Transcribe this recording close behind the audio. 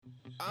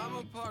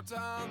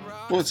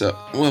What's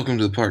up? Welcome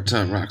to the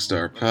Part-Time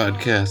Rockstar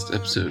Podcast,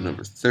 episode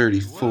number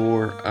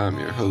 34. I'm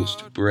your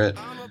host, Brett.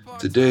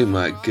 Today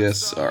my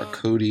guests are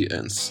Cody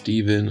and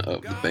Steven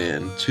of the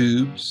band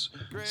Toobs,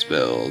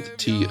 spelled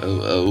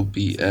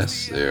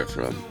Toobs. They're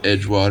from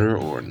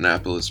Edgewater or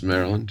Annapolis,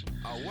 Maryland.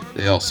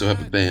 They also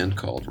have a band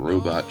called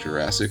Robot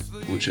Jurassic,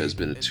 which has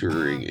been a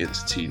touring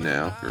entity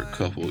now for a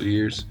couple of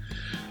years.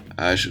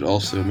 I should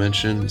also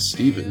mention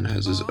Steven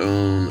has his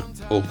own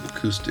folk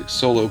acoustic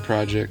solo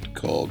project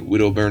called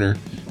Widowburner,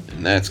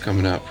 and that's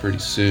coming out pretty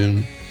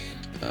soon.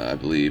 I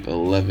believe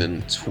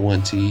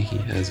 11/20 he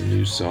has a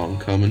new song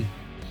coming.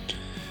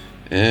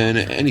 And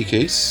in any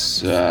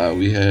case,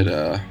 we had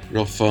a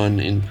real fun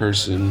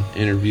in-person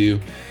interview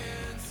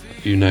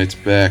a few nights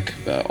back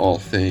about all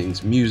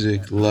things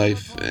music,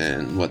 life,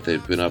 and what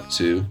they've been up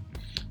to.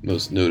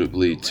 Most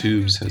notably,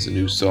 Toobs has a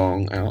new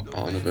song out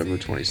on November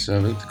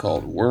 27th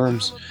called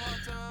Worms,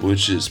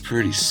 which is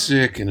pretty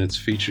sick, and it's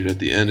featured at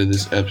the end of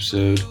this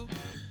episode.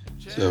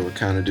 So we're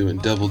kind of doing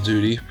double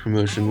duty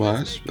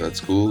promotion-wise, but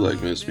that's cool.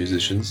 Like most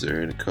musicians,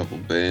 they're in a couple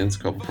bands,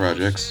 couple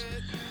projects.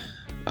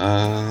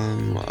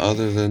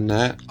 Other than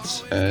that,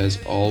 as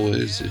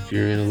always, if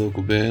you're in a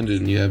local band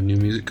and you have new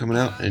music coming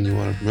out and you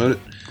want to promote it,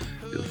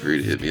 feel free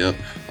to hit me up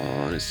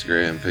on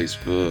Instagram,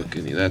 Facebook,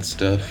 any of that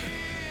stuff.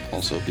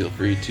 Also, feel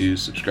free to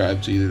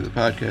subscribe to either the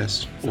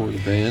podcast or the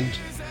band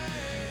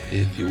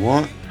if you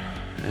want.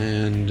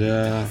 And,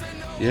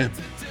 yeah,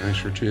 thanks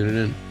for tuning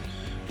in.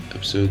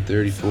 Episode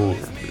 34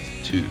 with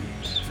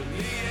Toobs.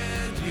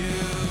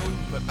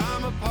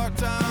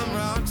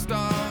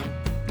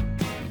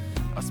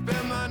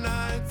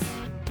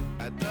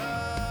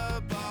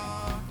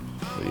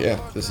 But yeah,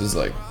 this is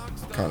like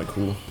kind of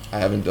cool. I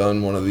haven't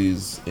done one of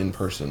these in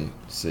person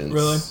since...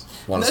 Really?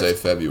 I want to say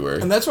February.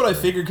 And that's what I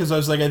figured, because I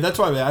was like, that's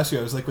why I asked you.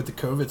 I was like, with the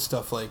COVID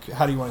stuff, like,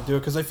 how do you want to do it?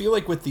 Because I feel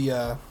like with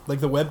the like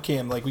the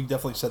webcam, like, we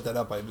definitely set that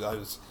up. I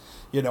was,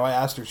 I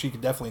asked her, she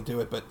could definitely do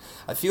it, but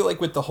I feel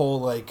like with the whole,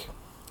 like,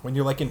 when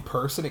you're like in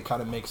person, it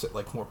kind of makes it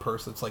like more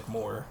person. It's like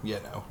more, I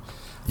feel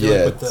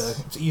yeah, like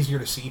it's easier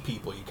to see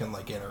people. You can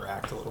like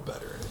interact a little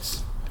better. And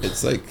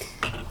it's like,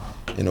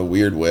 in a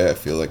weird way, I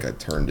feel like I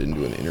turned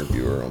into an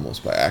interviewer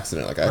almost by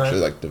accident. Like, I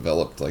actually like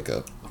developed like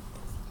a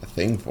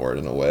thing for it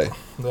in a way.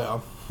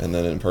 Yeah. And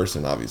then in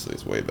person, obviously,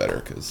 it's way better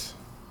because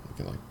we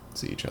can like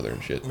see each other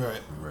and shit. Right.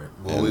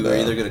 Well, we were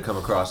either going to come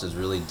across as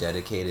really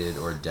dedicated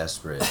or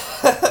desperate,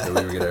 or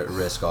we were going to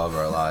risk all of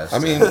our lives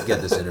to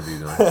get this interview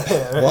going.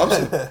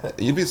 Well,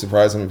 you'd be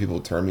surprised how many people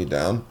turn me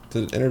down to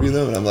interview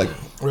them, and I'm like,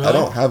 really? I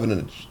don't have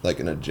an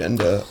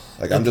agenda.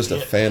 Like, I'm just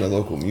a fan of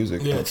local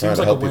music. Yeah, I'm trying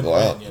to help people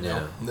out.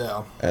 Yeah.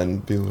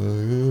 And people are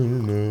like, I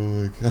don't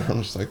know. Like,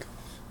 I'm just like,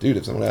 dude,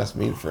 if someone asked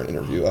me for an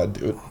interview, I'd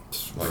do it.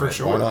 Like, for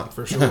sure. Why not?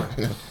 For sure.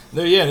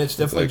 No, yeah, and it's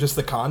definitely like, just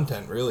the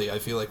content, really. I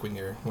feel like when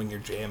you're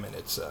jamming,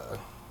 it's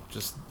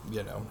just,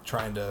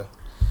 trying to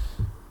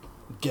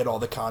get all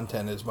the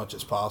content as much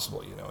as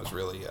possible, is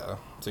really,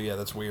 so yeah,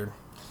 that's weird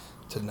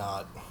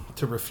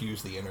to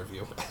refuse the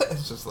interview.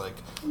 It's just like...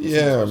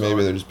 Yeah, or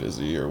maybe they're just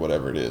busy or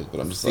whatever it is, but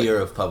I'm just Fear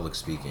of public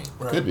speaking.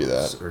 Right. Could be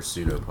that. Or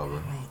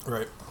pseudo-public.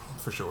 Right,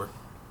 for sure.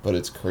 But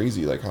it's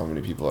crazy, like, how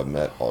many people I've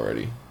met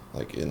already,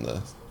 like, in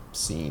the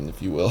scene,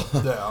 if you will.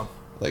 Yeah.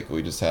 Like,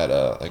 we just had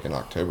an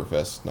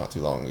Oktoberfest not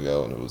too long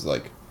ago, and it was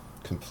like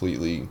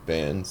completely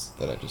bands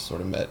that I just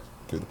sort of met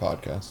through the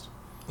podcast.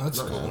 That's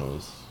And cool. it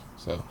was,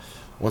 so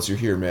once you're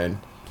here,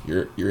 man,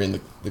 you're in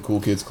the cool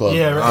kids club.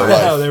 Yeah, right. for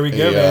life. Oh, there we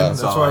go, man.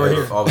 That's why we're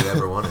here. All we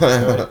ever wanted.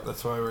 Right,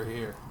 that's why we're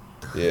here.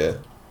 Yeah.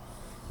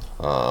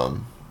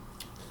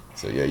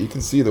 So yeah, you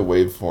can see the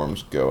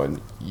waveforms going.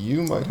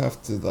 You might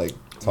have to like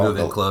talk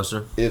Moving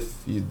closer. If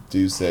you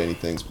do say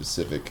anything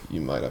specific, you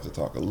might have to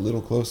talk a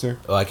little closer.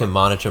 Oh, I can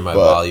monitor my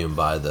volume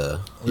by the...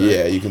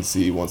 Yeah, you can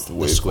see once the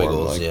waveform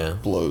squiggles,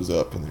 blows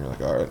up, and you're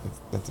like, all right,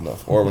 that's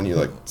enough. Or when you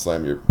like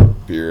slam your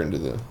beer into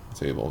the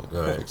table,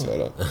 it picks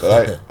that up.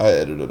 But I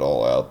edited it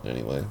all out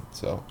anyway,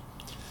 so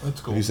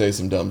That's cool. if you say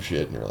some dumb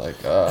shit and you're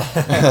like, I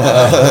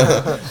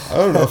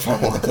don't know if I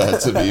want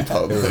that to be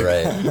public.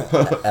 Right.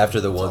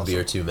 After the one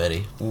beer too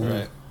many.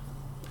 Right.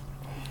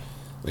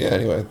 But yeah,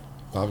 anyway,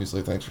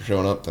 obviously, thanks for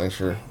showing up. Thanks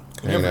for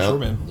hanging out. Sure,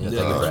 man. Yeah,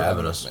 thank you for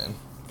having us. man.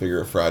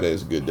 Figure a Friday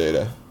is a good day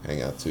to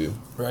hang out too.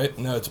 Right?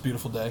 No, it's a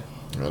beautiful day.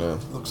 I know.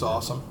 Looks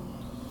awesome.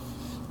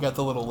 Got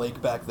the little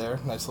lake back there.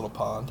 Nice little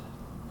pond.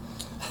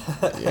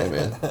 Yeah,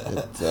 man.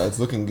 It's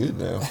looking good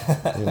now.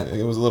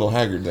 It was a little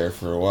haggard there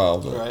for a while,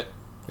 but Right.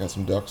 got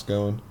some ducks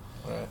going.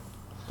 Right.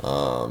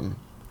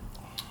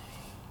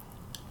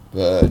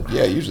 But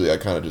yeah, usually I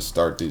kind of just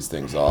start these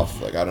things off.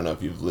 Like, I don't know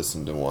if you've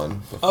listened to one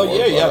before. Oh,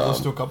 yeah, but, I've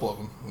listened to a couple of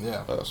them.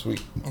 Yeah. Oh,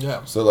 sweet.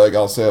 Yeah. So, like,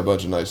 I'll say a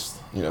bunch of nice,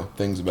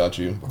 things about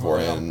you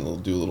beforehand, and we'll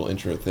do a little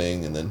intro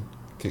thing, and then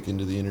kick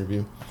into the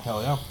interview.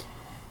 Hell yeah.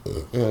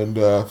 And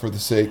for the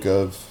sake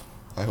of,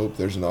 I hope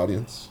there's an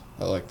audience,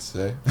 I like to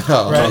say.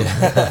 Right.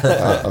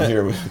 I'm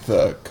here with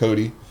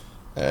Cody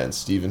and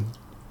Steven,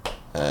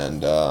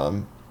 and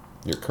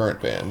your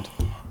current band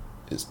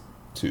is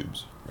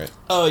Toobs, right?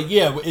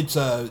 Yeah,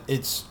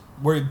 it's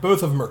where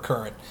both of them are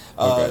current.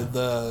 Okay.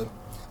 The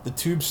the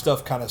Tube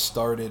stuff kind of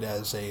started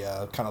as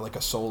a kind of like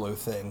a solo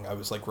thing. I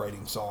was like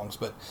writing songs,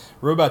 but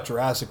Robot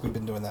Jurassic, we've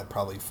been doing that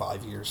probably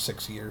 5 years,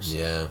 6 years.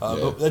 Yeah.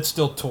 But that's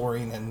still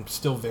touring and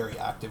still very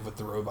active with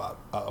the Robot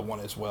one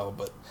as well.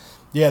 But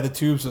yeah, the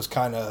Tubes was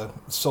kind of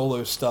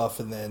solo stuff,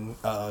 and then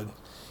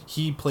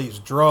he plays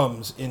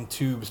drums in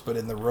Tubes, but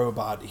in the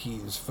Robot,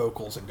 he's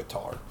vocals and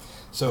guitar.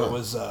 So it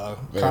was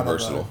kind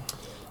versatile.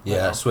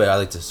 I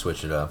like to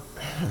switch it up.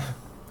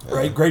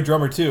 Right, great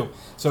drummer too.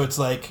 So it's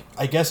like,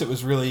 I guess it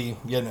was really,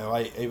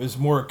 it was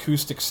more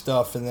acoustic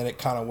stuff, and then it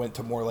kind of went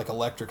to more like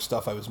electric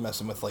stuff. I was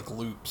messing with like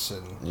loops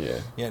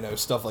and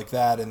stuff like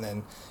that, and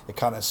then it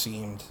kind of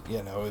seemed,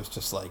 it was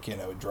just like,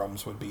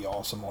 drums would be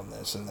awesome on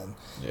this, and then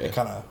it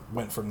kind of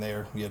went from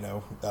there.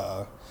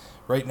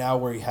 Right now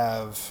we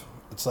have,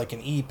 it's like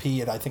an EP,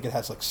 and I think it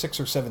has like 6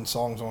 or 7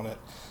 songs on it.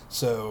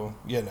 So,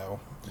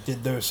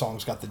 did those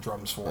songs got the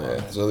drums for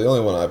them. So the only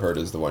one I've heard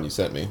is the one you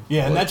sent me.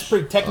 Yeah, and that's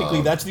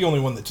technically that's the only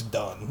one that's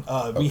done.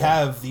 We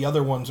have the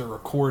other ones are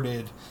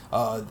recorded.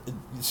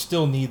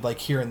 Still need like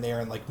here and there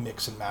and like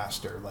mix and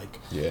master. Like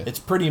it's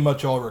pretty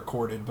much all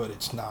recorded, but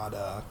it's not.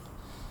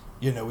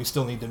 We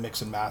still need to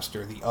mix and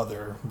master the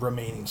other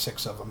remaining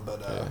 6 of them.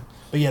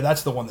 But yeah,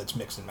 that's the one that's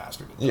mixed and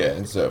mastered. Yeah,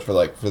 and so for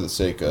the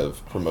sake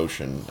of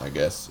promotion, I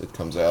guess it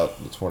comes out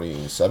the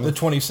 27th. The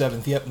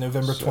 27th, yep,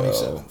 November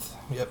 27th.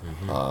 Yep.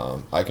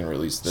 I can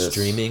release this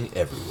streaming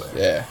everywhere.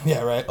 Yeah.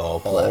 Yeah, right.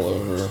 All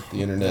over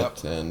the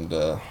internet and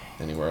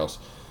anywhere else.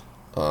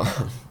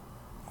 But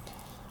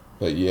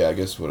yeah, I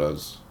guess what I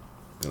was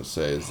gonna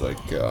say is like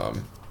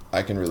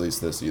I can release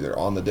this either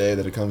on the day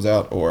that it comes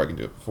out, or I can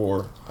do it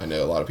before. I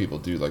know a lot of people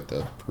do like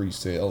the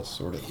pre-sale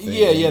sort of thing.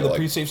 Yeah, the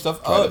pre-save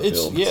stuff.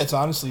 It's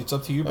honestly, it's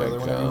up to you,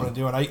 brother. Whatever you want to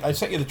do. And I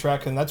sent you the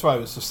track, and that's why I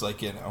was just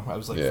like, I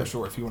was like, for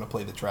sure, if you want to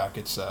play the track,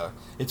 it's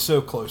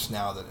so close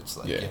now that it's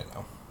like,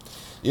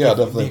 Yeah, I'll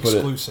definitely put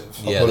exclusive.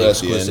 I'll put it at the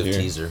exclusive end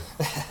here. teaser.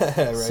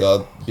 Right.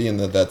 So being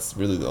that that's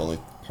really the only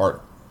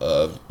part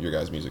of your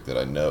guys' music that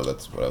I know,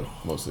 that's what I'm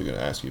mostly going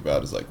to ask you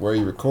about is like where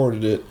you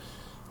recorded it,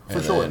 and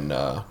then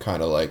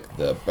kind of like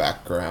the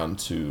background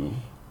to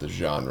the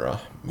genre,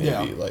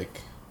 maybe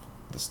like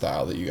the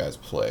style that you guys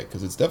play,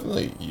 because it's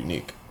definitely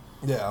unique.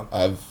 Yeah,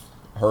 I've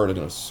heard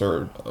an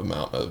absurd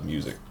amount of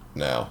music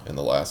now in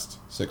the last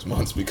 6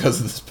 months because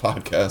of this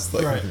podcast.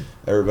 Like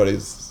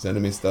everybody's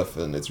sending me stuff,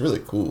 and it's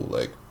really cool.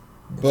 Like,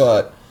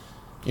 but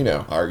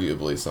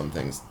arguably some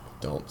things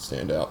don't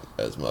stand out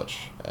as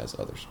much as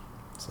others.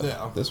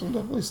 So this one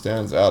definitely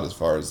stands out as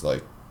far as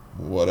like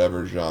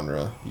whatever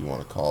genre you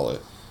want to call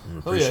it.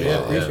 Appreciate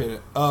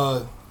it.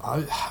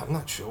 I'm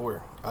not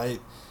sure. I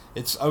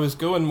was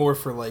going more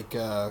for like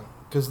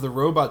because the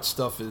Robot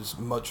stuff is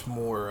much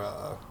more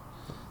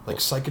like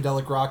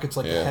psychedelic rock. It's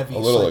like a heavy, a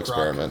little psych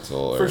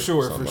experimental, rock. For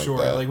sure.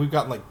 Like we've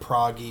gotten like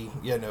proggy,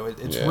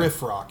 it's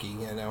riff rocky,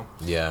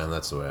 Yeah, and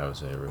that's the way I would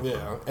say riff.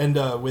 Yeah,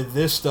 and with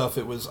this stuff,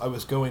 I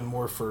was going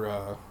more for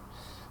I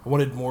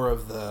wanted more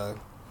of the.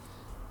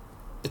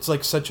 It's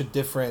like such a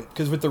different,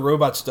 because with the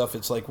Robot stuff,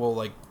 it's like, well,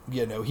 like,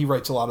 he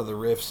writes a lot of the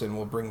riffs and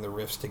we'll bring the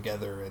riffs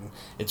together, and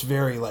it's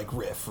very like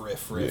riff,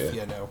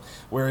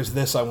 whereas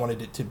this, I wanted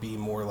it to be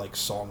more like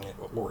song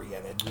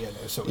oriented,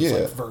 so it's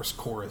like verse,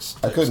 chorus.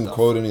 I couldn't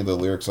quote any of the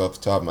lyrics off the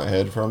top of my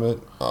head from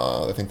it.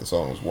 I think the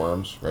song was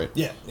Worms, right?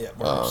 Yeah,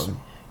 Worms.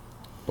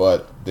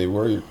 But they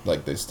were,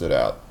 like, they stood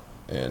out,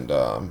 and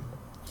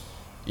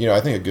I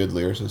think a good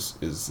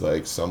lyricist is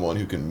like someone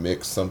who can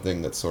mix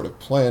something that's sort of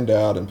planned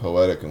out and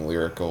poetic and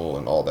lyrical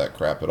and all that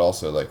crap, but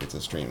also like it's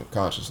a stream of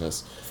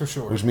consciousness. For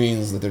sure. Which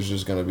means that there's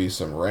just going to be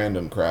some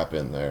random crap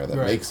in there that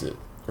makes it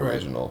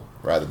original,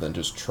 rather than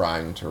just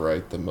trying to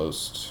write the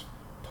most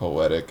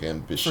poetic,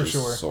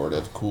 ambitious, sort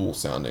of cool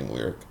sounding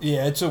lyric.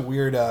 Yeah, it's a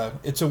weird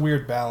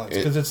balance,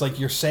 because it's like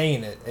you're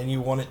saying it and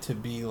you want it to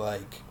be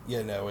like,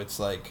 it's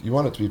like you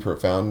want it to be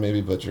profound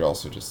maybe, but you're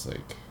also just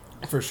like,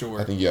 for sure.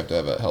 I think you have to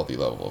have a healthy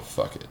level of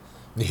fuck it.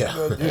 Yeah.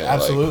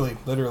 Absolutely.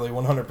 Literally,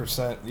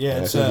 100%.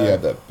 Yeah, I think you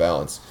have that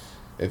balance.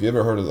 If you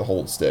ever heard of the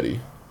Hold Steady,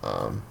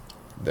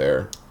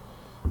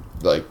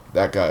 like,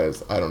 that guy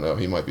is, I don't know,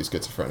 he might be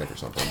schizophrenic or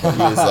something. But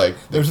he is like...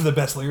 Those are the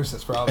best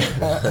lyricists, probably.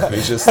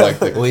 He's just like...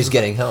 Well, he's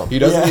getting help. He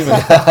doesn't even...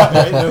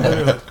 Right?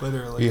 No,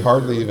 literally. He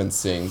hardly even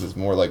sings. It's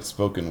more like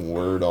spoken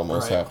word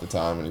almost half the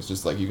time. And it's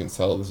just like, you can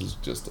tell this is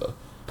just a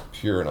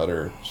pure and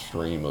utter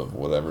stream of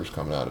whatever's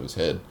coming out of his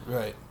head.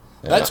 Right.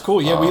 That's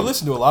cool. Yeah, we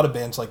listen to a lot of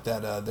bands like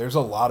that. There's a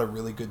lot of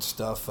really good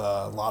stuff.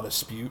 A lot of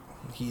Spute.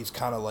 He's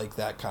kind of like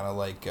that, kind of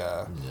like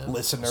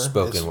Listener.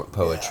 Spoken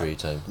poetry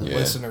type. Yeah.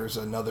 Listener's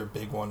another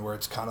big one where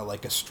it's kind of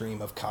like a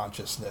stream of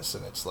consciousness,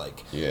 and it's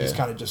like he's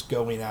kind of just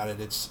going at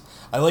it.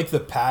 I like the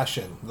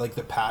passion, like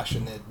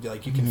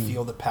you can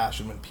feel the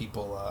passion when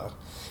people,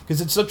 because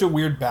it's such a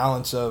weird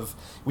balance of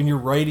when you're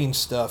writing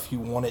stuff, you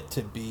want it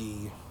to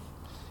be,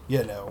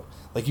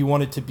 like you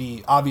want it to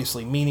be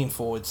obviously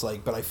meaningful. It's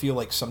like, but I feel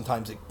like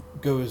sometimes it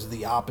goes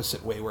the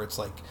opposite way, where it's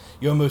like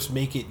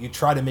you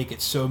try to make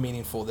it so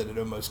meaningful that it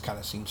almost kind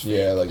of seems fake.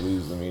 Yeah, like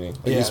lose the meaning.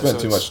 Like you spent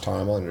too much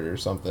time on it or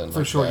something. For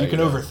like sure, you can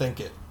overthink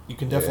it. You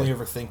can definitely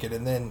overthink it,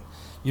 and then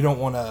you don't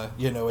want to.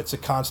 It's a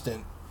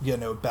constant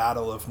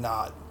battle of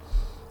not,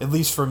 at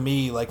least for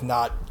me, like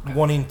not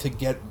wanting to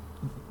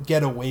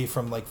get away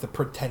from like the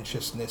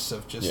pretentiousness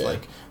of just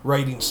like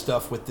writing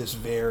stuff with this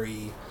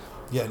very,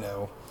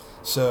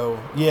 so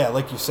yeah,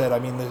 like you said, I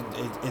mean,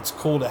 it's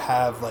cool to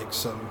have like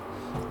some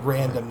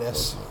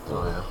randomness.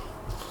 Oh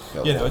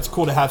yeah. It's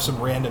cool to have some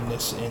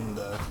randomness in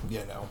the,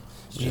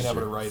 being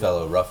able to write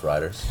fellow Rough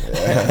Riders. Right,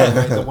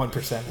 the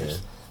 1%ers. Yeah.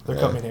 They're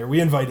coming here.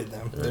 We invited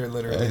them. They're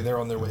they're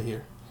on their way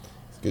here.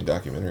 It's a good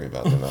documentary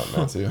about them out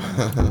now too.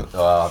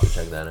 Oh, I'll have to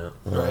check that out.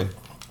 Right.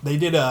 They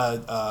did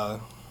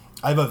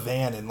I have a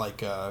van, and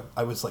like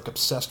I was like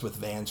obsessed with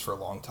vans for a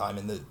long time,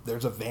 and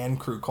there's a van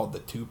crew called the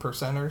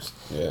 2%ers,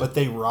 but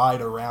they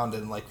ride around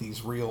in like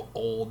these real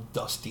old,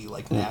 dusty,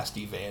 like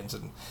nasty vans,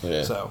 and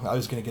so I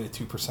was gonna get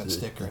a 2%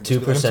 sticker.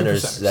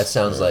 2%ers. That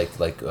sounds like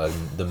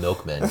the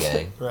Milkmen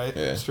gang, right?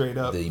 Yeah. Straight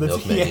up. The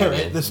Milkmen gang.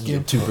 Right? The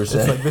skim 2%. It's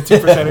like the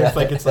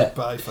 2%ers. It's like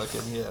by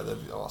fucking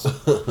that'd be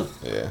awesome.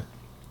 Yeah.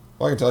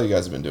 Well, I can tell you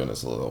guys have been doing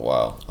this a little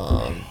while.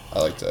 I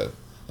like to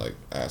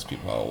ask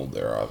people how old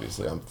they are.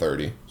 Obviously, I'm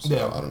 30, so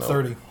I don't know.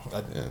 30.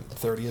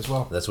 30 as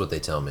well. That's what they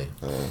tell me.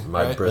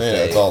 My birthday.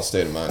 Yeah, it's all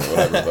state of mind or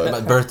whatever. But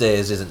my birthday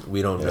isn't.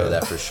 We don't know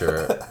that for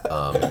sure.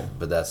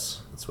 But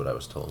that's what I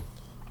was told.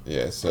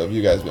 Yeah. So have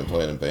you guys been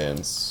playing in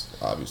bands,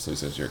 obviously,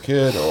 since you're a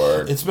kid,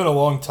 or? It's been a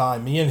long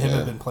time. Me and him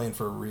have been playing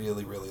for a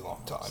really, really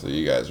long time. So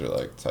you guys are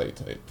like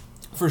tight.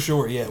 For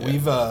sure, yeah.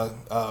 We've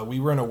we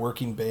were in a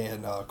working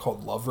band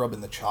called Love Rub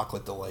and the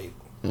Chocolate Delight.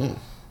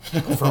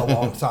 For a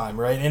long time,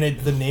 right? And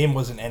the name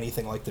wasn't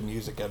anything like the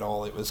music at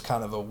all. It was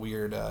kind of a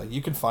weird.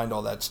 You can find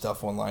all that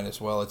stuff online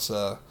as well. It's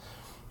I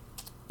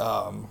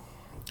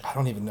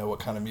don't even know what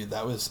kind of music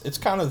that was. It's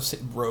kind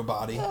of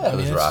robot-y. Yeah, it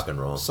was rock and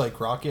roll. Psych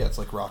rock, yeah. It's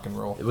like rock and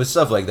roll. It was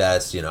stuff like that.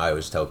 It's, I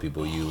always tell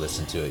people, you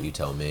listen to it, you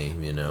tell me.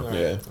 Right.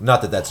 Yeah.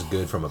 Not that that's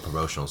good from a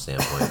promotional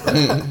standpoint.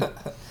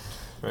 But.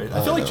 Right.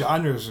 I feel like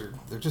genres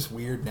they're just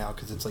weird now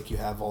because it's like you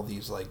have all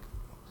these like,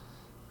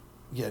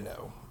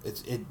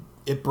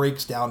 it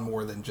breaks down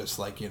more than just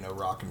like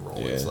rock and roll.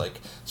 Yeah. It's like,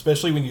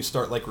 especially when you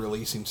start like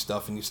releasing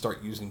stuff and you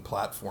start using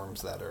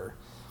platforms that are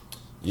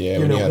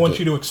want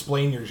you to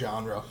explain your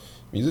genre.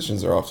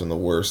 Musicians are often the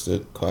worst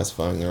at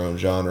classifying their own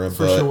genre.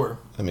 For sure.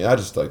 I mean, I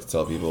just like to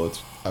tell people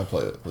I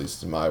play, at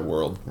least in my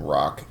world,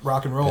 rock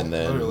and roll, and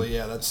then literally,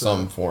 that's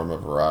some form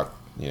of rock.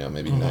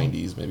 Maybe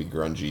 90s, maybe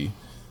grungy,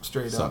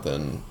 straight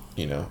something.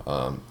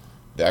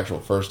 The actual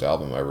first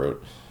album I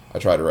wrote, I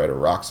tried to write a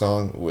rock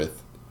song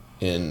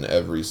in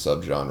every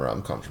subgenre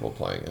I'm comfortable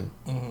playing in.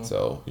 Mm-hmm.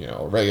 So,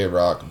 reggae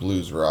rock,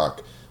 blues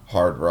rock,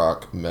 hard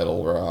rock,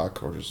 metal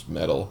rock, or just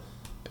metal,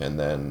 and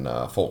then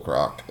folk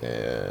rock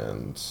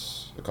and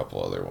a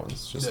couple other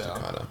ones, just to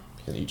kind of,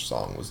 and each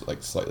song was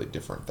like slightly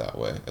different that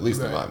way, at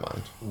least in my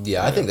mind.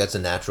 Yeah, I think that's a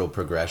natural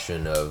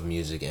progression of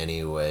music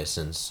anyway,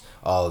 since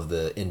all of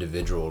the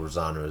individual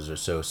genres are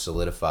so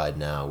solidified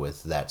now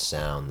with that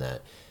sound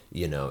that,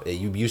 it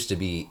used to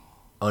be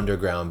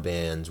underground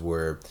bands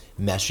were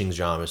meshing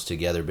genres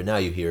together, but now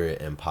you hear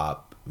it in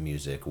pop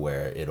music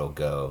where it'll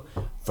go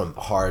from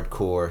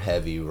hardcore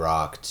heavy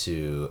rock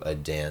to a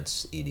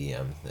dance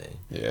EDM thing.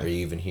 Yeah. Or you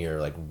even hear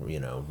like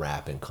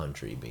rap and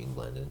country being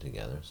blended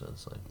together. So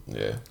it's like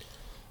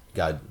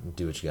gotta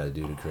do what you gotta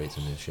do to create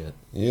some new shit.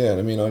 Yeah, and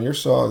I mean on your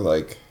song,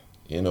 like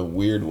in a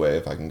weird way,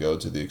 if I can go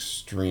to the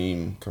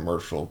extreme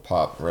commercial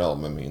pop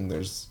realm, I mean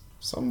there's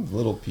some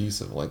little piece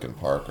of Linkin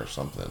Park or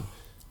something.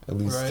 At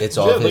least it's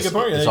all his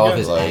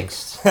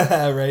angst.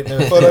 Right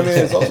there. But I mean,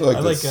 it's also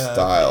like the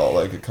style.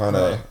 Like it kind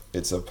of,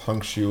 it's a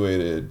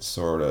punctuated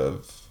sort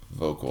of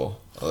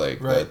vocal. Like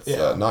that's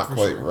not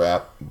quite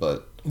rap,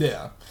 but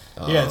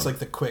it's like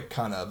the quick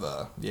kind of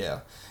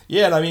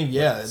And I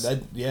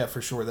mean,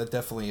 for sure. That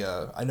definitely.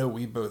 I know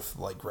we both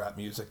like rap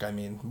music. I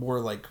mean, more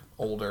like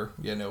older,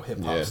 hip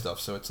hop stuff.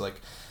 So it's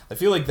like, I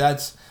feel like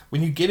that's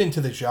when you get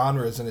into the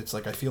genres, and it's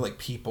like I feel like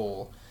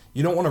people.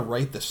 You don't want to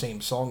write the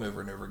same song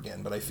over and over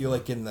again, but I feel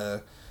like in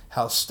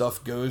how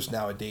stuff goes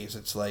nowadays,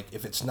 it's like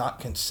if it's not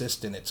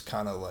consistent, it's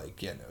kind of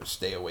like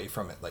stay away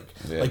from it.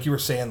 Like you were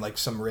saying, like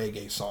some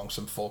reggae songs,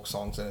 some folk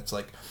songs, and it's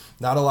like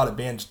not a lot of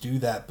bands do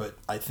that, but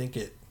I think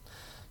it.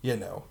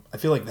 I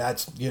feel like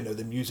that's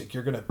the music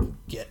you're gonna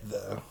get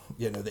the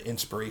the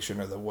inspiration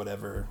or the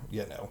whatever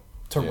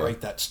to write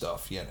that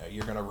stuff.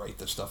 You're gonna write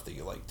the stuff that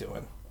you like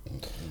doing.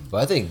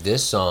 But I think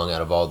this song,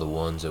 out of all the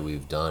ones that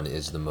we've done,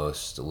 is the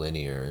most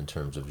linear in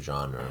terms of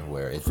genre,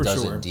 where it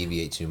doesn't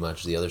deviate too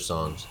much. The other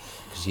songs,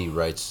 because he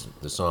writes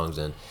the songs,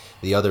 and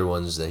the other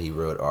ones that he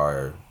wrote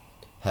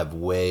have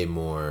way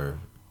more,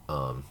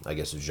 I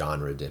guess,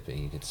 genre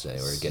dipping, you could say,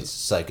 or it gets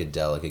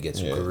psychedelic, it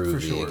gets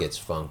groovy, it gets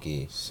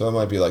funky. So it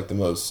might be like the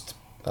most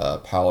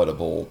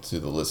palatable to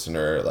the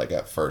listener, like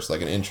at first,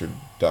 like an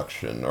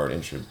introduction or an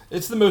intro.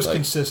 It's the most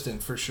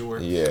consistent for sure.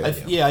 Yeah.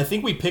 I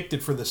think we picked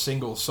it for the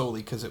single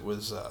solely because it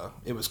was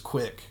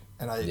quick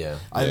and Yeah.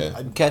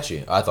 I'm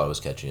Catchy. I thought it was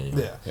catchy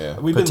anyway. yeah.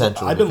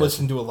 Yeah. I've been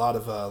listening to a lot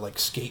of like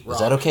skate rock. Is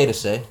that okay to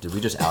say? Did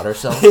we just out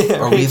ourselves? Yeah,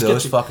 Are we it's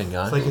those catchy. fucking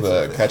guys? It's like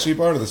The catchy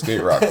part or the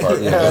skate rock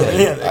part?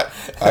 Yeah.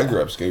 I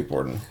grew up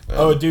skateboarding.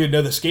 Oh, dude,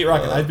 no, the skate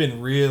rock. I've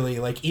been really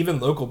like even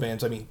local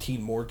bands. I mean,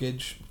 Teen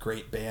Mortgage,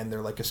 great band.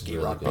 They're like a skate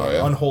Really rock good. band. Oh,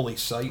 yeah. Unholy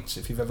Sights.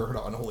 If you've ever heard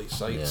of Unholy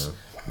Sights,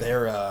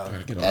 they're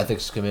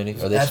Ethics committee?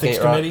 Are they Ethics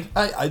skate rock?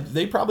 Committee.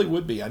 They probably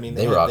would be. I mean,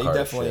 They rock they hard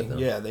as definitely. shit, though.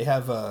 Yeah,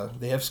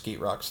 they have skate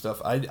rock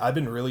stuff. I've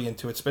been really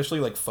into it, especially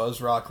like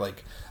fuzz rock,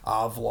 like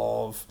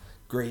Avlov,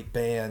 great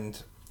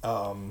band.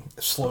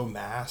 Slow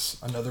Mass,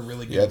 another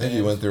really good Yeah, I think band.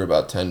 you went through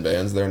about 10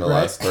 bands there in the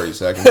Right. last 30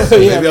 seconds. So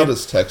Yeah, maybe I'll man.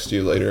 just text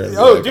you later. And be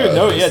Oh, like, dude,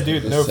 no, yeah, just-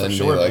 dude, just no, for send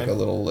sure, me like man. a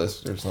little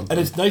list or something. And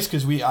it's nice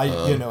because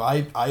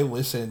I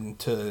listen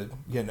to,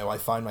 I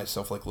find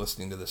myself like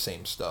listening to the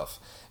same stuff,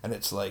 and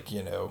it's like,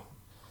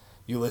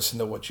 you listen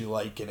to what you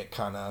like, and it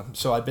kind of.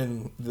 So I've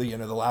been, the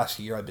last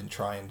year I've been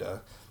trying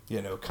to,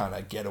 kind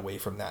of get away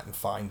from that and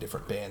find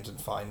different bands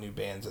and find new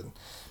bands and.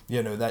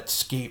 That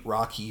skate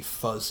rocky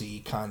fuzzy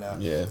kind of,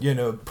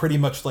 Yeah. Pretty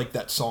much like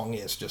that song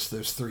is, just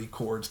those three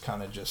chords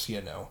kind of just,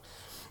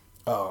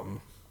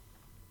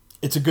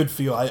 it's a good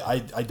feel. I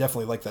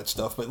definitely like that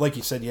stuff. But like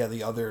you said, yeah,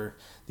 the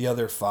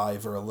other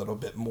five are a little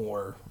bit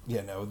more,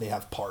 they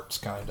have parts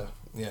kind of.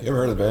 You ever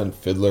heard of the band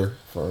Fiddler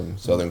from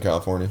Southern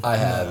California? I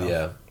have,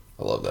 yeah.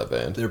 I love that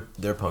band.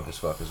 They're punk as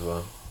fuck as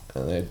well.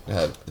 And they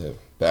had,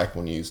 back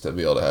when you used to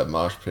be able to have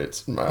mosh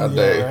pits in my Yeah,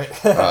 day,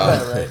 right.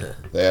 Right.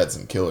 they had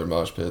some killer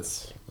mosh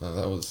pits.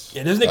 That was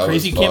Yeah, isn't it that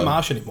crazy you was can't fun.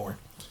 mosh anymore?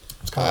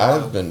 It's kind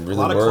of I've been A really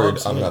lot of worried.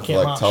 clubs, I'm you gonna have to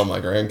can't like tell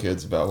mosh. my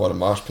grandkids about what a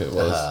mosh pit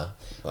was.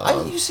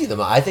 You see them.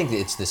 I think that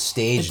it's the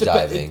stage It depe-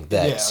 diving it-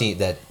 that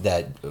yeah.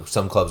 that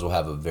some clubs will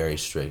have a very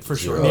strict for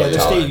sure. zero Yeah, the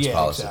tolerance stage. Yeah,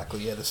 policy. exactly.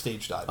 Yeah, the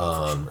stage diving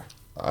for sure.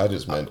 I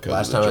just meant because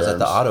Last of time the I was at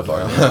the germs. Auto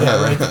Bar, man.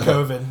 Yeah, right. The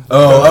COVID.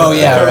 Oh,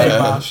 yeah, COVID right.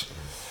 Mosh.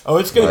 Oh,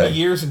 it's gonna Right. be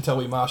years until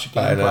we mosh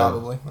again, I know.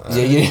 probably. Yeah,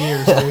 yeah.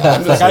 Years,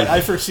 dude. Like, I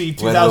foresee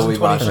When will we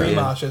mosh 2023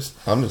 again? moshes.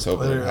 I'm just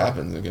hoping it Literally.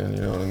 happens again.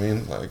 You know what I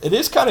mean? Like, It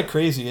is kind of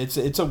crazy.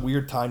 It's a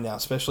weird time now,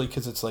 especially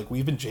because it's like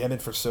we've been jamming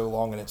for so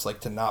long, and it's like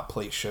to not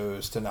play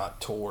shows, to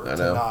not tour, I to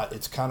know. not.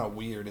 It's kind of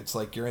weird. It's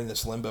like you're in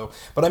this limbo.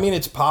 But I mean,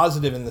 it's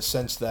positive in the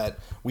sense that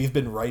we've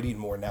been writing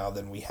more now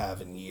than we have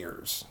in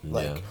years.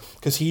 Like,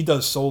 because he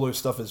does solo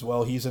stuff as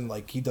well. He's in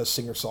like he does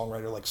singer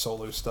songwriter like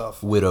solo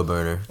stuff. Widow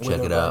Burner. Check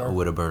Widow it out. Burner.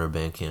 Widow Burner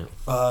Bandcamp.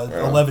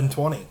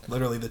 11/20,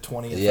 literally the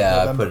 20th. Yeah,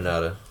 of I'm November. putting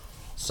out a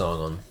song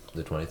on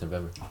the 20th of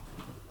November.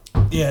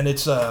 Yeah, and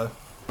it's I'm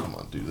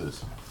gonna do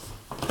this.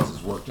 This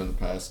has worked in the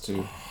past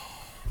too.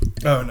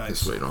 oh nice.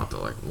 This way, you don't have to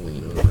like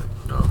lean over.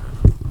 No.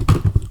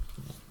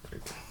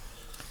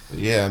 But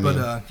yeah, I mean,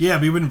 But yeah,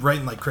 we've been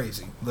writing like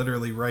crazy,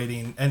 literally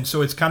writing, and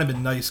so it's kind of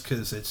been nice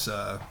because it's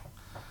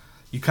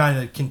you kind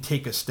of can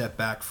take a step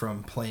back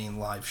from playing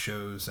live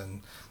shows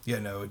and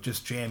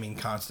just jamming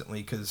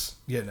constantly because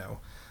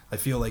I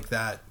feel like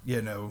that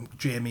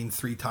jamming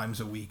 3 times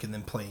a week and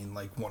then playing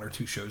like 1 or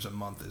 2 shows a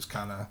month is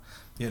kind of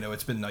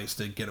it's been nice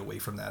to get away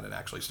from that and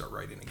actually start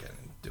writing again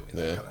and doing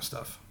that Yeah. kind of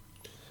stuff.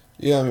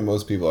 yeah, I mean,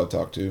 most people I've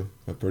talked to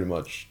have pretty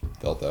much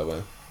felt that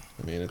way.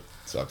 I mean, it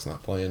sucks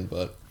not playing,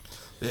 but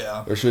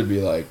Yeah. there should be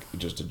like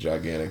just a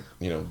gigantic,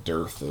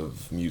 dearth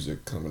of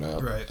music coming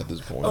out Right. at this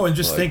point. Oh, and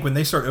just Like, think when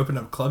they start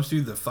opening up clubs,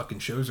 dude, the fucking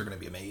shows are going to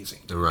be amazing.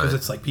 Right. Because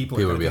it's like people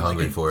People are will going be to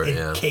hungry like, for it, in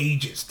yeah.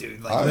 cages,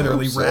 dude. Like I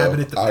literally hope so. rabid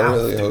at the I mouth,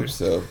 really dude. hope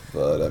so,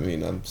 but I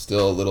mean, I'm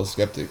still a little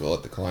skeptical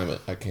at the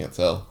climate. I can't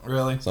tell.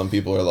 Really? Some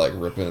people are like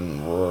ripping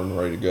and roaring,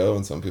 ready to go,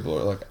 and some people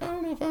are like, I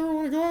don't know if I ever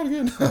want to go out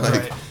again. Like,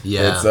 Right.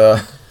 Yeah.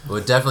 It's Well,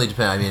 it definitely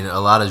depends. I mean, a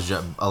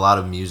lot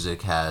of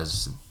music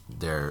has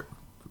their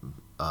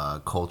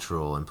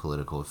cultural and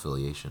political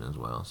affiliation as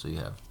well. So you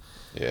have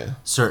yeah.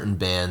 certain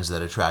bands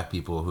that attract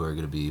people who are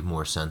going to be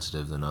more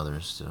sensitive than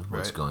others to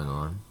what's Right. going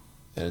on.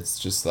 And it's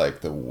just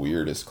like the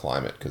weirdest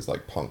climate because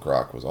like punk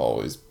rock was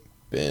always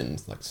been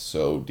like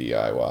so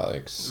DIY,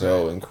 like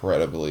so Right.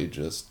 incredibly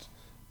just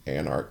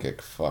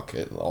anarchic. Fuck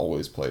it,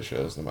 always play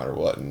shows no matter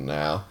what. And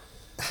now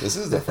this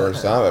is the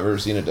first time I've ever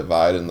seen a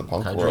divide in the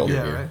punk I world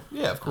drink Yeah, beer. right.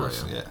 Yeah, of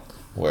course. yeah. Yeah.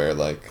 where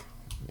like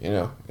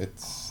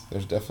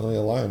there's definitely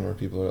a line where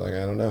people are like,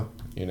 I don't know.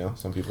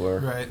 Some people are.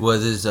 Right.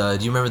 Was this?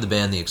 Do you remember the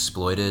band The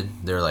Exploited?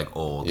 They're like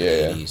old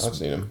Yeah, 80s. I've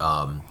seen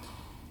 'em.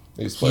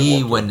 They used to play He,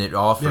 Warped Tour. when it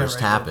all Yeah,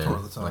 first right, Warped Tour all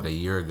happened, the time. like a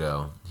year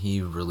ago,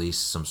 he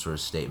released some sort of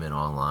statement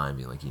online,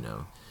 being like,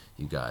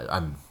 you guys,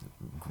 I'm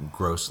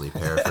grossly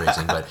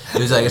paraphrasing, but it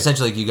was like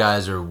essentially like, you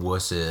guys are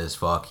wusses,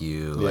 fuck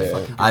you. Like, Yeah.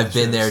 Fucking I've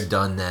been there, shits.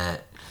 done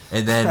that,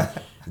 and then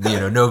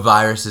no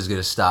virus is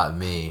gonna stop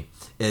me.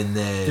 And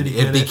then Did he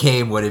it get it?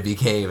 became what it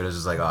became, and it was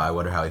just like, oh, I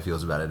wonder how he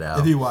feels about it now.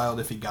 It'd be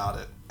wild if he got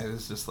it. It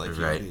was just like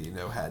Right. he,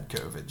 had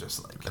COVID,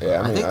 just like Yeah, I,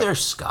 I mean, think they're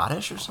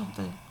Scottish or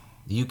something.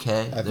 UK,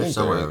 I they're think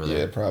somewhere they're, over there.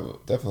 Yeah, probably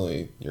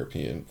definitely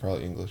European,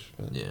 probably English.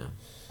 But Yeah.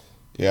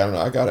 yeah, I don't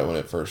know. I got it when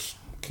it first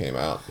came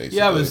out. Basically,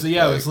 I was I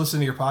Like, was listening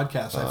to your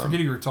podcast. I forget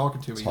who you were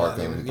talking to. But yeah,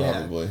 they Harkin, were,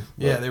 probably.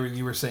 Yeah, But, they were.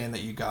 You were saying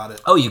that you got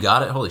it. Oh, you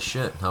got it! Holy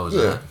shit! How was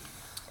Yeah. that?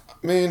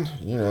 I mean,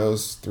 it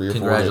was 3 or 4.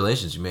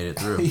 Congratulations, you made it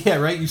through. Yeah,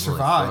 right. You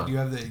survived. fuck. You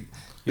have the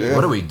Yeah.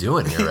 What are we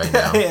doing here right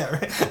now? Yeah,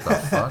 right.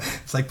 What the fuck?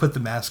 It's like put the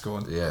mask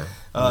on. Yeah.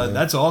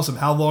 That's awesome.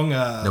 How long?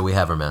 No, we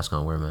have our mask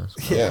on. Wear a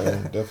mask.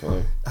 Yeah,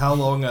 definitely. How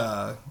long?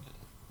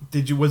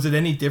 Was it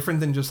any different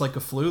than just like a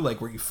flu?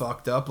 Like, were you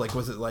fucked up? Like,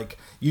 was it like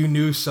you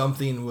knew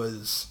something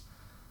was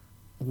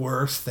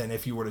worse than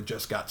if you would have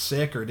just got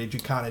sick, or did you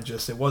kind of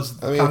just? It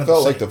was. I mean, it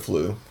felt like the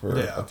flu for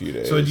a few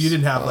days. So you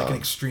didn't have like an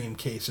extreme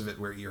case of it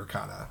where you're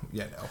kind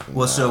of,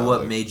 Well, so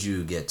what made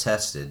you get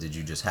tested? Did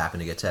you just happen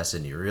to get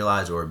tested and you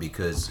realize, or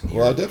because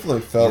Well, I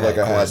definitely felt like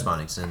I had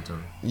corresponding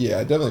symptom? Yeah,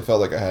 I definitely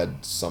felt like I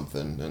had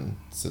something, and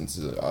since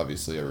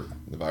obviously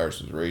the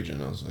virus was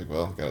raging, I was like,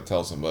 well, gotta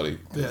tell somebody.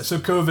 Yeah, so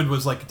COVID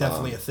was like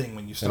definitely a thing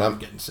when you started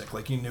getting sick.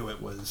 Like you knew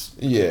it was.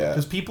 Yeah.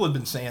 Because people had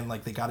been saying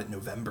like they got it in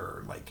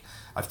November. Like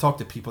I've talked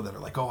to people that are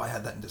like, oh, I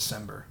had that in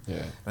December. Yeah.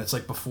 And it's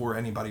like before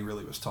anybody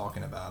really was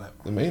talking about it.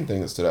 The main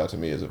thing that stood out to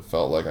me is it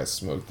felt like I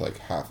smoked like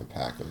half a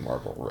pack of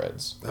Marlboro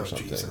Reds or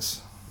something.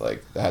 Jesus.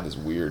 Like I had this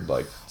weird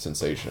like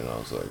sensation, and I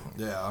was like,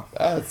 Yeah.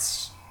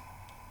 that's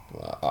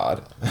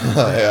odd.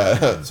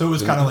 Yeah. So it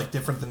was kind of like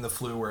different than the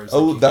flu, where it's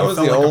Oh, like, that you was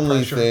felt the like a only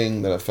pressure.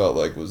 thing that I felt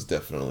like was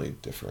definitely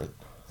different.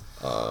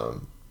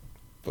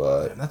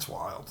 But Man, that's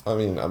wild. I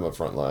mean, I'm a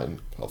frontline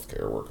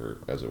healthcare worker,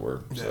 as it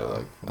were. Yeah. So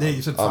like, Yeah,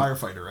 you said I'm-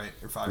 firefighter, right?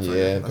 You're firefighter.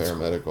 Yeah, That's cool.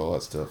 paramedic, all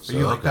that stuff. Are So,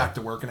 you like back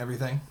to work and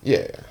everything?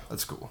 yeah.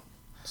 That's cool.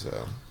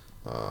 So,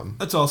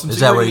 That's awesome. Is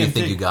So that you're where you gonna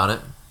think take- you got it?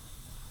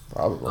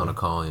 probably. On a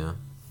call, yeah.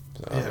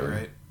 So, Yeah,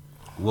 right.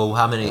 Well,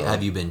 how many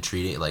have you been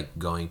treating, like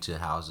going to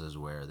houses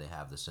where they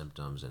have the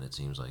symptoms and it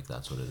seems like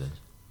that's what it is?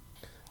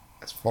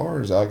 As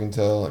far as I can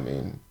tell, I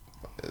mean,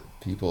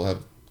 people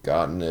have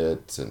gotten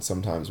it, and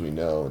sometimes we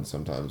know, and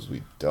sometimes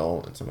we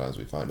don't, and sometimes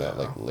we find out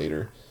like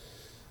later.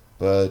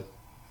 But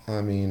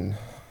I mean,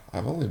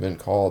 I've only been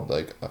called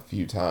like a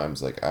few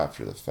times, like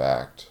after the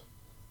fact,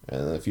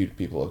 and a few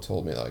people have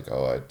told me like,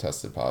 "Oh, I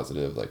tested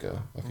positive like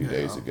a few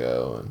days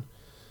ago,"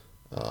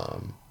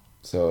 and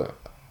so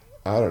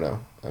I don't know.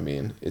 I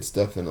mean, it's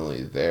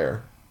definitely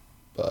there,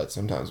 but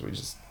sometimes we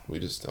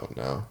just don't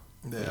know.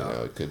 Yeah. You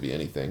know, it could be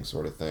anything,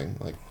 sort of thing.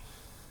 Like,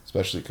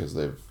 especially because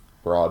they've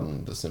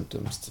broadened the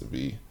symptoms to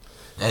be.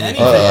 Anything.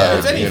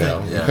 It's anything. you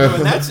know.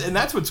 Yeah. And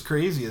that's what's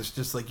crazy is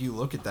just like you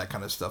look at that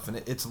kind of stuff and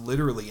it's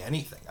literally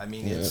anything. I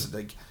mean, it's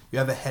like you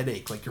have a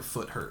headache, like your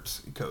foot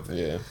hurts, COVID.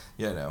 Yeah.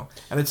 You know,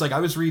 and it's like I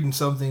was reading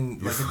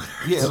something.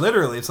 Yeah,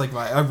 literally, it's like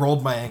I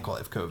rolled my ankle. I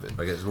have COVID.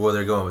 I guess, well,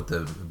 they're going with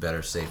the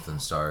better safe than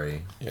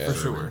sorry Yeah. For sort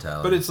of sure.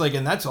 mentality. But it's like,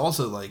 and that's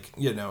also like,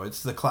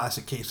 it's the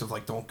classic case of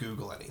like, don't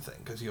Google anything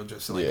because you'll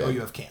just like, Yeah. oh, you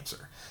have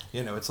cancer.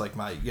 It's like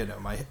my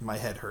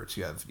head hurts.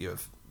 You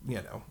have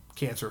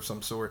cancer of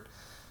some sort.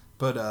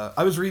 But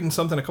I was reading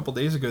something a couple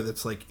days ago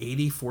that's like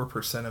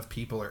 84% of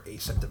people are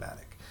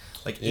asymptomatic.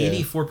 Like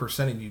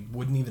 84% of you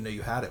wouldn't even know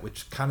you had it,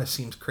 which kind of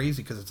seems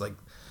crazy because it's like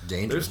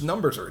dangerous. those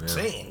numbers are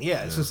insane.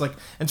 Yeah, it's just like,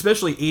 and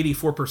especially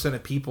 84%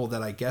 of people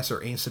that I guess are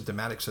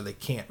asymptomatic, so they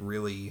can't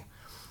really.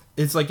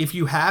 It's like if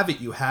you have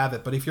it, you have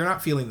it. But if you're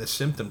not feeling the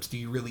symptoms, do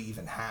you really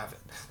even have it?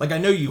 Like I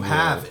know you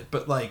have it,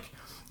 but like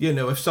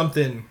if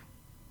something.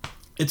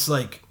 It's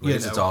like, I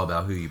guess it's all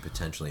about who you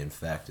potentially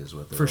infect is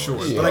what they're for sure.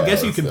 always- But I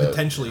guess you that's can it,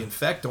 potentially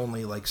infect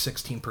only like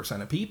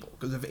 16% of people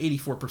because if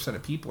 84%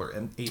 of people are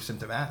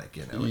asymptomatic,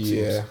 it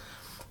Yeah. seems.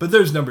 But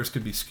those numbers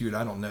could be skewed.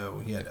 I don't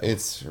know.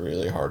 It's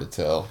really hard to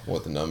tell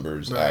what the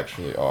numbers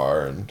actually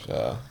are, and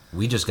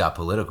We just got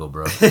political,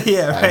 bro.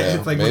 Yeah, right. know.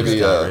 It's like Maybe,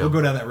 we'll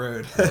go down that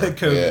road.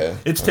 COVID. Yeah.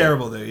 It's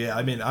terrible though. Yeah,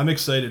 I mean, I'm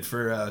excited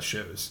for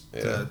shows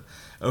Yeah. to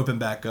open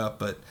back up,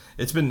 but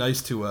it's been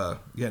nice to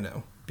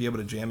be able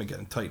to jam again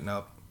and tighten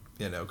up.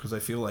 Because I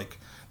feel like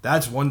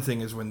that's one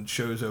thing is when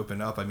shows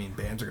open up, I mean,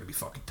 bands are going to be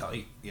fucking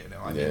tight. I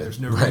mean, there's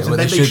no Right, reason well,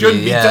 that they they should shouldn't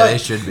be. be Yeah, tight. they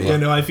should be.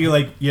 I feel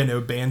like,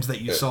 bands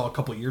that you saw a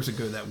couple years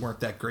ago that weren't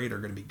that great are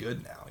going to be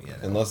good now.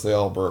 unless they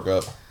all broke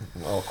up,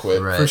 all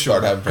quit, Right. For sure.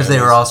 start having Because they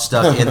were families. all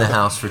stuck in the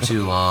house for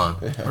too long.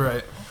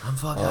 Right. I'm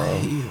fucking, I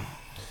hate you.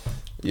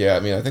 Yeah, I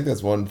mean, I think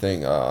that's one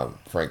thing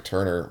Frank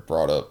Turner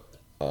brought up,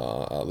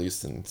 at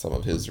least in some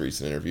of his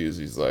recent interviews.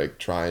 He's like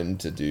trying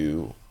to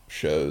do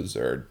shows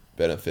or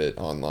benefit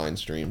online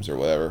streams or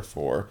whatever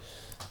for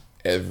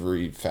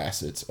every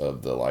facet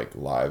of the like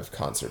live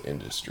concert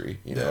industry.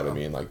 You know what I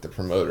mean? Like the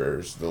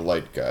promoters, the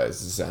light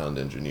guys, the sound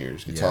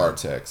engineers, guitar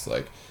techs,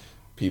 like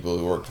people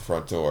who work the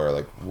front door,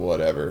 like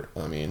whatever.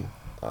 I mean,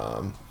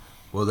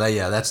 Well,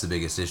 that's the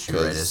biggest issue,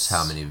 right? Is 'Cause-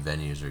 how many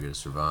venues are going to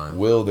survive.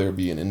 will there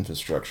be an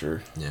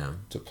infrastructure Yeah.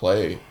 to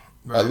play,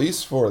 Right. at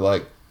least for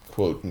like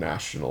quote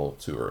national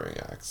touring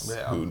acts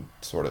Yeah. who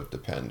sort of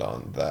depend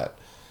on that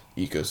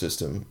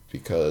ecosystem?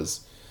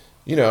 Because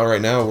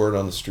right now word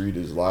on the street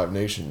is Live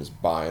Nation is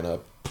buying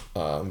up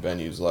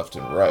venues left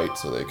and right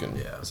so they can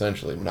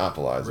essentially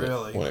monopolize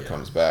Really? it when it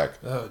comes back.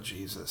 Oh,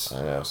 Jesus.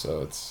 I know,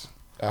 so it's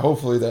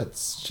hopefully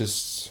that's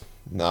just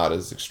not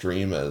as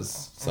extreme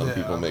as some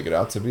people make it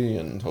out to be,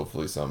 and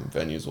hopefully some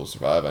venues will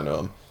survive. I know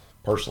I'm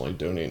personally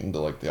donating to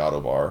like the Auto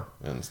Bar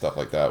and stuff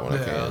like that when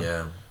I can.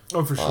 Yeah.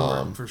 Oh, for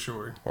sure, for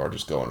sure. Or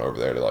just going over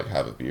there to like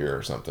have a beer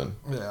or something.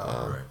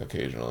 Yeah,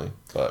 occasionally.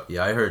 But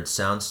yeah, I heard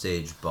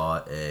Soundstage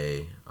bought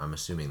I'm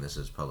assuming this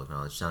is public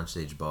knowledge.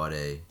 Soundstage bought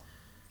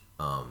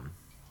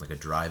like a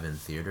drive-in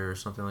theater or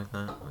something like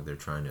that. Like they're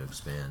trying to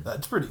expand.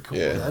 That's pretty cool.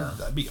 Yeah.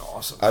 That'd be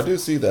awesome. I do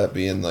see that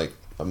being like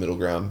a middle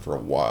ground for a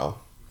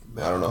while.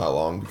 I don't know how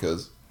long,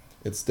 because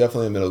it's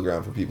definitely a middle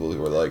ground for people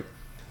who are like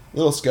a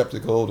little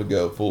skeptical to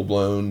go full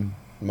blown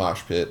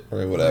mosh pit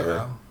or whatever.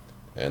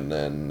 Yeah. And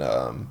then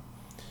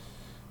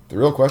the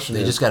real question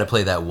They is, just got to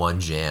play that one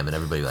jam, and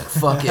everybody be like,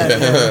 "Fuck it."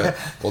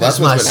 well, That's what's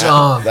my been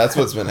song. That's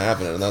what's been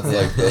happening, and that's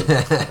like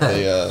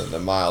the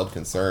mild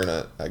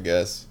concern, I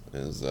guess,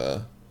 is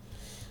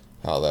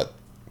how that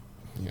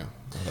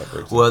how that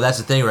breaks. Well, that's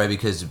the thing, right?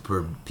 Because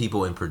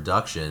people in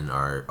production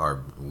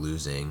are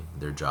losing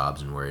their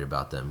jobs and worried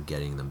about them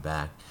getting them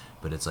back.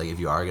 But it's like, if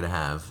you are going to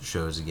have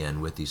shows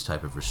again with these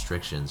type of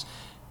restrictions,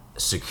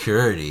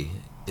 security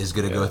is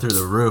going to go through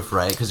the roof,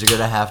 right? Because you're going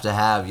to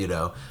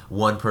have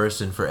one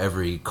person for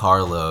every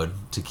carload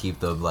to keep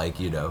them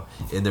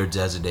in their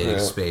designated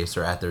space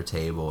or at their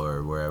table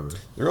or wherever.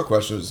 The real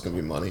question is just going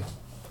to be money.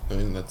 I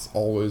mean, that's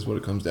always what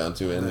it comes down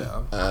to.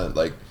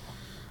 And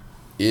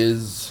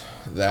is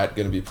that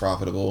going to be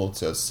profitable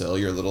to sell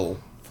your little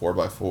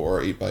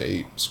 4x4,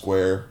 8x8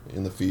 square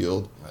in the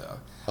field?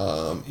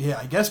 Yeah,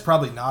 I guess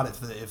probably not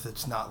if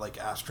it's not like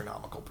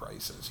astronomical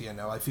prices.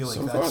 I feel like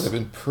So far they've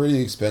been pretty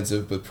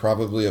expensive, but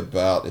probably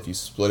about, if you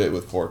split it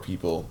with 4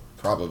 people,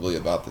 probably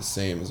about the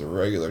same as a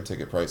regular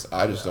ticket price.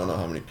 I just don't know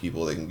how many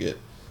people they can get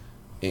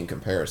in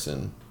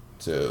comparison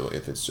to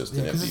if it's just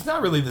an because empty. it's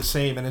not really the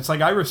same, and it's like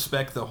I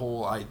respect the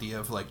whole idea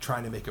of like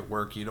trying to make it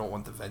work. You don't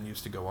want the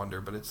venues to go under,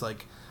 but it's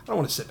like I don't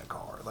want to sit in a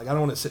car. Like I don't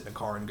want to sit in a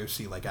car and go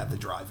see like at the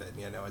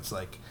drive-in. It's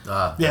like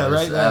right.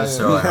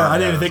 I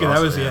didn't think of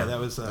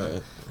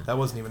that. That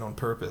wasn't even on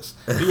purpose.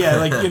 But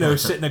yeah,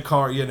 sit in a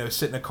car,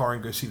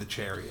 and go see the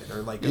Chariot,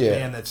 or like a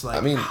band that's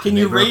like, can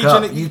you rage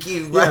in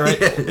it?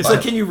 Right. It's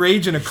like, can you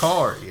rage in a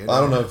car? I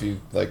don't know if you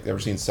ever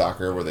seen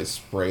soccer where they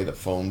spray the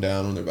foam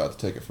down when they're about to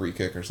take a free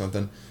kick or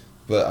something.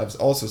 But I've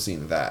also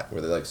seen that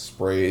where they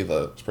spray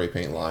the spray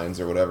paint lines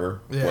or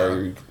whatever,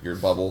 where your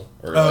bubble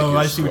or your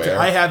I see square.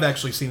 I have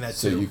actually seen that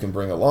too. So you can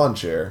bring a lawn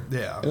chair.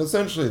 Yeah. And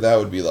essentially that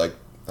would be like, I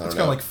don't know. It's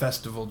kind of like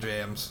festival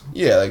jams.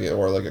 Yeah,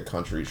 or like a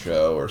country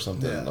show or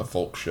something, a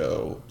folk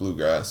show,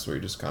 bluegrass, where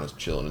you're just kind of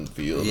chilling in the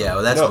field. Yeah,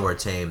 well, that's more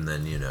tame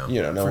than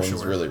no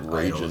one's really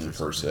raging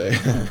per se.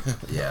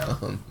 Yeah.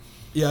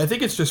 Yeah, I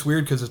think it's just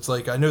weird because it's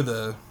like I know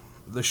the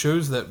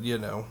shows that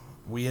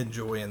we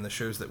enjoy and the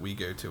shows that we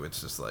go to,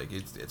 it's just like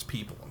it's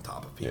people on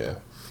top of people.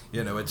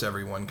 Yeah. It's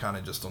everyone kind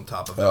of just on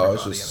top of everybody.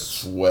 It's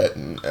just sweat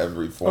in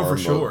every form for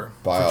sure.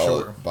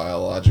 of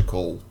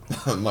biological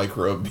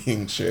microbe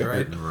being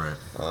shared. Right.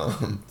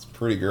 It's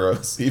pretty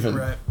gross. Even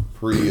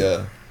pre,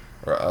 or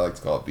I like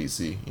to call it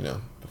BC,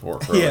 before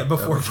COVID. Yeah,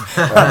 before.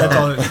 That's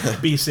all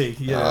BC.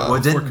 Yeah.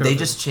 Well, they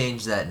just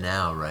changed that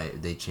now, right?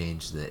 They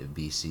changed the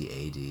BC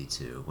AD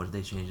to, what did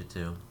they change it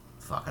to?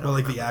 Fuck, I don't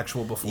remember. The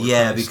actual before.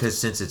 Yeah, Christ. because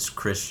since it's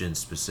Christian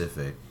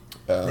specific,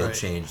 they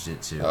changed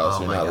it to. So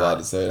you're not allowed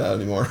to say that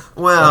anymore.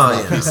 Well,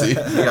 I guess you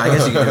can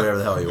do whatever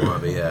the hell you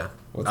want, but yeah.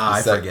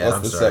 I forget.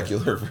 What's the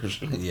secular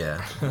version?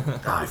 Yeah.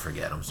 I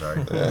forget. I'm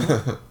sorry.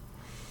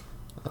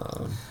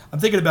 I'm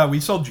thinking about, we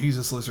saw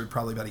Jesus Lizard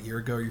probably about a year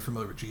ago. Are you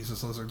familiar with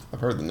Jesus Lizard?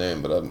 I've heard the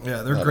name, but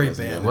they're a great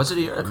band. Was it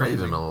a year? It might have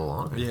been a little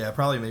longer. Yeah,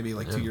 probably maybe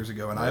 2 years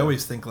ago. And I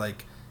always think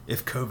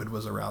if COVID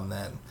was around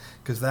then,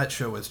 because that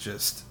show was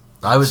just.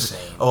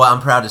 Insane. I'm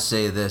proud to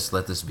say this.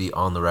 Let this be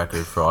on the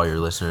record for all your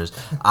listeners.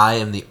 I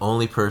am the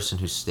only person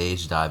who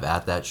stage dive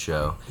at that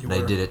show,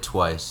 I did it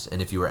twice.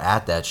 And if you were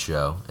at that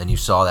show and you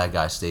saw that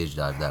guy stage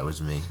dive, that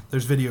was me.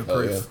 There's video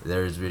proof. Yeah.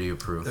 There is video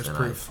proof. There's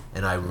proof.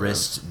 I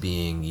risked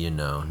being,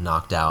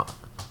 knocked out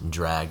and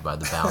dragged by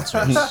the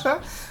bouncers.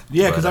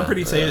 Yeah, because I'm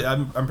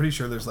pretty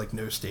sure there's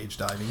no stage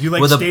diving.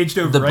 You staged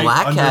over the right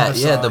Black under Cat. the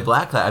Yeah, side. the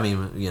Black Cat. I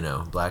mean,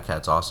 Black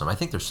Cat's awesome. I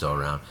think they're still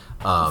around.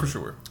 For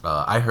sure.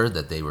 I heard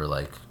that they were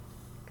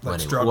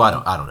struggling.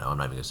 well, I don't know. I'm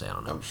not even gonna say I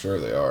don't know. I'm sure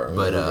they are.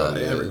 But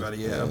everybody,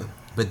 yeah.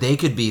 But they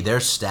could be. Their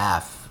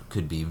staff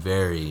could be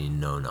very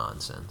no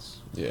nonsense.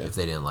 Yeah. If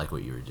they didn't like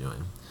what you were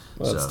doing.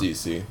 Well, it's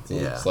DC. It's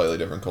a slightly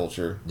different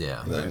culture.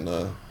 Yeah.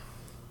 Than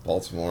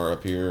Baltimore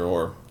up here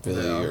or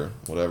Philly or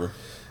whatever.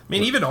 I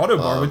mean, even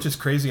Autobar, which is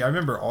crazy. I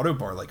remember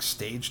Autobar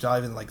stage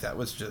diving, that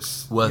was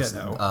just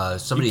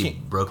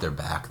somebody broke their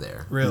back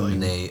there. Really?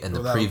 And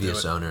the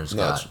previous owners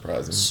got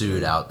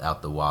sued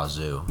out the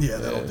wazoo. Yeah,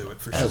 that'll do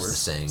it for sure. As the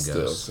saying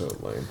goes. Still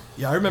so lame.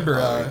 Yeah, I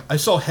remember I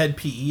saw Head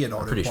PE at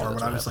Autobar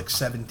when I was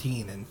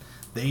 17, and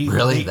That's a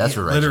righteous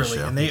literally,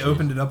 show. and they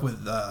opened it up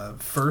with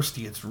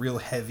Firsty. It's real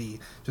heavy,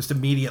 just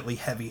immediately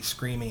heavy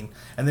screaming.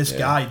 And this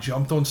guy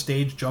jumped on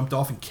stage, jumped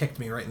off, and kicked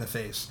me right in the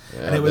face.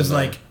 Yeah, and it was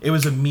it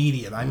was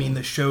immediate. I mean,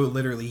 the show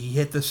literally, he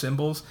hit the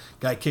cymbals,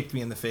 guy kicked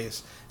me in the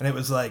face, and it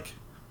was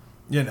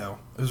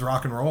it was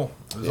rock and roll.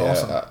 It was Yeah,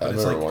 awesome. I But it's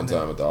remember like- one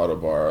time at the auto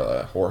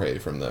bar, Jorge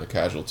from the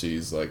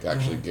Casualties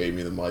actually gave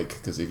me the mic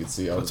because he could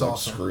see I was That's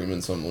awesome.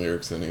 screaming some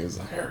lyrics, and he was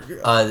like, "Here you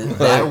go."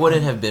 That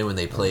wouldn't have been when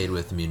they played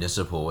with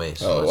Municipal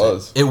Waste. Oh, it was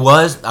was? It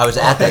was. I was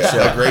at that Yeah,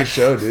 show. a great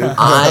show, dude.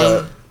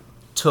 I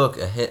took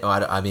a hit.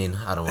 I mean,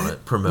 I don't want to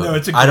promote. No,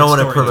 it's a I don't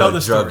great want to story. Tell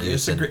promote the drug story.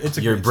 use. It's a and it's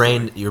a your great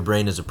brain, story. your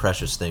brain is a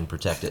precious thing.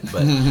 Protect it.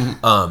 But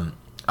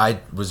I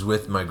was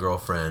with my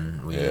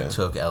girlfriend. We Yeah.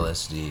 took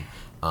LSD,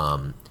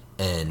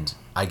 and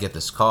I get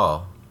this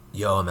call.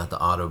 Yo, I'm at the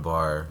auto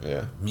bar.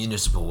 Yeah.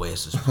 Municipal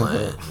Waste is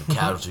playing. The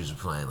Casualties are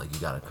playing. Like, you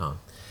gotta come.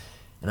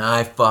 And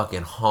I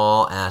fucking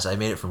haul ass. I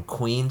made it from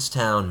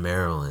Queenstown,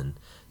 Maryland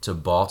to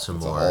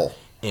Baltimore haul.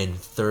 in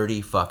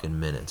 30 fucking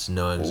minutes.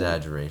 No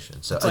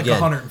exaggeration. So It's like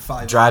again,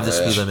 105 drive the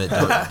minutes. speed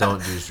limit.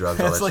 Don't use drugs.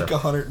 all That's that like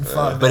stuff.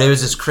 105. But it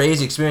was this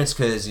crazy experience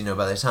because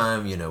by the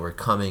time we're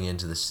coming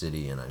into the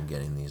city and I'm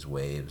getting these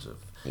waves of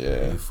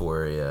Yeah.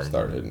 euphoria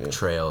Start and hitting you.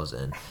 trails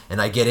and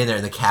I get in there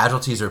and the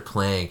Casualties are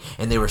playing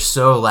and they were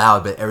so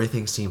loud but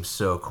everything seemed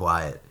so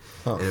quiet.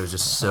 And it was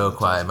just so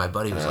quiet. And my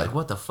buddy was like,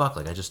 "What the fuck?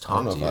 Like I just I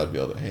don't talked know to if you." I'd be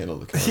able to handle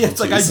the Yeah, it's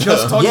like I Casualties.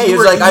 just talked. Yeah, you he was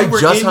were- like, you "I were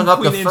just in hung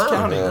up the Queen Anne's phone."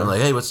 County. And I'm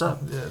like, "Hey, what's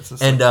up?" Yeah, it's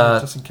just And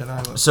just in Kent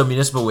Island. so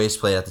Municipal Waste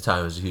played at the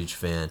time. I was a huge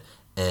fan,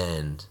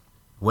 and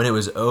when it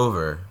was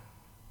over,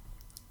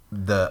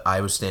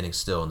 I was standing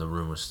still and the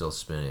room was still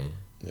spinning,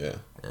 Yeah.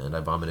 and I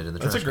vomited in the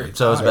That's a trash great can.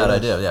 So it was a time. bad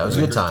idea. Yeah, it was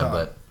a That's good a great time,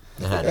 time.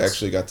 but it had I its-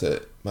 actually got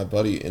to. My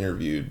buddy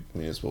interviewed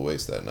Municipal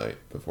Waste that night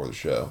before the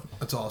show.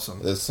 That's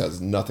awesome. This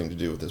has nothing to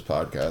do with this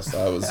podcast.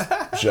 I was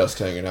just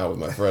hanging out with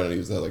my friend, and he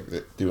was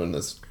doing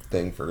this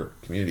thing for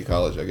community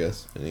college, I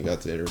guess, and he got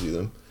to interview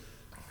them.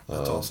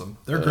 That's awesome.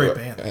 They're a and great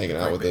band. Hanging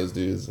out Great with band. those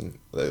dudes, and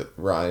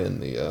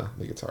Ryan, the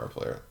guitar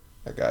player.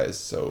 That guy is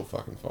so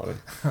fucking funny.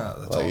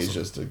 That's He's awesome.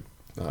 just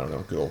I don't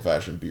know, good old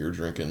fashioned beer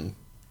drinking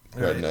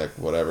Right. redneck,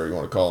 whatever you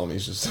want to call him.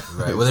 He's just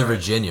right. Well, in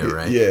Virginia,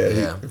 right? Yeah,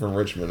 yeah, from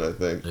Richmond, I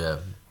think. yeah.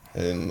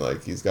 And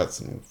he's got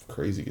some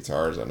crazy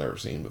guitars I've never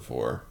seen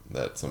before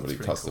that somebody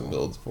pretty custom cool.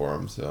 builds for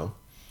him. So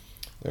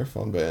they're a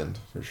fun band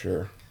for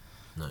sure.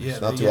 Nice. Yeah,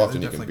 Not too they're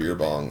often you can definitely beer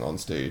great band. bong on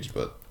stage,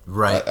 but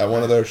Right. at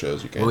one of their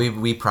shows you can. Well,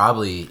 we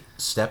probably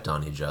stepped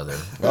on each other,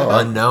 Oh,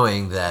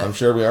 unknowing that I'm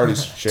sure we already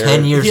shared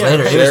 10 years Yeah,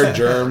 later, it shared was,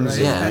 germs.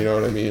 Yeah. And, you know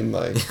what I mean?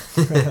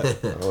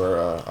 Or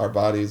our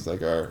bodies,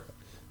 our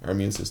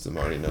immune system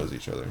already knows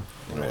each other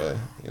in a way.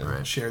 You know?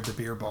 Right. Shared the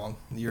beer bong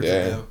years Yeah.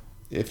 ago.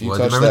 If you well,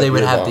 touch remember that they would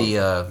beer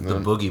have bong, the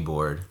man. boogie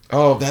board.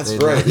 Oh, that's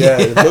They'd- right. Yeah,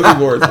 the boogie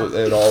boards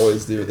they'd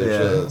always do at their Yeah.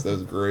 shows. That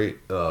was great.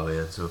 Oh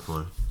yeah, so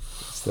fun.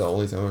 It's the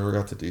only time I ever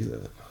got to do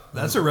that.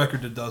 That's a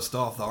record to dust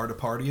off. The Art of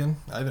Partying.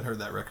 I haven't heard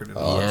that record in a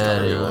Oh, while. it's yeah, a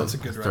great yeah. one. That's a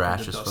good record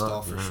Thrash to as dust fuck,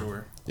 off for yeah.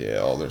 sure. Yeah,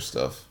 all their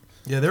stuff.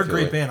 Yeah, they're a Feel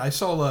great like- band. I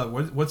saw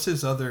what's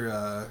his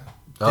other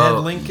Dead Oh,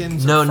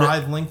 Lincolns no, or no.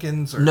 Five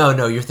Lincolns or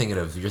No, you're thinking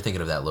of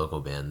that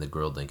local band, the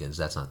Grilled Lincolns.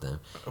 That's not them.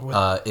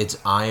 What? It's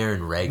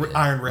Iron Reagan.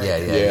 Iron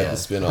Reagan. Yeah, Yeah, yeah. the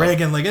spin off.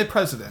 Reagan, like a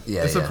president.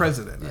 Yeah, it's a yeah.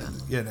 president.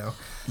 Yeah.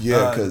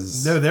 Yeah,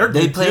 because no, they're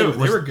They good played- too. They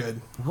was- were good.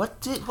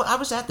 I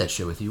was at that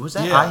show with you. Was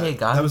that Yeah, I Hate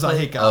God? that who was I played?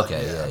 Hate God,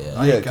 Okay, yeah. yeah.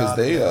 I yeah, Hate because God,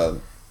 they yeah.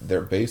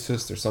 their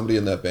bassist or somebody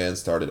in that band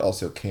started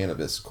also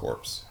Cannabis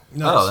Corpse.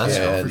 No, that's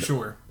yeah, cool. for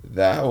sure.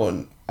 That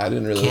one I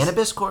didn't really.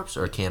 Cannabis Corpse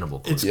or Cannibal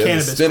Corpse? It's Yeah, the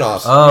Cannabis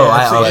spin-offs. Corpse. Oh, Yeah,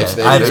 I- it's- okay. it's-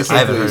 They I it's-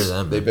 haven't basically- heard of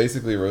them. They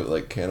basically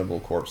wrote Cannibal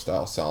Corpse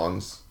style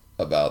songs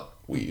about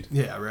weed,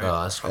 Yeah, right.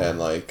 Oh, that's cool.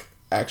 and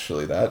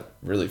actually that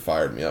really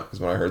fired me up because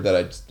when I heard that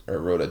I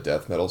wrote a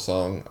death metal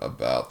song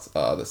about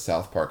the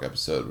South Park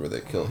episode where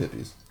they kill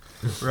hippies.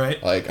 right.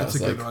 I That's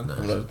was a good like, one.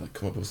 I'm gonna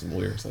come up with some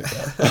lyrics like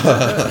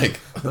that.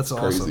 That's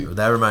crazy. awesome.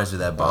 That reminds me of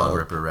that Bong Oh.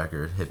 Ripper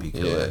record, Hippie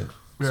Yeah, Killer.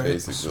 Right.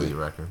 basically. Sweet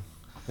record.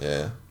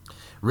 Yeah,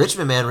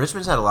 Richmond, man.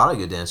 Richmond's had a lot of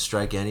good dance.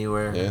 Strike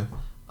Anywhere. yeah.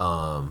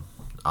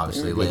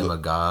 Obviously, They were good Lamb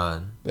of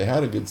God. They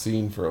had a good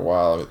scene for a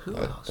while. Who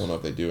I else? don't know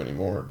if they do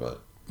anymore,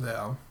 but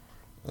Yeah.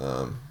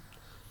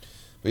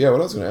 yeah.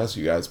 What I was gonna ask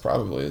you guys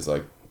probably is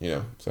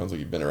sounds like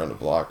you've been around the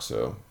block,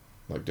 so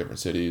different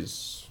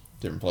cities,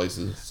 different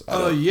places. I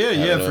Oh don't- yeah, I don't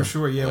yeah, know. for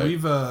sure. Yeah, Like,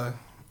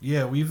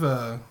 we've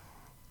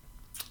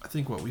I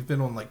think we've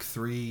been on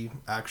 3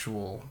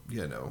 actual,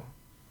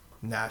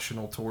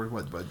 national tours.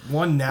 But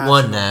one national.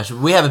 One national.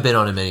 We haven't been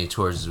on as many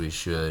tours as we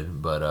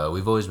should, but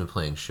we've always been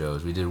playing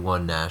shows. We did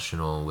one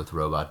national with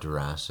Robot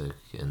Jurassic,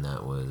 and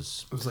that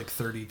was It was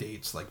 30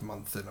 dates,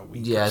 month and a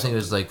week. yeah. or I think it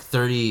was something.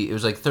 30. It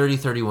was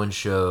 31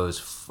 shows,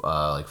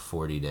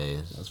 40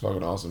 days. That's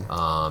fucking awesome.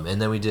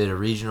 And then we did a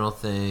regional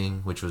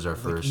thing, which was our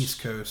first.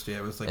 East Coast. Yeah,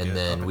 it was and a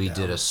then up we down.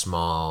 did a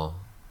small.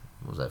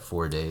 What was that?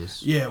 4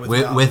 days. Yeah, with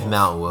with Mountain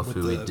Mountain Wolf, Wolf,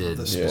 with who we the- did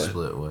the split.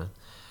 split with,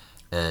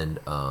 and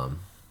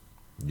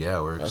yeah,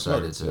 we're That's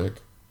excited fucking to.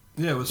 sick.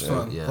 Yeah, it was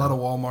fun. Yeah. A lot of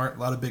Walmart, a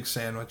lot of big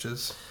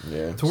sandwiches.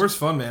 Yeah. Tour's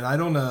fun, man. I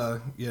don't,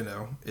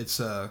 it's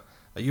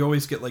you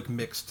always get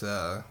mixed,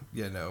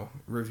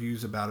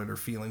 reviews about it or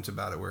feelings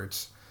about it. Where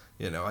it's,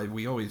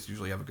 we always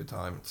usually have a good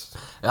time. It's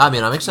I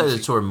mean, I'm excited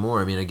to tour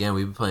more. I mean, again,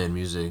 we've been playing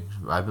music.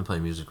 I've been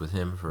playing music with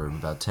him for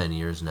about 10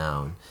 years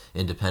now. And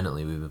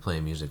independently, we've been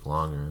playing music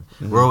longer.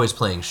 Mm-hmm. We're always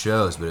playing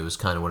shows, but it was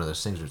kind of one of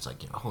those things where it's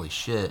holy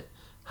shit,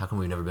 how come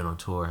we've never been on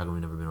tour? How come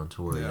we've never been on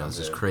tour? You Yeah, know, it's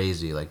just yeah.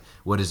 crazy. Like,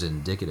 what is it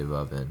indicative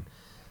of? And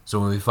so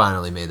when we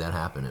finally made that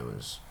happen, it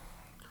was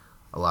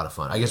a lot of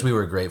fun. I guess we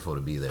were grateful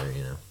to be there,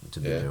 you know, to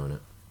be Yeah. doing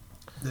it.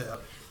 Yeah.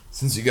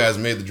 Since you guys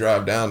made the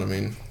drive down, I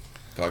mean,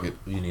 fuck it.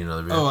 You need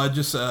another beer? Oh, I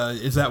just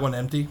is that one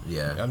empty?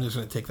 Yeah. I'm just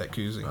gonna take that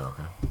koozie. Oh,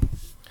 okay.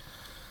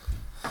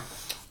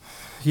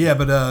 Yeah,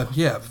 but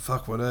yeah,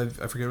 fuck what I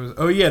forget what it was.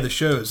 Oh yeah, the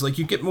shows. Like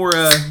you get more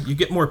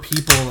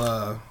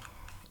people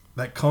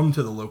that come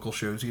to the local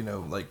shows, you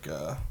know, like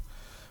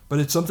but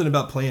it's something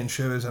about playing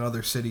shows in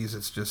other cities.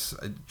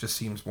 It just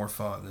seems more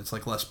fun. It's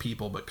like less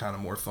people, but kind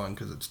of more fun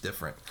because it's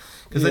different.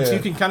 Because Yeah.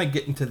 you can kind of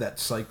get into that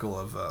cycle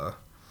of,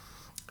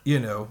 you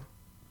know,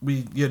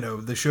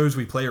 the shows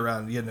we play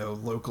around, you know,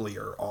 locally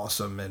are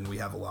awesome, and we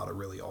have a lot of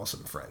really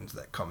awesome friends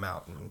that come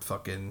out and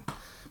fucking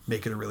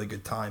make it a really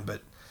good time.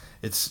 But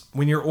it's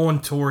when you're on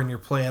tour and you're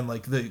playing,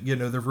 like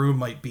the room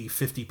might be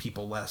 50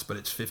 people less, but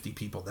it's 50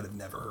 people that have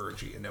never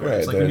heard you. You know, Right,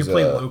 it's like when you there's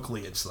play a-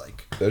 locally, it's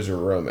like There's a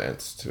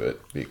romance to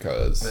it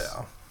because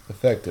Yeah.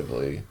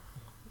 effectively,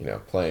 you know,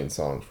 playing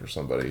songs for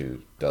somebody who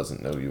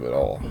doesn't know you at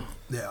all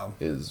yeah,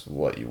 is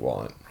what you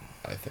want,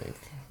 I think.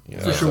 You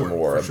know, For that's sure, a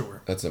more, for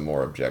sure. That's a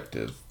more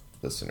objective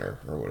listener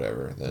or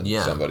whatever than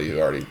Yeah. somebody who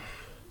already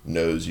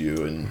knows you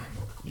and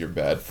your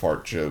bad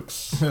fart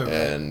jokes Right.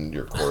 and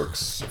your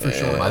quirks. For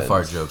sure. My and,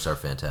 fart jokes are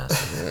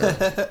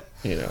fantastic.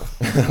 You know,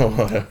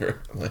 whatever.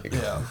 Like,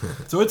 yeah.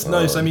 So it's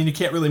nice. I mean, you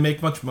can't really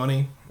make much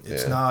money.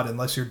 It's Yeah. not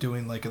unless you're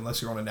doing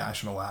unless you're on a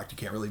national act, you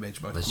can't really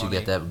make much Unless money. you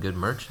get that good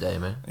merch day,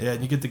 man. Yeah,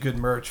 and you get the good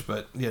merch,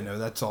 but you know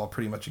that's all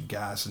pretty much in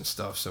gas and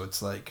stuff. So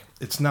it's like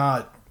it's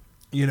not,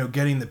 you know,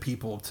 getting the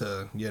people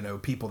to, you know,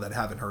 people that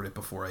haven't heard it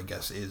before. I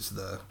guess is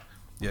the,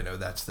 you know,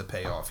 that's the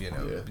payoff. You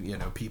know, Yeah. you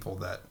know, people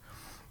that.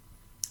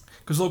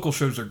 Because local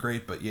shows are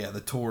great, but yeah,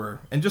 the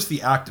tour and just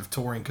the act of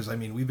touring. Because I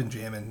mean, we've been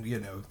jamming. You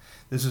know,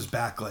 this is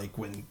back like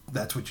when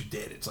that's what you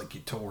did. It's like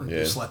you toured, you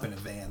Yeah. slept in a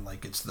van.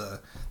 Like it's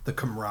the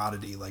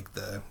camaraderie, like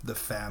the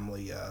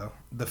family,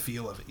 the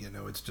feel of it. You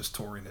know, it's just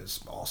touring is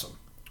awesome.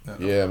 You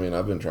know? yeah, I mean,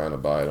 I've been trying to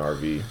buy an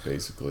RV,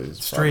 basically.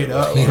 It's Straight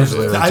probably up. what I He was wanted.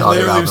 literally I talking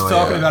literally about was it on the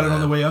talking way about it up, on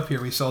the yeah. way up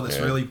here. We saw this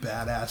Yeah. really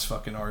badass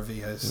fucking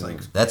RV. I was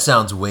like, That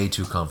sounds way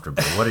too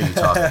comfortable. What are you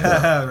talking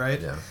about?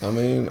 right? Yeah. I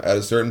mean, at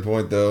a certain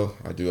point, though,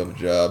 I do have a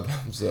job,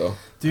 so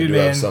Dude, I do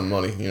man. have some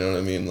money. You know what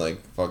I mean?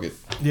 Like, fuck it.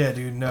 Yeah,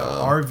 dude. No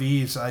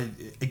RVs. I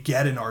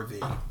get an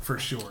RV for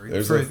sure.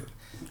 There's For, a-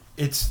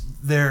 it's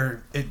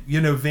there. You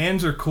know,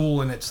 vans are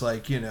cool, and it's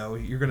like, you know,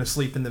 you're gonna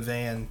sleep in the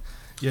van.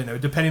 You know,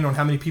 depending on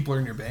how many people are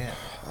in your band.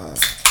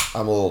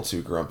 I'm a little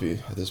too grumpy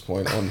at this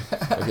point.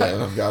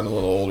 Again, I've gotten a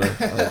little older.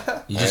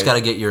 You just got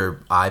to get your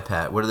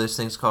iPad. What are those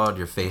things called?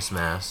 Your face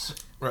masks,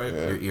 Right.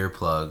 Yeah. your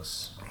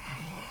earplugs.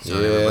 So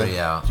Yeah. everybody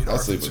out. Dude, I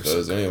sleep RVs with are so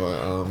those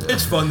anyway.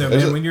 It's fun though,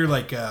 There's man. a- When you're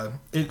like,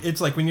 it's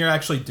like when you're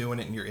actually doing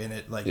it and you're in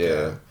it. Like,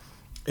 Yeah.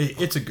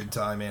 it's a good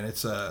time, man.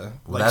 It's like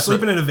that's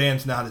sleeping what- in a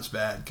van's not as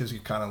bad because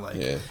you're kind of like,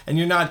 Yeah. and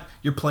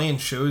you're playing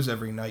shows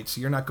every night,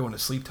 so you're not going to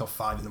sleep till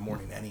 5 a.m.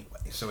 anyway.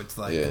 So it's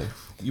like,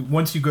 Yeah.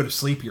 once you go to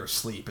sleep, you're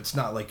asleep. It's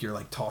not like you're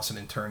like tossing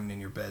and turning in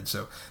your bed.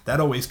 So that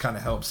always kind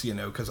of helps, you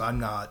know, because I'm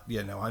not,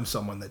 you know, I'm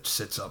someone that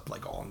sits up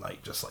like all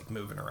night, just like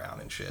moving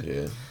around and shit.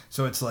 Yeah.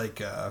 So it's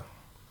like,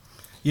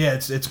 yeah,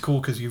 it's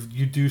cool because you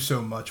do so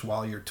much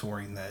while you're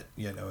touring that,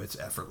 you know, it's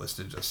effortless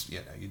to just, you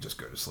know, you just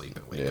go to sleep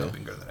and wake Yeah. up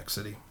and go to the next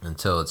city.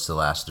 Until it's the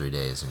last 3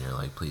 days, and you're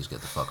like, please get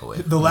the fuck away.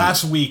 The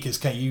last week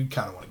is you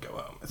kind of want to go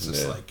home. It's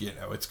just Yeah. like, you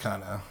know, it's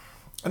kind of,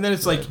 and then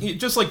it's like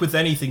just like with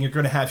anything, you're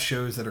going to have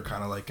shows that are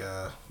kind of like,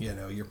 you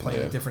know, you're playing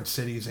in Yeah. different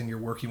cities and you're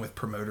working with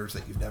promoters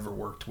that you've never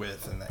worked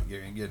with, and that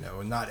you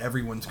know, not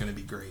everyone's going to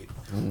be great.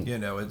 You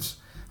know, it's.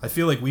 I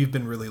feel like we've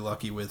been really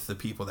lucky with the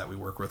people that we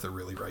work with are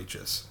really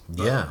righteous.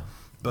 Yeah.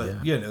 But Yeah.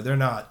 you know, they're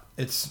not.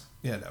 It's,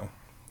 you know,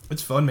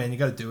 it's fun, man. You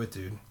got to do it,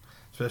 dude.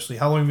 Especially,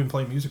 how long have you been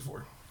playing music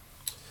for?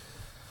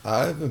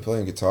 I've been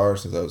playing guitar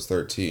since I was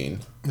 13,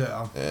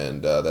 Yeah.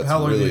 and that's How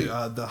long really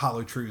have you, the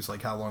Hollow Truths,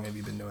 like how long have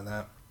you been doing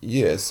that?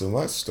 yeah. So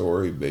my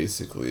story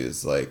basically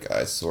is like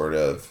I sort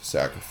of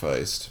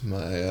sacrificed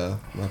my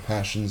my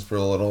passions for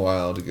a little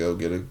while to go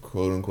get a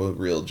quote unquote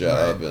real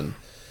job, Right. and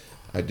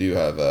I do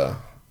have a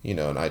an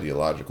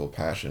ideological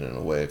passion in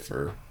a way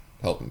for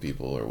helping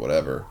people or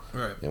whatever,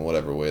 Right. in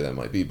whatever way that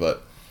might be,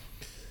 but.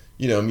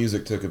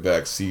 Music took a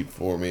back seat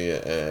for me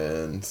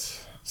and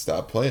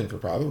stopped playing for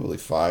probably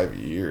 5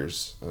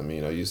 years. I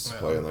mean, I used to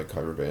play in like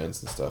cover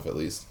bands and stuff at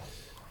least.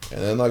 And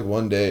then like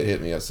one day it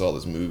hit me, I saw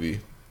this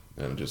movie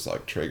and it just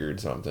like triggered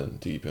something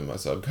deep in my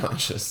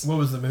subconscious. What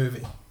was the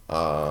movie?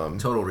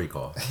 Total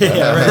Recall. Yeah,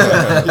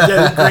 right.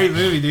 Yeah, great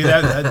movie, dude.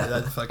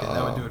 That fucking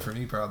that would do it for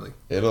me probably.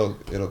 It'll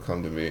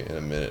come to me in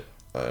a minute.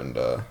 And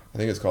I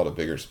think it's called A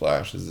Bigger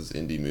Splash. This is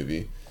this indie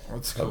movie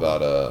That's cool.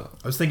 about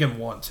I was thinking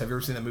Once. Have you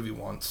ever seen that movie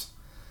Once?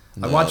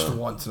 I No. watched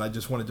Once and I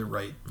just wanted to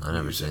write I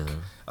never music. seen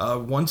that.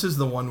 Once is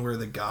the one where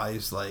the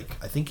guy's like,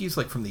 I think he's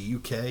like from the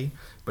UK,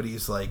 but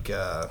he's like,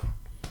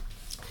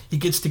 he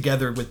gets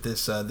together with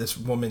this this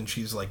woman.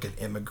 She's like an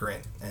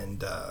immigrant,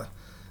 and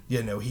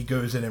you know, he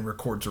goes in and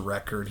records a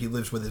record. He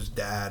lives with his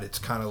dad. It's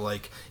kind of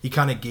like he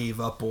kind of gave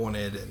up on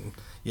it, and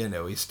you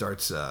know, he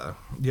starts,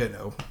 you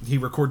know, he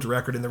records a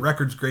record, and the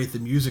record's great. The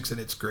music's in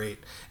it's great,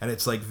 and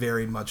it's like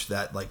very much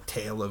that like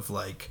tale of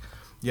like,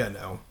 you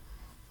know,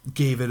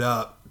 gave it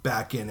up,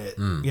 back in it,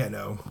 you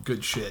know,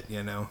 good shit,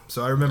 you know.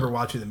 So I remember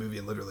watching the movie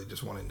and literally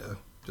just wanting to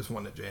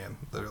jam,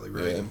 literally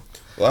right.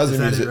 Well,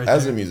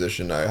 as a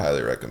musician, I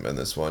highly recommend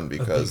this one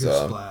because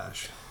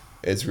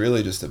it's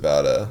really just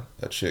about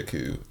a chick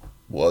who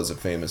was a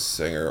famous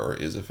singer or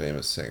is a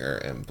famous singer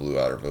and blew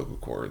out her vocal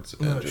cords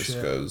and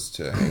goes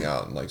to hang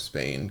out in like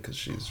Spain because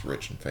she's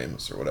rich and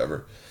famous or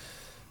whatever.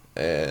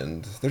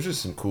 And there's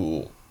just some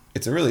cool.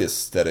 It's a really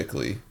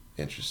aesthetically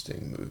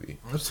interesting movie.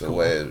 That's the cool.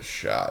 way it's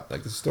shot,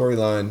 like the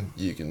storyline,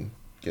 you can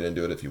get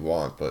into it if you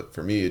want, but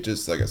for me, it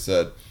just, like I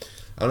said,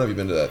 I don't know if you've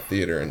been to that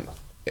theater in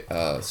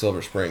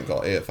Silver Spring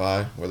called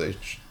AFI where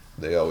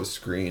they always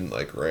screen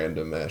like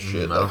random ass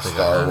shit like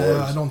Star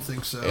Wars. I don't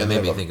think so. It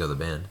made me think of the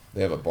band.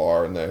 They have a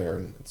bar in there,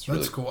 and it's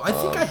really cool. I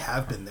think I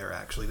have been there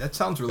actually. That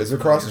sounds really. It's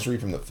across the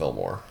street from the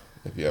Fillmore.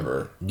 If you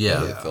ever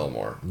been to the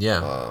Fillmore,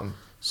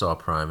 Saw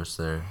Primus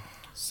there.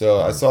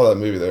 So I saw that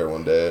movie there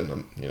one day,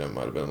 and you know,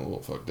 might have been a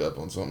little fucked up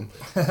on something.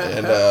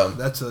 And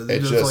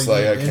it's just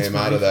like I came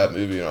out of that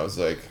movie and I was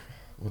like,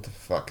 "What the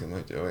fuck am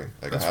I doing?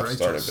 Like, I have to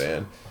start a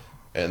band."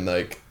 And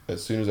like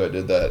as soon as I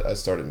did that, I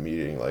started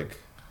meeting like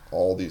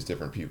all these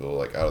different people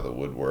like out of the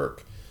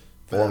woodwork.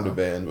 Formed a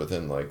band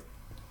within like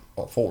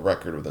a full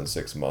record within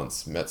 6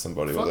 months. Met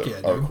somebody with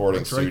a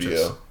recording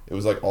studio. It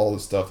was like all the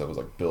stuff that was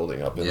like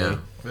building up in me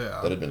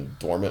that had been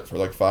dormant for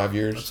like 5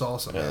 years. That's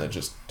awesome. And it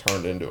just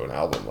turned into an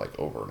album like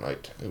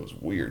overnight. It was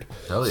weird.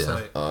 Hell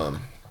yeah.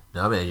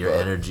 No, man, your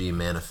energy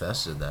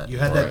manifested that. You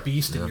had that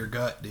beast in your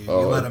gut, dude.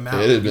 Oh, you let him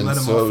out. It had been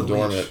so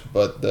dormant. Leash.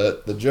 But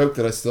the joke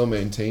that I still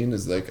maintain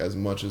is like, as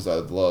much as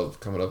I'd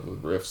love coming up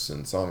with riffs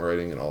and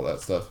songwriting and all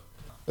that stuff,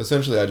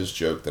 essentially I just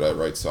joke that I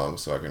write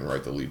songs so I can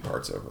write the lead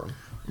parts over them.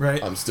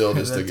 Right. I'm still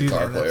just a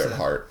guitar player at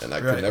heart, and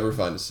I could never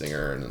find a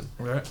singer, and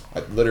I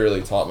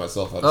literally taught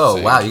myself how to sing.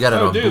 Oh, wow, you got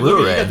it on Blu-ray.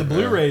 Blu-ray. You got the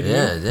Blu-ray, dude.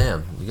 Yeah,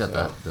 damn. You got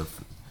that.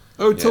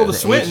 Tilda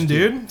Swinton,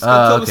 dude. It's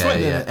Oh, Tilda okay,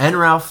 Swinton in yeah. it. And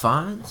Ralph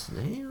Fiennes.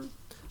 Damn.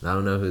 I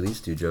don't know who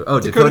these two jokes. Oh,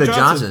 Dakota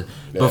Johnson.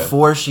 Yeah.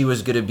 Before she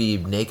was going to be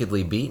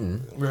nakedly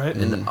beaten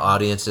in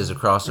audiences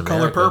across America.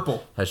 Color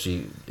Purple. Has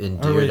she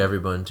endeared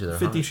everyone to their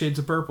 50 Shades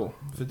of Purple.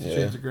 50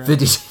 Shades of Grey.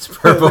 50 Shades of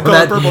Purple. The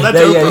Color Purple. That's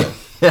Oprah.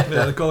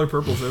 Yeah. The Color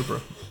Purple's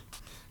Oprah.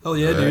 Hell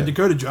yeah, dude.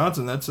 Dakota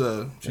Johnson,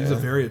 she's a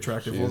very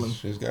attractive woman.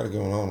 She's got it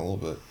going on a little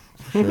bit.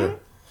 For sure.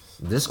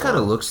 This kind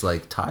of looks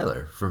like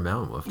Tyler from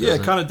Mountain Wolf. Yeah,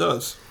 it kind of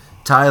does.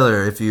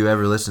 Tyler, if you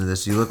ever listen to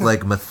this, you look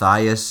like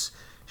Matthias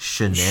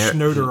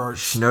Schnoederart.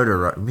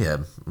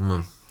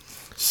 Yeah.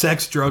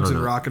 Sex, drugs,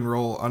 and rock and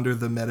roll under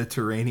the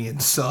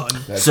Mediterranean sun.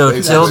 So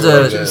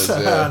Tilda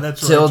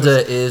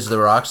is the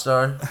rock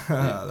star?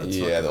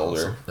 The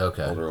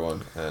older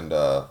one. And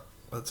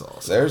that's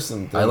awesome. There's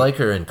some things. I like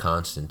her in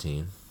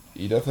Constantine.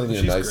 You definitely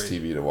need a nice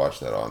TV to watch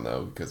that on,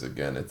 though, because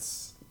again,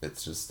 it's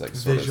just like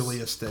visually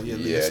aesthetic. Yeah,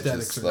 the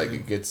aesthetics just like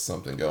it gets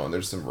something going.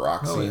 There's some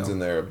rock scenes in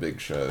there, big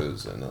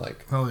shows, and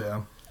like. Hell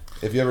yeah.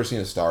 If you ever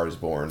seen A Star Is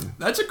Born,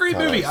 that's a great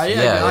movie.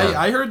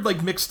 I heard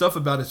like mixed stuff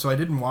about it, so I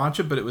didn't watch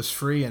it, but it was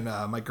free, and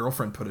my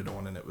girlfriend put it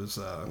on, and it was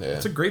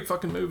it's a great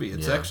fucking movie.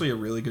 It's actually a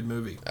really good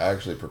movie. I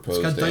actually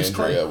proposed to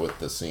Andrea with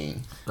the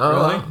scene.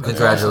 Oh, really?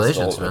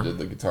 Congratulations, man! I did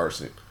the guitar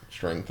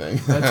string thing.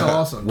 That's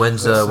awesome.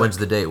 When's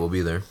the date? We'll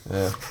be there.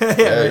 Yeah.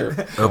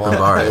 Open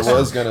bar. It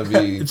was gonna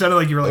be. It sounded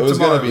like you were like. It was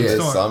tomorrow, gonna be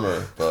this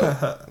summer,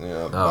 but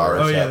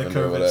virus happened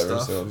or whatever.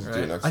 Stuff, so do next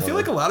summer. I feel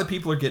like a lot of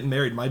people are getting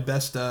married. My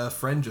best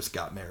friend just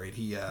got married.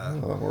 He.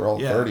 We're all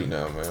 30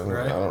 now, man.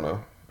 Right? I don't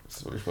know.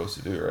 That's what you're supposed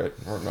to do, right?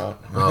 Or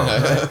not.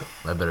 Oh,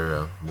 I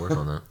better work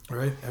on that.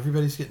 Right,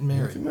 everybody's getting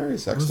married. You can marry a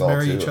sex doll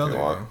too if you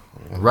want.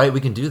 Right, we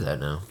can do that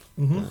now.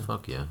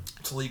 Fuck yeah.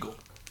 It's legal.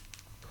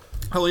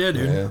 Hell yeah,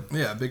 dude.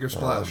 Yeah, bigger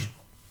splash.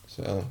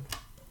 So,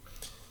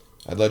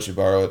 I'd let you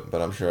borrow it,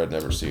 but I'm sure I'd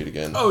never see it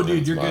again. Oh,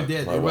 dude, you're good.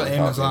 Yeah, you're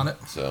Amazon it.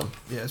 So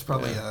yeah, it's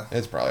probably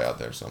it's probably out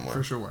there somewhere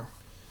for sure.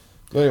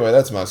 But anyway,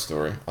 that's my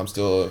story. I'm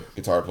still a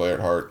guitar player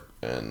at heart,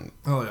 and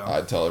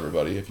I'd tell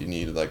everybody if you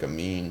needed like a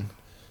mean,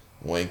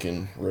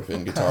 wanking,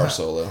 riffing guitar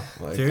solo,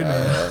 like dude,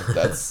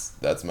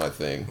 that's my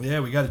thing. Yeah,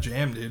 we got to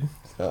jam, dude.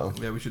 So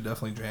yeah, we should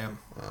definitely jam.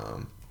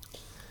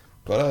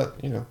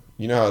 But you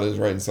know how it is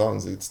writing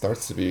songs. It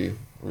starts to be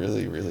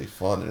really, really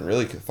fun and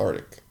really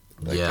cathartic.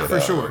 Like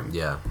for sure.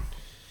 Yeah.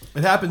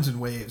 It happens in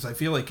waves. I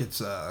feel like it's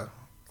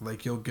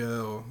like you'll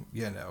go,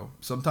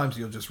 sometimes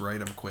you'll just write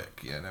them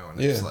quick, and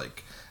it's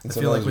like I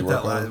feel like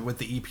with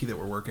the EP that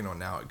we're working on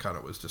now, it kind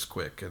of was just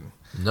quick. And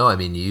no, I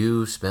mean,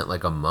 you spent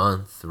like a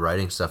month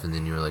writing stuff, and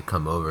then you were like,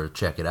 come over,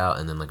 check it out,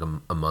 and then like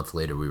a month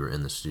later we were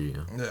in the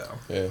studio.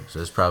 Yeah.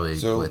 So it's probably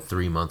like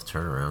 3 month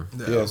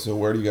turnaround. Yeah. So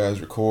where do you guys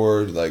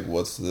record? Like,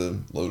 what's the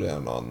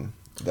lowdown on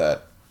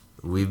that?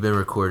 We've been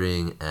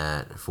recording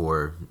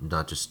for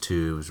not just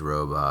Tubes,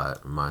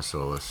 Robot, My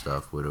Solo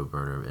Stuff, Widow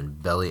Burner,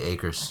 and Belly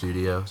Acre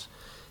Studios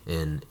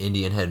in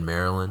Indian Head,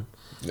 Maryland,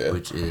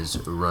 which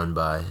is run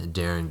by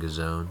Darren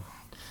Gazone.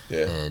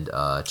 Yeah.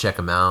 And check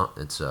them out.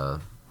 It's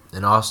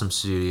an awesome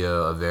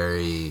studio, a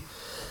very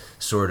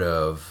sort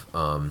of,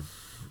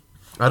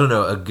 I don't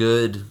know, a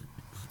good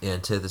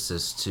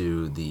antithesis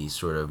to the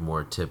sort of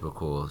more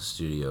typical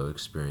studio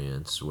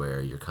experience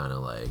where you're kind of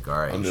like, all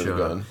right, Under the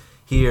showing up gun.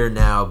 here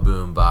now,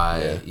 boom,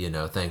 bye, Yeah. you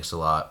know, thanks a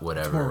lot,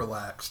 whatever. It's more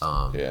relaxed.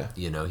 Yeah.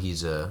 You know,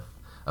 he's a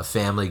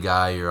family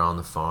guy. You're on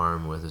the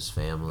farm with his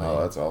family.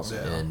 Oh, that's awesome.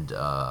 Yeah.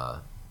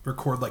 And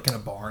Record like in a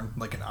barn,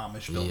 like an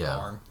Amish built Yeah.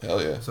 barn.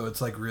 Hell yeah. So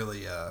it's like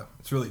really,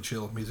 it's really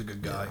chill. He's a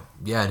good guy.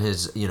 yeah, and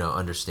his, you know,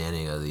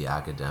 understanding of the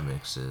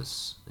academics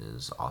is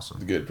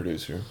awesome. A good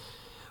producer.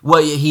 Well,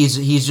 yeah,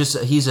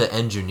 he's an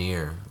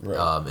engineer Right,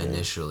 yeah.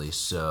 initially.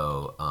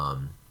 So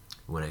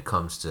when it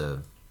comes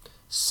to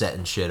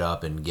setting shit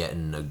up and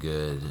getting a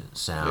good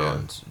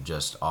sound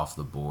just off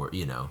the board,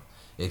 you know,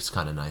 it's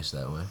kind of nice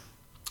that way.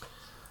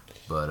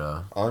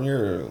 But On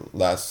your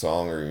last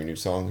song or your new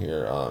song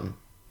here,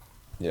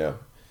 yeah,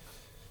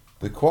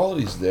 the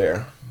quality's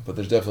there, but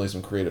there's definitely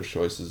some creative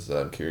choices that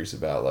I'm curious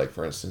about. Like,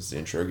 for instance, the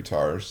intro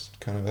guitar's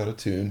kind of out of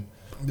tune.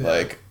 Yeah.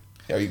 Like,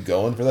 are you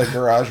going for that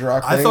garage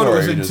rock thing? I thought it or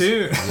was are you in just-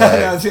 tune.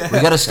 like- we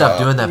got to stop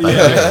doing that. By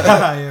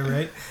yeah,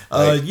 right.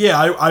 Yeah,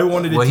 I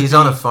wanted it well, to he's be,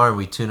 on a farm.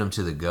 We tune him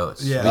to the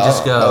goats. Yeah. We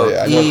just Oh, go hell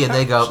yeah, I E, know. and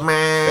they go meh,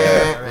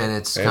 and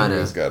it's kind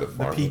Andrew's of. got a the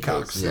farm with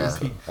peacocks.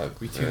 goats. Yeah. The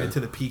we tune it to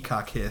the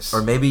peacock hiss.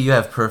 Or maybe you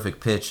have perfect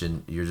pitch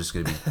and you're just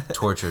going to be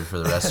tortured for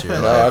the rest of your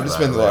No, life. I've just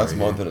by spent the last whatever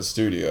month in a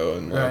studio,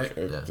 and like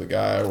Right. Yeah. the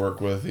guy I work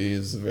with,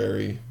 he's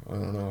very, I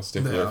don't know,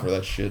 stickler Yeah. for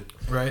that shit.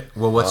 right.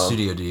 Well, what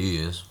studio do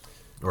you use?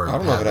 Or I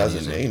don't know if have it has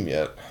been a using? name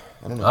yet.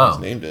 I don't know Oh. if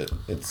he's named it.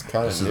 It's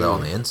kind of This is new.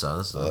 on the inside.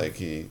 This is Like,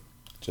 he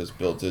just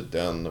built it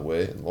down the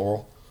way in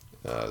Laurel.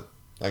 I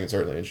can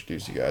certainly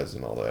introduce you guys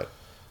and all that.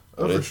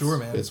 Oh, for sure,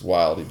 man. It's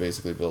wild. He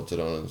basically built it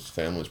on his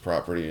family's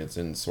property. It's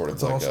in sort of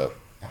That's like awesome.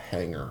 a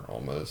hangar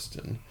almost,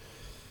 and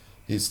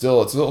it's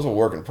still a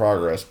work in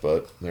progress.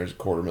 But there's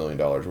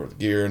 $250,000 worth of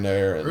gear in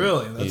there, and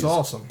Really? That's he's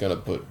awesome. Gonna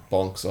put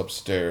bunks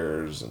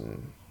upstairs,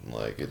 and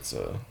like it's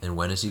And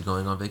when is he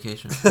going on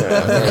vacation?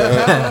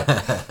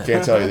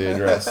 can't tell you the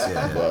address,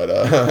 but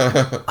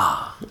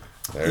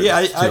there's- Yeah,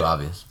 It's too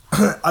obvious.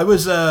 I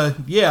was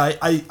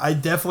I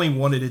definitely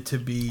wanted it to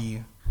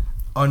be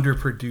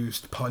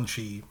underproduced,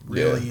 punchy.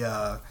 Really,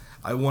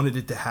 I wanted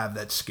it to have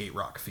that skate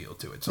rock feel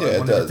to it. So Yeah, I it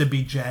wanted does. it to be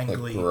like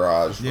jangly.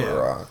 garage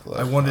rock. Like,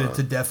 I wanted it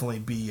to definitely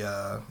be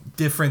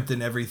different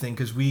than everything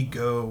because we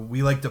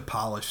like to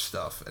polish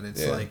stuff, and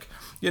it's Yeah. like,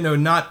 you know,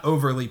 not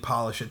overly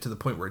polish it to the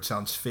point where it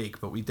sounds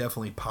fake, but we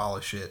definitely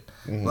polish it.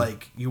 Mm-hmm.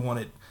 Like you want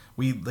it.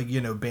 We like,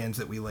 you know, bands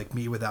that we like,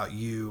 Me Without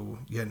You,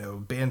 you know,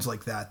 bands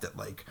like that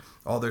like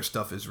all their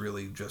stuff is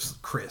really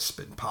just crisp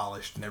and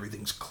polished and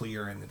everything's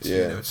clear and it's, you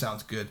Yeah. know, it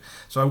sounds good.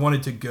 So I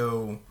wanted to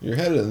go, You're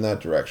headed in that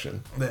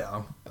direction.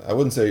 yeah, I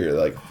wouldn't say you're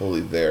like fully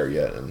there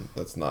yet, and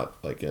that's not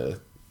like a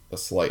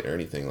slight or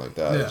anything like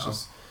that. It's Yeah.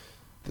 just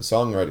the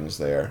songwriting's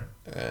there,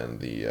 and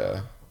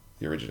the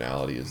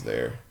originality is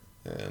there,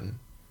 and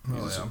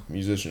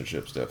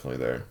musicianship's definitely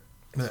there.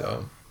 Yeah.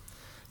 So,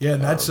 Yeah,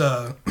 and that's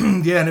yeah,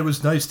 and it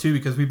was nice too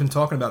because we've been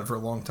talking about it for a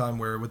long time.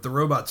 Where with the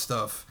robot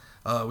stuff,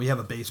 we have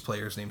a bass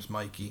player. His name's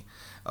Mikey,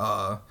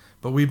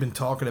 but we've been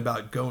talking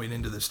about going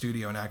into the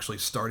studio and actually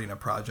starting a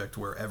project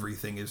where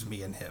everything is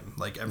me and him.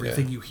 Like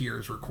everything you hear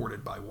is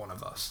recorded by one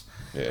of us,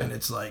 Yeah. and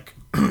it's like.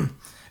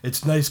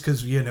 It's nice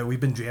because, you know, we've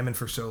been jamming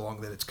for so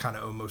long that it's kind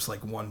of almost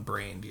like one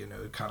brain, you know,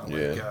 kind of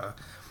like, Yeah.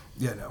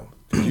 you know,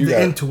 You the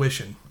got-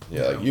 intuition.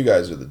 yeah, like you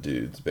guys are the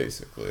dudes,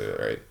 basically,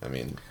 right? I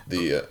mean,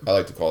 I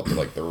like to call it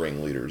like the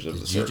ringleaders of the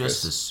Did you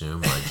circus. just assume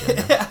my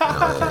gender? No, okay.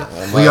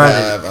 I We might are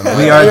have- I might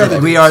we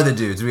have- are the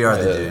dudes. We are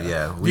the dude.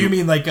 Yeah. Do you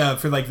mean like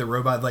for like the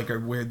robot, like or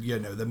where, you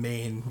know, the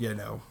main, you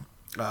know,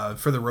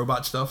 for the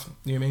robot stuff?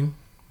 You mean?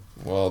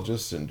 Well,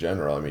 just in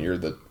general, I mean, you're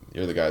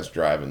the guys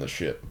driving the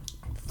ship.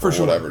 For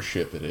sure. Whatever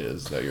ship it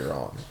is that you're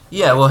on.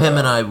 Yeah, well, him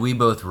and I, we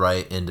both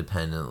write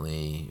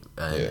independently,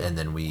 Yeah. and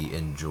then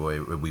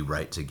we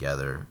write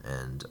together,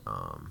 and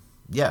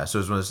yeah, so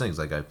it's one of those things.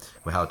 Like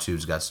how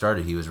Tubes got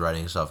started, he was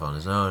writing stuff on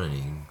his own, and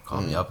he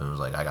called me up and was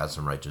like, "I got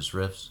some righteous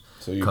riffs,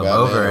 So you come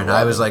Batman over." or And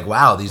I was Robin? like,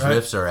 "Wow, these Right.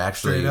 riffs are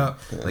actually Straight up.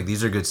 like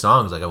these are good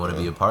songs. Like I want to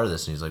be a part of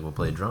this." And he's like, "We'll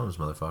play drums,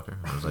 motherfucker."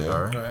 I was like, Yeah.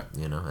 "All right. Right.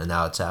 You know." And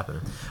now it's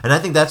happening, and I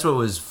think that's what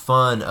was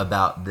fun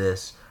about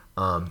this,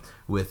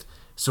 with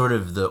sort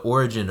of the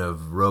origin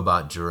of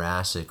Robot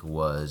Jurassic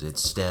was it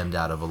stemmed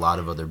out of a lot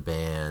of other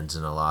bands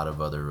and a lot of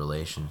other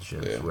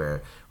relationships. Yeah.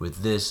 Where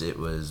with this it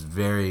was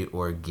very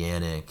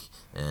organic,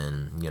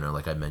 and you know,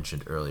 like I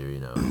mentioned earlier,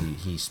 you know,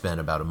 he spent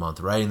about a month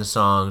writing the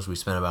songs, we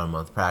spent about a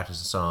month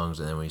practicing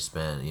songs, and then we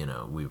spent, you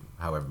know,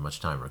 however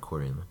much time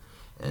recording them,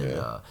 and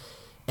Yeah.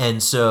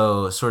 and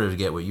so sort of to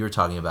get what you were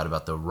talking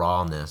about the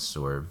rawness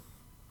or,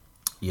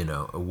 you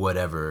know,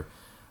 whatever,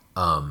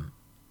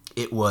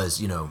 it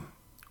was, you know,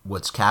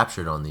 what's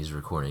captured on these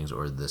recordings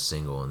or the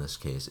single in this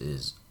case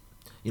is,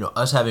 you know,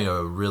 us having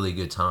a really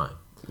good time.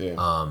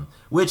 Yeah.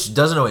 Which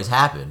doesn't always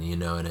happen, you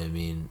know what I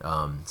mean?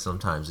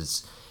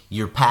 Sometimes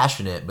you're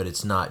passionate, but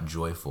it's not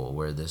joyful,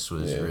 where this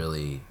was Yeah.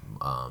 really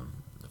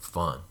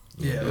fun.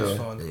 Yeah, it was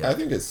fun. Yeah. I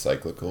think it's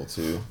cyclical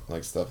too,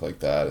 like stuff like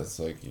that. It's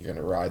like you're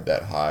gonna ride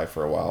that high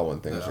for a while when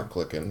things are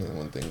clicking, and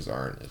when things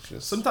aren't, it's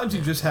just sometimes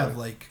you just have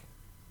like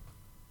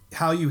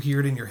how you hear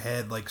it in your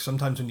head. Like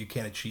sometimes when you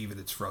can't achieve it,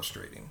 it's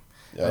frustrating.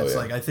 And it's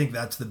like I think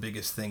that's the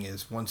biggest thing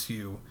is once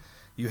you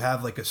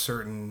have like a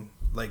certain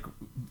like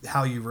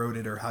how you wrote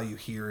it or how you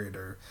hear it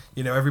or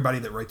everybody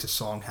that writes a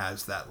song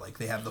has that like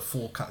they have the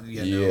full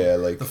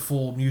like the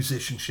full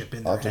musicianship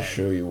in I'll their have to head.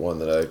 show you one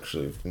that I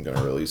actually am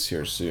gonna release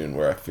here soon,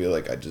 where I feel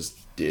like I just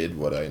did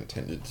what I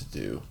intended to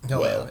do.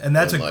 And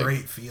that's a like,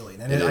 great feeling,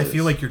 and it I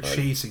feel is. like you're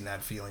chasing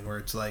that feeling where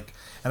it's like,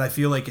 and I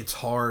feel like it's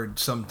hard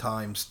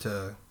sometimes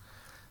to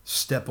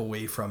step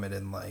away from it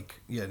and like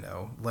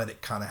let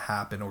it kind of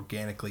happen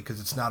organically because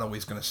it's not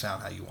always going to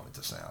sound how you want it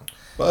to sound.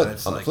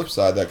 But on the flip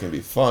side, that can be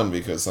fun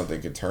because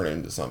something can turn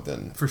into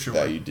something for sure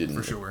that you didn't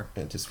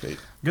anticipate.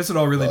 I guess it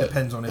all really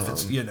depends on if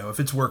it's if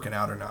it's working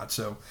out or not.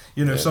 So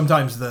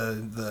sometimes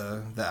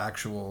the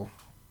actual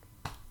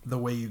the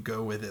way you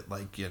go with it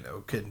like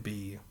can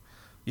be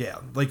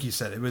like you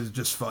said, it was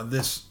just fun.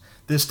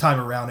 This time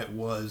around it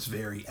was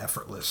very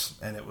effortless,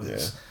 and it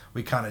was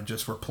we kind of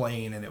just were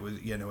playing, and it was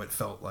it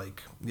felt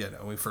like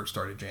when we first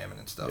started jamming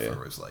and stuff. It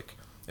was like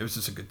it was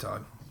just a good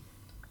time.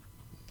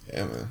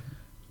 Yeah, man.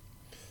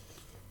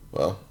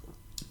 Well,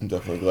 I'm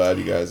definitely glad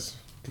you guys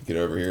could get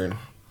over here and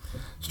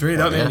straight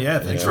up, man. Yeah,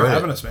 thanks for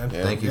having us, man.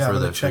 Yeah. Thank you for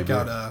the check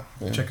out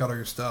all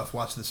your stuff.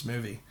 Watch this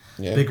movie,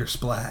 Bigger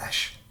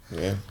Splash.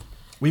 Yeah.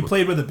 We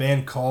played with a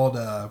band called,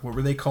 what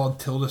were they called?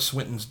 Tilda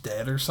Swinton's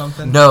Dead or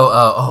something? No,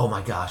 oh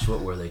my gosh, what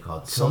were they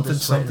called? Tilda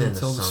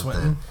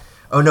Swinton.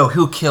 Oh no,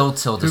 Who Killed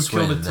Tilda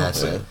Swinton?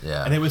 That's it.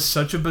 Yeah. And it was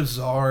such a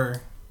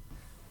bizarre.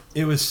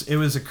 It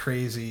was a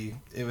crazy.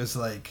 It was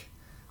like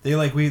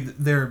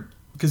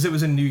because it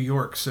was in New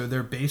York, so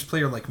their bass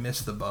player like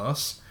missed the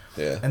bus.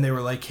 Yeah. And they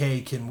were like,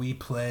 "Hey, can we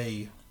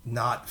play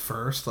not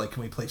first? Like,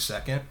 can we play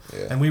second?"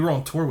 Yeah. And we were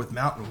on tour with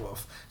Mountain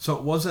Wolf, so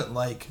it wasn't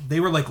like they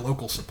were like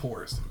local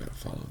support. I'm gonna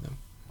follow them.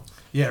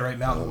 Yeah, right.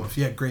 Mountain Wolf.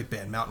 Yeah, great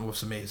band. Mountain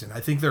Wolf's amazing. I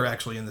think they're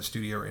actually in the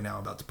studio right now,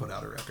 about to put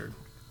out a record.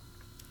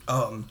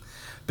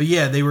 But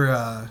yeah, they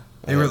were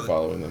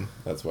following them.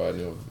 That's why I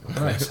knew.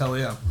 Nice, hell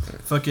yeah,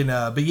 fucking.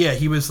 But yeah,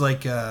 he was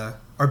like,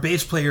 our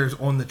bass player's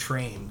on the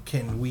train.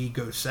 Can we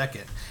go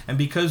second? And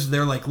because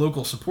they're like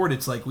local support,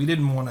 it's like we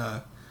didn't want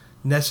to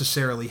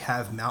necessarily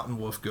have Mountain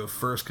Wolf go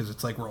first because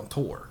it's like we're on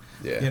tour.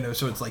 Yeah.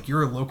 So it's like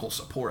you're a local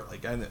support.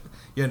 Like,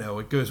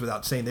 it goes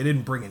without saying they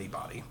didn't bring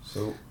anybody.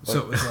 So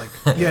it was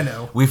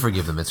like, we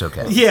forgive them. It's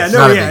okay. Yeah,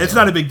 it's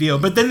not a big deal.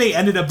 But then they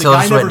ended up, the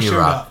guy never showed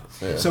up.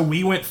 Yeah. So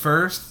we went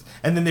first,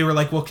 and then they were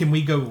like, well, can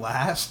we go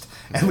last?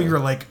 And we were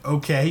like,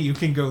 okay, you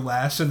can go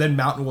last. So then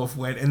Mountain Wolf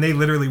went, and they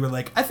literally were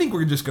like, I think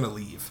we're just going to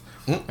leave.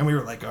 And we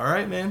were like, all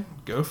right, man,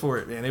 go for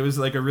it, man. It was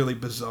like a really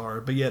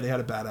bizarre, but yeah, they had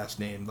a badass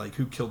name, like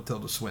Who Killed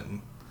Tilda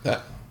Swinton. It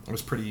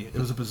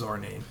was a bizarre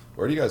name.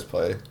 Where do you guys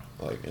play?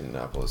 Like in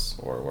Annapolis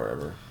or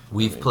wherever?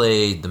 We've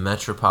played the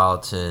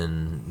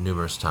Metropolitan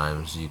numerous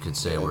times. You could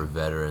say we're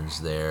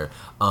veterans there.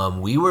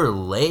 We were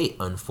late,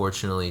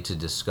 unfortunately, to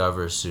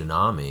discover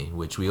Tsunami,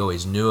 which we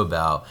always knew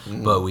about,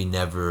 but we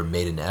never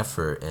made an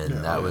effort,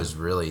 and that was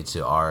really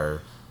to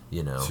our,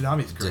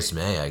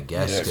 dismay, I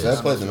guess. Yeah, because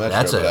I played the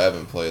Metro, but I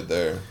haven't played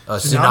there.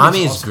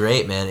 Tsunami is awesome.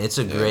 Great, man. It's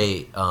a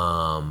great,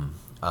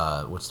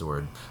 what's the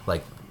word?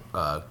 Like,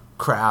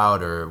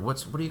 crowd, or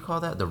what do you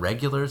call that? The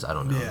regulars? I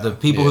don't know. The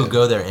people who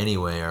go there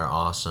anyway are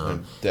awesome.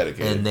 And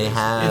dedicated. And they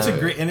have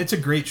it's a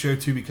great show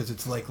too, because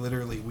it's like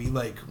literally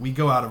we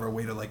go out of our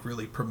way to like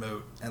really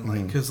promote, and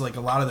like because like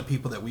a lot of the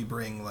people that we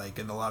bring, like,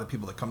 and a lot of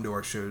people that come to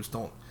our shows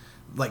don't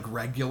like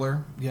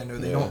regular, they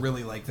don't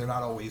really like, they're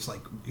not always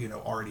like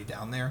already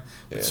down there.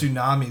 But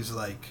Tsunami's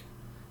like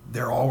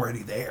they're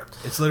already there.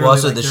 It's literally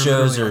also like the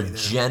shows are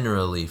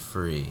generally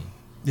free.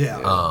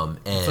 Yeah.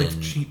 And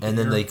like cheap and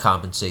then they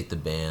compensate the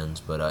bands,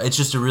 but it's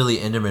just a really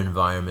intimate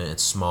environment.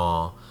 It's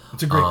small.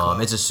 It's a great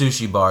club. It's a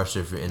sushi bar, so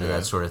if you're into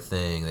that sort of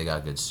thing, they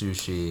got good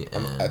sushi.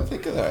 And I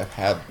think that I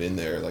have been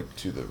there, like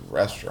to the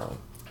restaurant.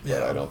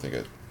 But I don't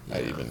think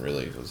I even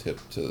really was hip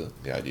to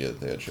the idea that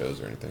they had shows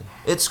or anything.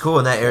 It's cool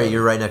in that area.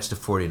 You're right next to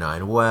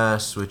 49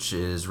 West, which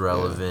is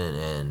relevant,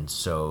 and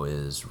so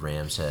is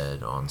Ram's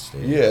Head on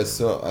stage. Yeah,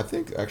 so I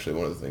think actually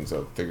one of the things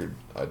I figured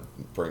I'd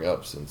bring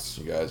up, since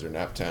you guys are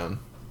Naptown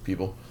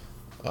people,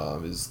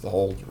 is the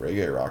whole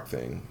reggae rock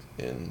thing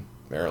in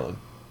Maryland.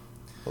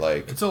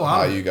 Like, it's a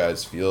lot how you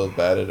guys feel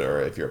about it,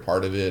 or if you're a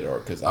part of it, or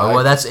because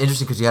well, that's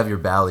interesting because you have your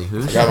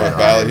Ballyhoo shirt. I got my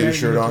Ballyhoo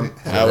shirt on.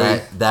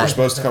 We're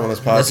supposed to come on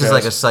this podcast. This is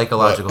like a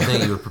psychological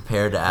thing. You were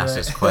prepared to ask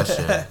this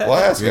question. Well,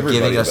 I ask You're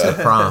giving us the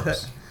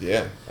prompts.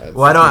 Yeah.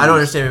 Well, I don't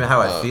understand how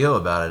I feel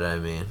about it. I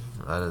mean,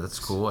 that's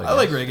cool. I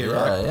like reggae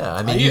rock. Yeah.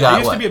 I mean, I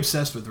used to be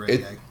obsessed with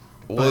reggae.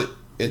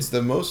 It's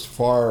the most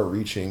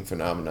far-reaching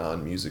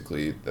phenomenon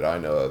musically that I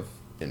know of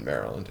in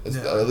Maryland,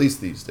 at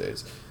least these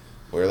days.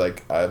 Where,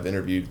 like, I've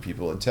interviewed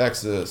people in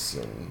Texas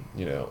and,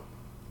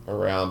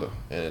 around,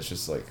 and it's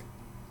just like,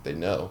 they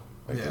know.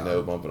 Like Yeah. they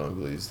know Bumpin'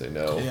 Uglies. They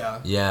know. Yeah.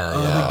 Yeah, The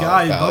yeah.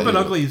 guy, Value. Bumpin'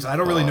 Uglies, I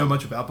don't really know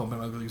much about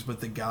Bumpin' Uglies, but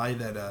the guy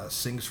that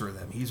sings for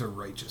them, he's a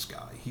righteous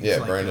guy. He's Yeah,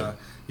 like, Brandon.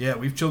 yeah,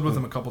 we've chilled with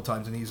him a couple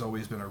times, and he's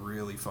always been a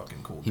really fucking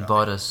cool guy. He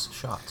bought us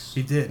shots.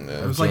 He did.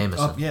 Yeah. It was like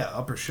Jameson.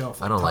 upper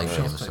shelf. I don't top like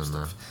shelf type Jameson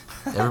though. stuff.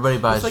 Everybody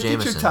buys It's like, get your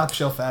Jameson. top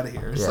shelf out of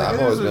here. It's Yeah. like, I've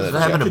it always was been a a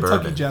They're having a Kentucky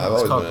bourbon. Jones. I've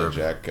always called been a bourbon.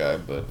 Jack guy,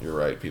 but you're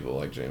right. People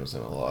like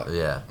Jameson a lot.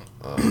 Yeah.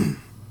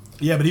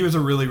 Yeah, but he was a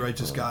really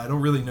righteous guy. I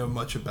don't really know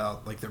much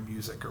about like their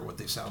music or what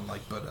they sound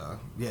like, but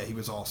yeah, he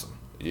was awesome.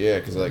 Yeah,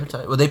 because like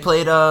Well, they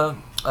played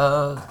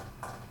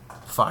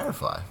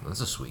Firefly. That's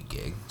a sweet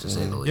gig, to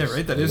say the least. Yeah,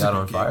 right, that They is a got good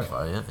on gig.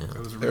 Firefly, yeah. It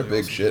was they're really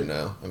big awesome. shit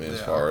now. I mean, as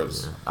Yeah. far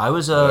as I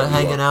was Whatever you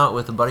hanging want. out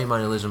with a buddy of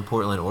mine who lives in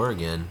Portland,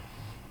 Oregon,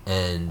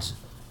 and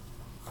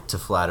to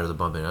flatter the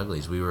Bumpin'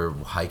 Uglies, we were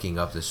hiking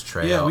up this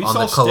trail Yeah, we on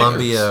saw the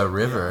Columbia stickers.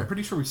 River. Yeah, I'm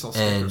pretty sure we saw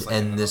stickers and like,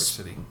 in another this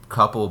city.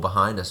 couple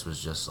behind us was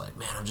just like,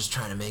 "Man, I'm just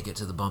trying to make it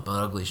to the Bumpin'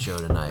 Uglies show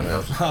tonight." I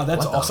was like, Oh,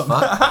 that's "What the awesome.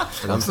 fuck?"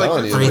 Like, I'm It's like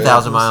telling you,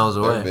 3,000 man, miles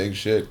they're away. big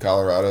shit.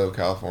 Colorado,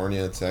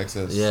 California,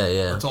 Texas. Yeah,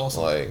 yeah. That's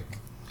awesome. Like,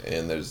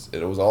 and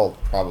it was all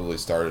probably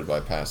started by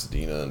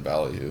Pasadena and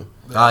Ballyhoo.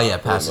 Oh yeah,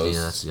 for the Pasadena.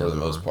 most- That's the for other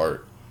the most one.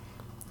 part.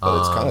 But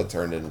it's Um, kind of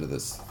turned into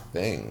this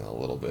thing a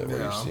little bit where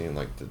you're Yeah. seeing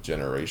like the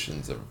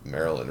generations of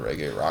Maryland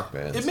reggae rock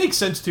bands. It makes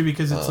sense too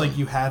because it's like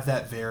you have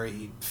that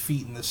very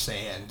feet in the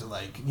sand,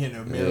 like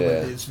Maryland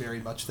Yeah. is very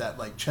much that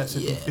like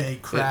Chesapeake Yeah. Bay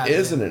crap. It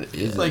is and it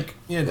isn't. like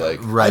Like,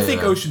 Right, I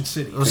think right. Ocean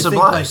City. Well, I think,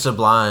 Sublime, like,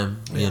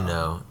 Sublime,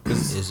 Yeah.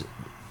 is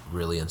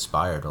really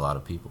inspired a lot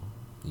of people,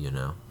 yeah.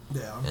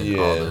 and Yeah,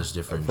 all those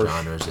different for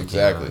genres. That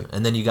exactly. came out.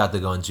 And then you got the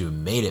ones who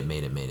made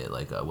it.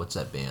 Like, what's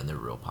that band? They're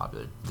real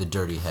popular. The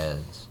Dirty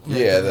Heads.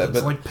 Yeah, it's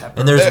but like Pepper.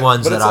 And there's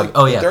ones but that it's I. like,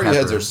 Oh yeah, the Dirty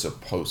Heads Pepper. are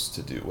supposed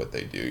to do what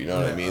they do. You know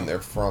what I Yeah. mean? They're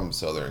from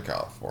Southern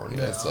California.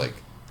 Yeah. It's like,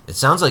 It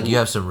sounds like you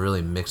have some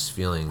really mixed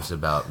feelings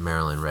about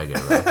Maryland reggae.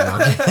 Rock. No,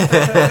 I'm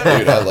kidding.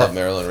 dude, I love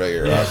Maryland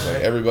reggae rock.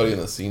 Like, everybody in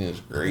the scene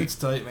is great. It's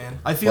tight, man.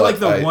 I feel But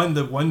like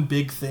the one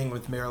big thing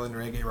with Maryland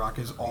reggae rock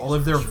is all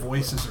of their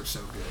voices are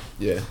so good.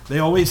 Yeah, They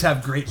always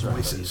have great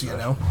voices,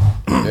 yeah.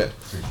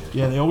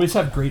 Yeah, they always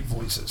have great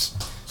voices.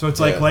 So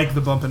it's Yeah. like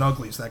the Bumpin'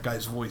 Uglies. That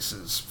guy's voice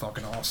is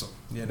fucking awesome.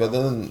 But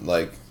then,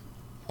 like,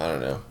 I don't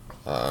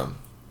know.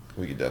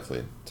 We could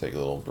definitely take a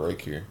little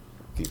break here.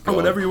 Keep going.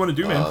 whatever you want to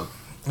do, man. Um,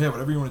 Yeah,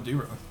 whatever you want to do,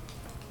 really.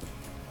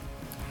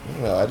 I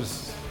don't know,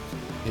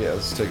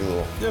 let's take a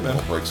little, Yeah, man.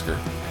 little break skirt.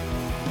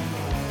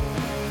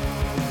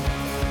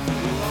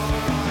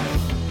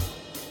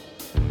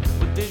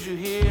 But did you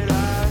hear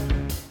that?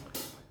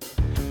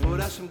 Oh,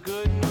 that's some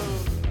good news.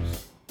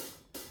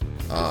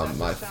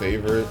 My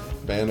favorite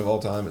band of all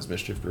time is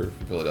Mischief Brew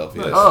from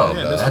Philadelphia. Nice. Oh, And,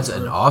 yeah, that's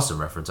an awesome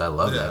reference. I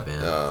love Yeah. that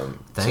band.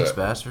 Thanks, so-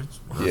 bastards.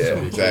 That's Yeah, good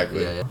shit.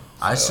 exactly. Yeah, yeah.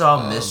 I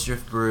saw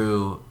Mischief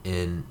Brew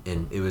in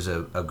it was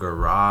a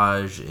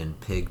garage in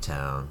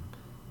Pigtown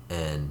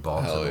in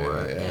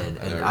Baltimore, yeah. and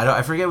I know.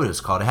 I forget what it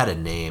was called. It had a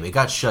name. It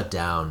got shut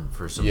down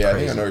for some Yeah, I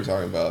crazy. think I know what you're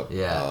talking about.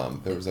 Yeah.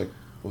 There was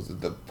was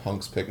it the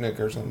Punk's Picnic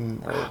or something?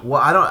 Or,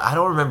 Well, I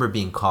don't remember it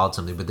being called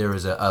something, but there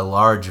was a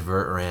large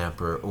vert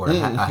ramp or a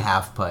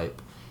half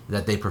pipe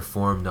that they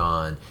performed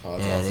on, Oh,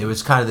 that's and awesome. it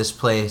was kind of this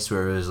place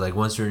where it was like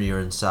once you're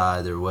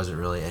inside, there wasn't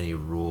really any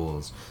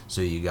rules,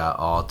 so you got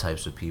all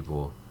types of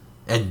people,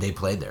 and they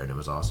played there, and it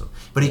was awesome.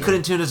 But he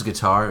couldn't tune his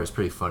guitar. It was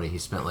pretty funny. He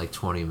spent like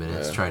 20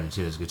 minutes Yeah. trying to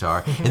tune his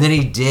guitar, and then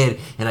he did,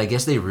 and I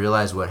guess they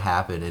realized what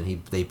happened,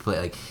 and they played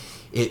like.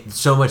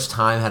 So much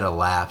time had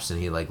elapsed, and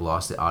he like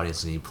lost the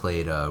audience, and he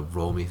played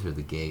 "Roll Me Through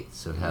the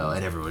Gates of Hell,"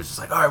 and everyone was just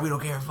like, "All right, we don't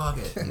care, fuck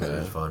it." It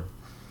was fun.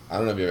 I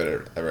don't know if you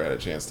ever had a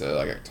chance to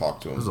like talk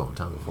to him was a long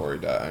time before he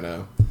died. I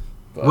know.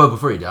 But, Well,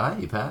 before he died,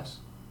 he passed.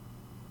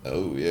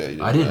 oh yeah,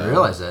 you I didn't know.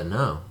 realize that.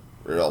 No,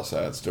 Real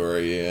sad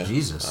story. Yeah.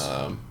 Jesus.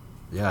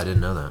 Yeah, I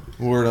didn't know that.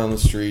 Word on the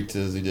street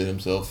is he did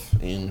himself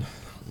in,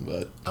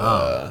 but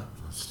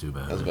That's too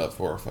bad. that was about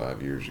 4 or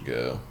 5 years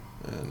ago.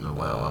 And Oh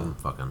wow, I'm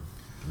fucking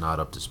not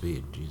up to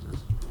speed. Jesus.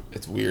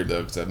 it's weird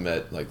though because I've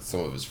met like some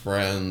of his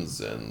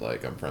friends and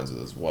like I'm friends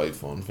with his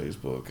wife on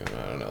Facebook and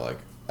I don't know like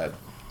I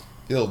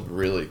feel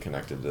really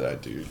connected to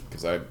that dude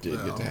because I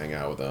did get to hang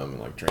out with him and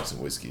like drink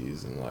some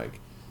whiskeys and like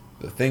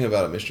the thing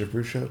about a Mischief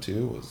Brew show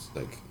too was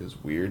like it was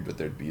weird but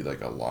there'd be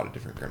like a lot of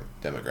different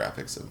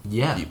demographics of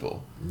Yeah.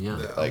 people. Yeah.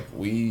 Yeah. Like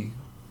me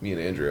and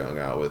Andrew hung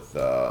out with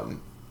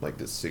like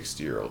this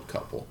 60-year-old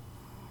couple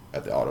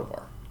at the Auto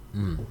Bar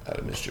at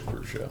a Mischief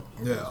Brew show.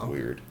 Yeah. It was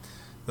weird.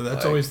 So that's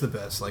Like- always the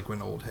best, like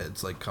when old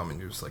heads like come and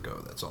you're just like,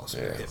 oh, that's awesome.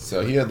 You're Yeah. hitting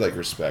So me. he had like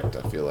respect,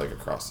 I feel like,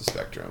 across the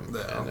spectrum,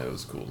 Yeah. and it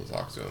was cool to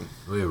talk to him.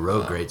 We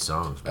wrote great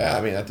songs. Man. Yeah,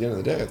 I mean, at the end of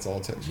the day, it's all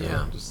it takes. you know,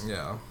 Yeah. Just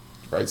Yeah.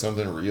 write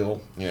something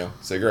real,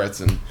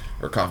 cigarettes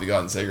or coffee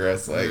garden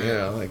cigarettes, like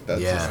like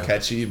that's Yeah. just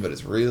catchy, but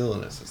it's real,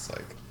 and it's just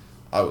like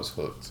I was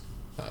hooked.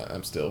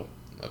 I'm still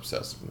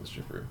obsessed with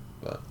Mr. Brew,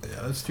 but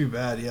Yeah, that's too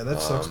bad. Yeah, that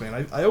sucks,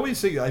 man. I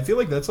always think, I feel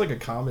like that's like a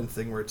common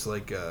thing where it's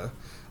like,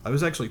 I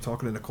was actually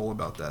talking to Nicole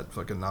about that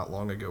fucking not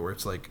long ago, where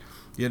it's like,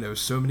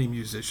 so many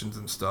musicians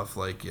and stuff,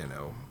 like,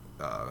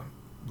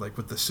 like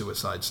with the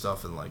suicide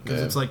stuff and like, because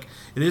Yeah. it's like,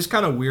 it is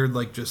kind of weird,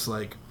 like, just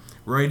like,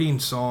 writing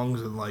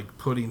songs and like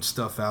putting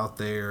stuff out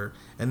there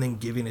and then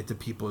giving it to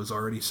people is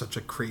already such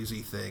a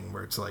crazy thing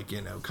where it's like,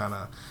 kind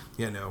of,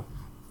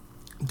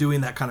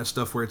 doing that kind of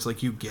stuff where it's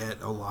like you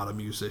get a lot of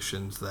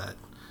musicians that,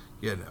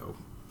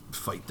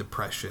 fight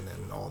depression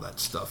and all that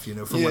stuff,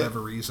 for whatever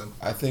reason.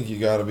 I think you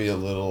got to be a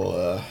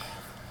little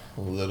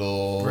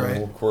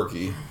Right.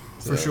 quirky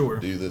For sure.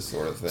 do this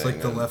sort of thing. It's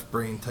like the left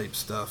brain type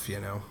stuff,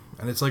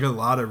 and it's like a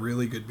lot of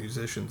really good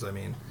musicians. I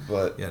mean,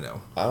 But I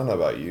I don't know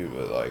about you,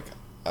 but like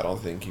I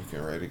don't think you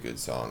can write a good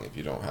song if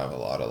you don't have a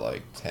lot of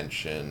like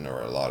tension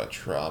or a lot of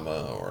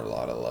trauma or a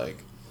lot of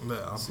like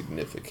yeah,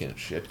 significant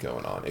shit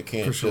going on. It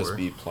can't For sure. just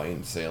be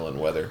plain sailing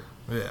weather.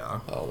 yeah,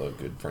 Although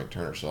good Frank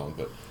Turner song,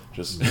 but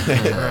just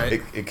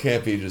Right. it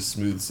can't be just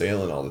smooth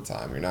sailing all the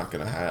time. You're not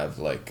gonna have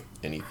like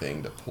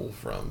anything to pull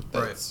from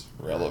that's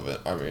relevant.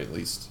 I mean, at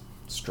least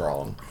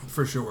strong.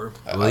 for sure.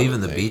 Well,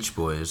 even the Beach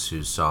Boys,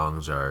 whose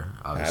songs are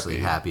obviously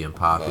Happy. happy and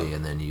poppy,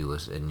 and then you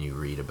listen and you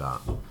read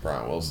about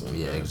Brian Wilson.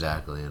 yeah,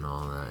 exactly, and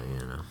all that,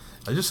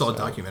 I just saw a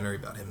documentary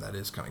about him. That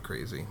is kind of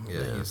crazy. Yeah,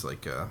 Yeah. he's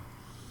like,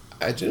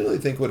 I generally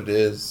think what it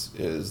is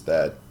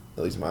that,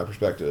 at least my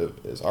perspective,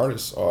 is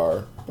artists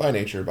are by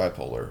nature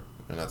bipolar,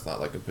 and that's not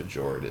like a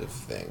pejorative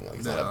thing. Like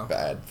it's not No. a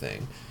bad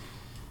thing.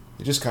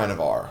 They just kind of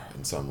are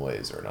in some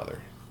ways or another.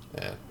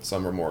 And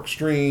some are more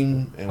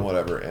extreme and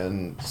whatever,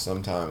 and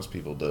sometimes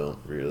people don't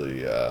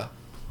really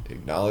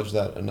acknowledge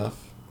that enough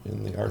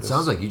in the It artist.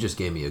 sounds like you just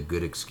gave me a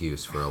good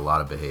excuse for a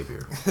lot of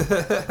behavior.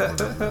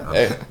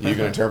 Hey, you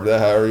can interpret that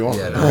however you want.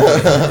 Yeah,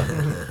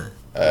 no.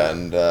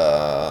 And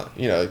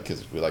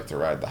because we like to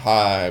ride the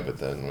high, but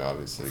then we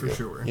obviously For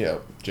sure.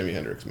 Jimi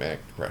Hendrix,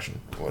 manic depression,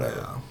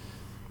 whatever.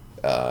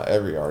 yeah,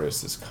 Every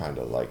artist is kind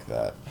of like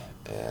that,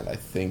 and I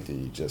think that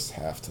you just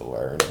have to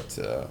learn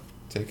to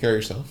take care of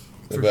yourself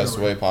the For best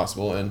sure. way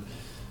possible, and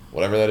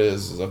whatever that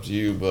is up to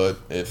you. But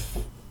if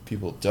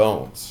people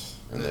don't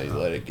and they Yeah.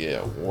 let it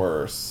get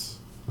worse,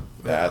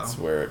 that's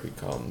where it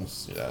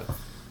becomes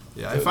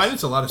yeah. I find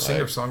it's a lot of Like-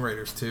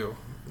 singer-songwriters too.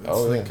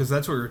 Oh, yeah. Because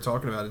that's what we were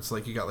talking about. It's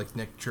like you got like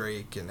Nick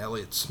Drake and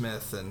Elliott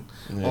Smith and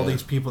all Yeah.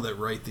 these people that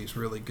write these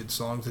really good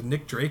songs. And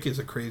Nick Drake is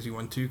a crazy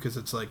one too, because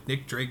it's like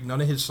Nick Drake.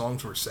 None of his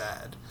songs were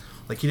sad.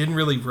 Like he didn't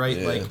really write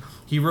Yeah.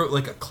 he wrote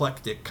like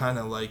eclectic, kind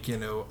of like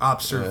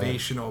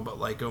observational, but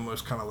like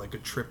almost kind of like a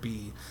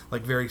trippy,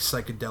 like very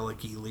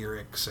psychedelic-y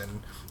lyrics,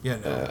 and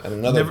and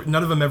another-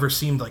 none of them ever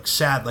seemed like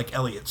sad like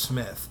Elliott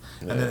Smith.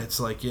 And then Yeah. it's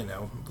like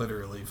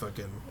literally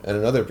fucking And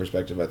another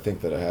perspective I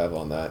think that I have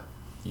on that,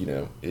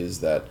 is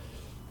that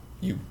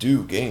you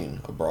do gain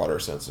a broader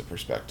sense of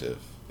perspective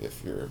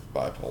if you're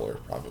bipolar,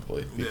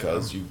 probably,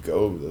 because you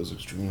go those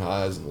extreme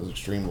highs and those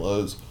extreme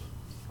lows,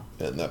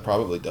 and that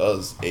probably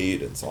does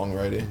aid in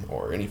songwriting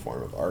or any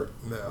form of art,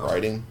 Yeah.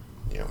 writing,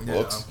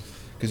 books,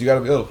 because you got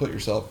to be able to put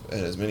yourself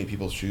in as many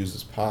people's shoes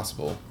as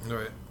possible.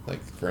 right.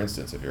 Like, for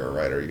instance, if you're a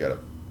writer, you got to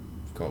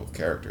come up with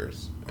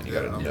characters, and you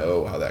got Yeah. to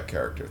know how that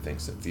character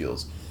thinks and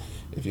feels.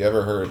 If you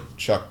ever heard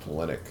Chuck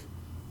Palahniuk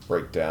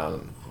break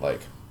down,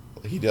 like,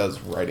 he does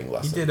writing He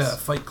lessons. did a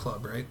Fight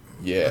Club, right?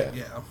 Yeah.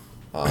 Yeah.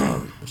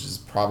 Which is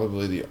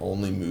probably the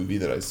only movie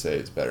that I say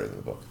is better than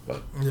the book,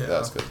 but Yeah.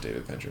 that's because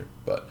David Fincher.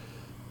 But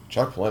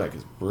Chuck Palahniuk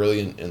is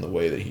brilliant in the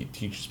way that he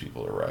teaches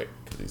people to write,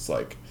 because he's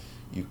like,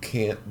 you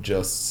can't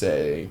just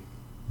say,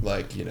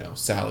 like,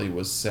 Sally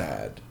was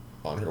sad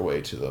on her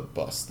way to the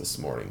bus this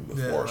morning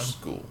before Yeah.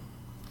 school.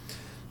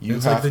 You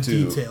It's have like the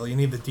to detail. You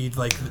need the get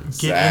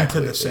Exactly.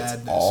 into the It's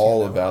sadness.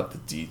 all about the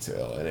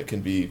detail, and it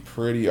can be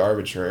pretty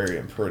arbitrary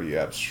and pretty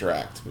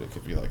abstract, but it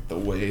could be like the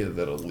way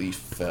that a leaf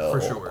fell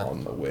For sure.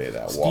 on the way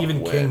that Stephen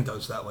walk King went.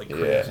 does that like Yeah.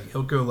 crazy.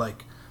 He'll go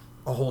like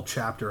a whole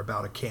chapter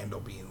about a candle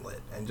being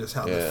lit and just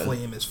how the Yeah.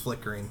 flame is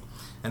flickering,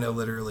 and he'll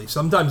literally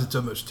sometimes it's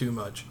almost too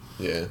much.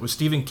 Yeah. With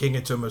Stephen King,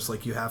 it's almost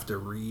like you have to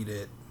read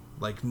it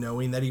like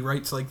knowing that he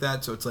writes like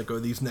that. So it's like, oh,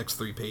 these next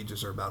 3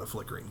 pages are about a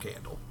flickering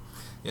candle.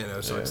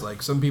 So it's Yeah.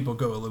 like some people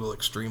go a little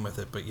extreme with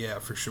it, but yeah,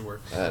 for sure.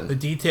 And- the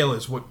detail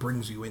is what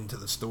brings you into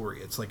the story.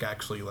 It's like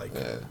actually like,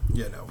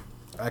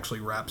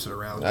 actually wraps it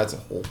around. That's a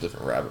whole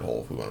different rabbit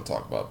hole if we want to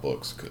talk about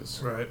books,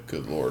 because, Right.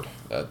 good lord,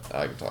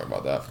 I could talk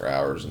about that for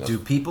hours. Do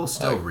people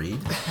still Like- read?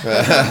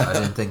 I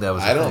didn't think that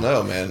was. I don't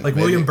know, man. Like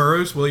Maybe-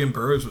 William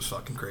Burroughs was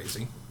fucking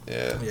crazy.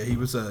 Yeah. Yeah, he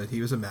was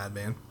a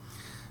madman.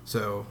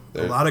 So a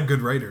There- lot of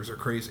good writers are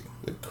crazy.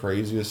 The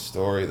craziest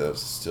story that I've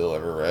still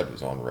ever read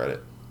was on Reddit.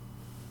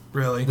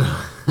 Really,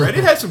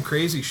 Reddit has some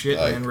crazy shit,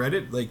 Like- man.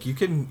 Reddit, like you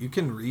can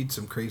read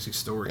some crazy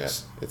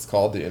stories. Yeah, it's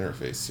called the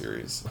Interface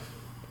series.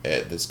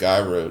 This guy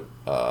wrote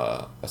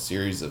a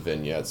series of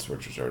vignettes,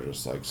 which are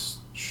just like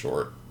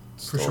short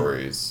For sure.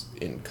 stories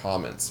in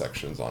comment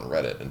sections on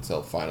Reddit,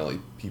 until finally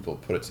people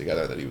put it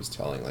together that he was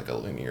telling like a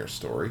linear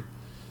story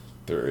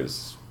through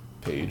his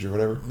page or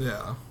whatever,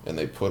 Yeah, and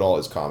they put all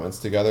his comments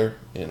together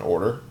in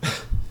order,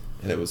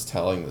 and it was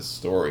telling this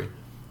story.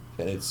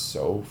 And it's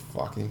so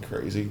fucking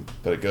crazy.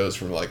 But it goes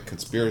from like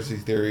conspiracy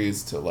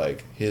theories to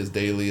like his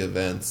daily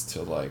events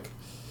to like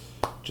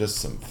just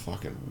some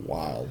fucking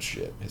wild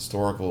shit,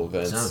 historical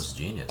events. Sounds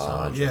genius.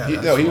 Yeah, he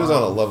that's was on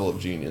a wild. level of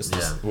genius. Yeah.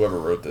 Whoever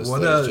wrote this,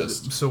 What? that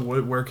is just So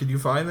where could you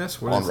find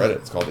this? What on is Reddit. it?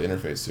 It's called the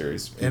Interface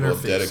Series. People have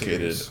Interface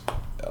dedicated Series.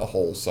 a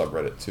whole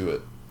subreddit to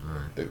it.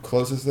 Alright. The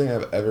closest thing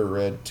I've ever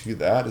read to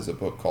that is a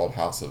book called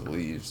House of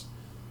Leaves,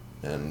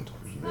 and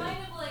Kind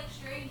of like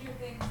Stranger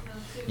Things,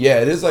 though, too. yeah,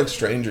 it is like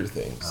Stranger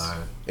Things.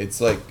 Alright. It's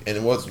like,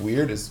 and what's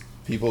weird is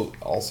people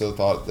also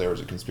thought there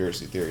was a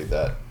conspiracy theory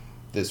that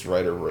this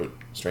writer wrote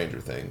Stranger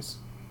Things,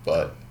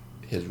 but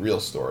his real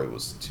story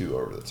was too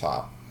over the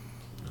top.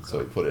 So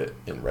he put it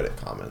in Reddit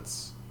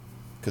comments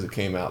because it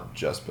came out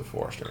just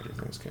before Stranger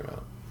Things came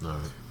out.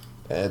 Alright.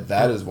 And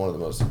that is one of the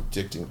most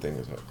addicting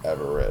things I've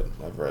ever read.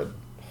 I've read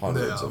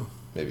hundreds Yeah. of,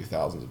 maybe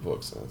thousands of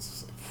books, and it's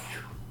just like,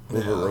 whew,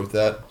 whoever Yeah. wrote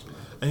that?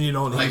 And you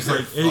don't. He's Like,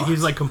 like they're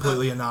he's like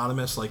completely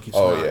anonymous. Like he's.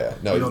 Oh not, yeah,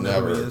 no, you he's don't know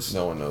who never. he is.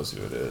 No one knows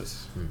who it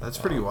is, That's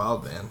pretty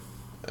wild, man.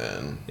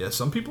 and Yeah,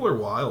 some people are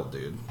wild,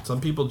 dude. Some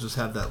people just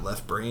have that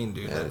left brain,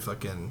 dude. Yeah. That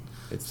fucking.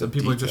 it's Some the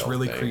people are just detail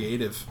really thing.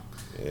 creative.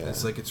 Yeah.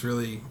 It's like it's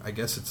really. I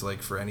guess it's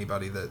like for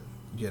anybody that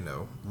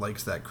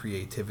likes that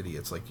creativity.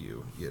 It's like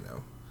you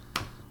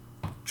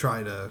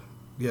try to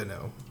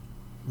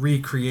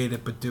recreate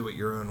it, but do it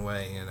your own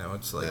way.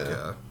 It's like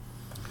Yeah.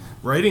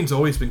 writing's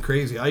always been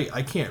crazy.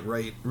 I can't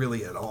write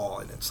really at all,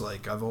 and it's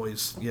like I've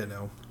always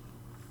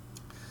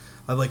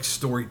I like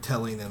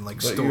storytelling and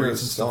like But you're a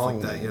stories and stuff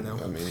like that.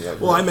 I mean, yeah,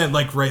 Well, I meant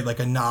like write like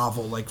a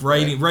novel, like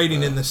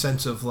writing in the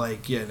sense of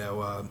like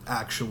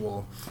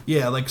actual,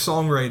 like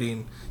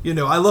songwriting.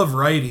 I love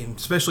writing,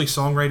 especially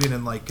songwriting,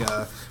 and like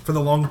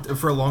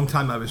for a long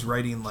time I was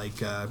writing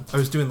like I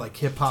was doing like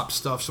hip hop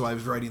stuff, so I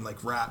was writing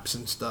like raps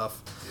and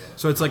stuff.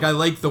 So it's like I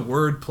like the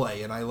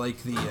wordplay and I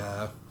like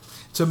the.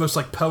 It's almost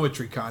like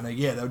poetry kind of.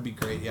 Yeah, that would be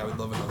great. Yeah, I would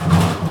love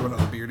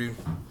another beer, dude.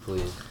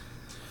 Please.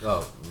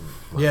 Oh.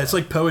 Yeah, it's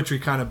like poetry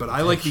kind of, but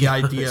I like the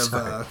idea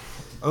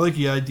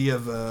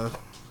of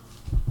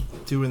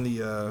doing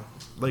the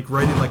like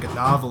writing like a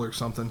novel or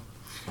something,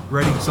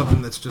 writing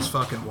something that's just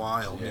fucking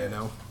wild,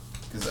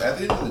 because at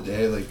the end of the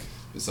day, like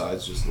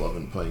besides just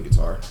loving playing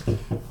guitar,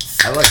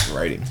 I like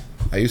writing.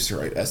 I used to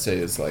write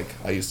essays. Like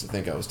I used to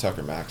think I was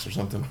Tucker Max or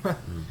something.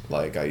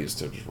 Like I used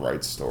to just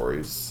write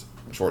stories,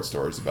 short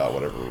stories about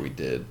whatever we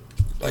did,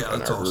 like Yeah, in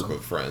that's our awesome. group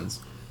of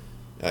friends.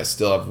 And I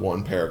still have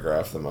one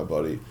paragraph that my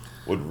buddy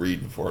would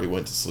read before he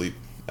went to sleep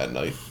at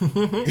night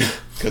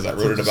because I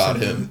wrote it about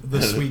him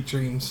The sweet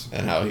dreams.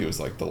 and how he was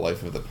like the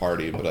life of the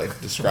party. But I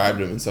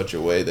described him in such a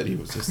way that he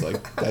was just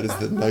like, "That is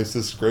the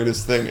nicest,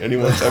 greatest thing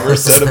anyone's ever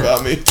said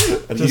about me."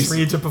 And Just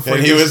reads it before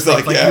and you he go was to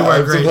like, sleep, like, "Yeah, you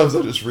are great." sometimes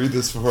I just read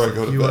this before I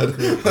go to You are bed."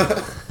 great.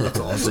 That's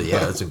awesome. Yeah,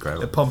 that's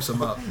incredible. It pumps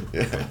them up.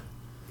 Yeah,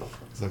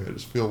 it's like I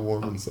just feel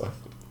warm inside.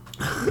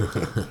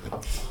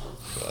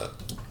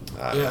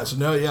 But Yeah,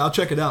 so I'll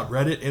check it out.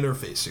 Reddit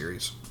Interface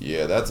Series.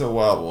 yeah, that's a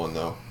wild one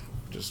though.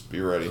 Just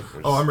be ready.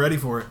 Oh, I'm ready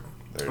for it.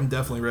 There- I'm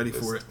definitely ready It's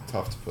for it.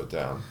 tough to put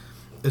down.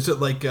 Is it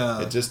like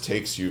It just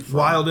takes you from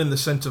wild in the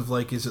sense of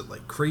like, is it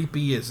like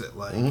creepy? Is it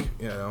like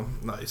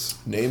nice?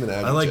 name and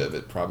I like- adjective.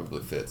 It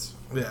probably fits.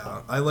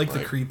 Yeah, I like the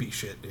Like- creepy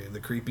shit, dude. The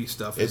creepy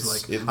stuff is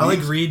It's- like it I like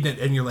leaves- reading it,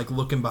 and you're like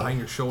looking behind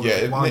your shoulder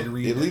Yeah, while you're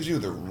reading it leaves you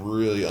with a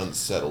really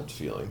unsettled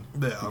feeling.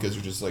 Yeah. Because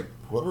you're just like,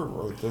 whoever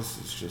wrote this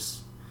is just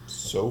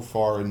so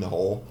far in the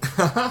hole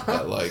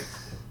that like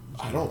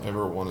I don't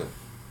ever want to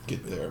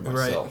get there Right.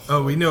 myself.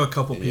 Oh, we know a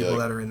couple And you're people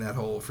like- that are in that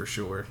hole for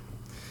sure.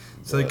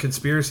 So like But-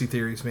 conspiracy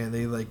theories, man,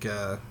 they like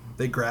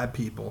they grab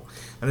people,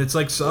 and it's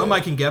like some Yeah. I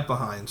can get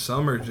behind.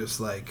 Some are just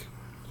like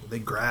they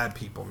grab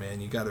people,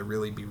 man. You got to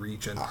really be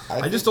reaching.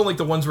 I just don't like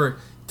the ones where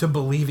to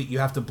believe it, you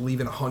have to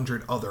believe in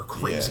 100 other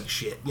crazy Yeah.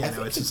 shit. I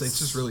It's think it's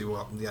just really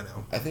well,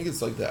 I think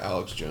it's like the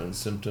Alex Jones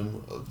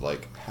symptom of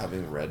like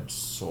having read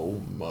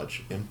so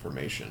much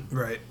information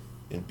right.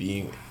 and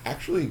being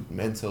actually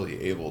mentally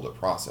able to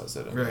process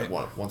it. And Right.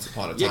 Once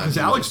upon a time, Yeah, because he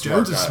was Alex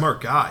Jones is a guy. smart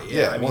guy.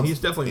 Yeah, I mean once- he's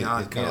definitely he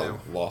not. kind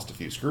of lost a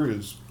few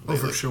screws. Oh, for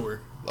lately. sure.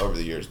 Over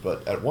the years,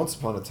 but at once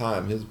upon a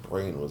time, his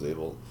brain was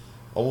able,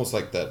 almost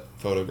like that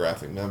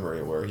photographic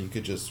memory, where he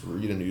could just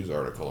read a news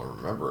article and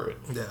remember it.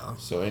 Yeah.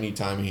 So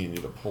anytime he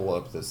needed to pull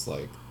up this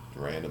like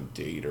random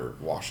date or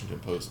Washington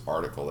Post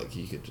article, like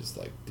he could just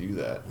like do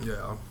that.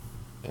 Yeah.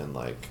 And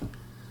like,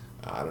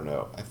 I don't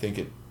know. I think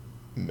it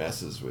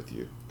messes with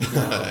you.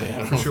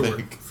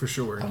 For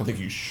sure. I don't think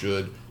you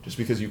should just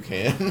because you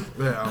can.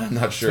 Yeah, I'm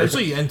not sure.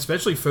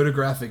 Especially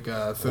photographic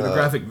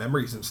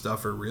memories and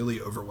stuff are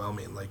really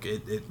overwhelming. Like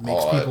it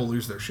makes people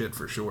lose their shit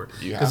for sure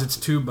You because have it's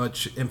too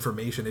much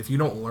information. If you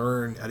don't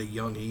learn at a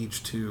young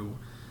age to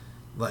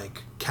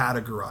like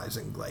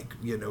categorizing, like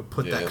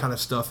put that Yeah. kind of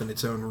stuff in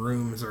its own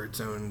rooms or its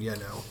own,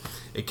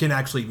 it can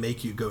actually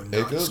make you go It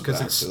nuts goes because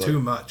back it's to, like,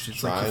 too much.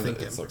 It's like you're trying,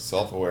 thinking. it's like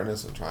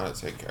self-awareness and trying to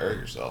take care of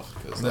yourself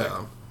because like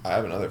Yeah. I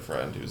have another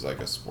friend who's like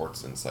a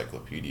sports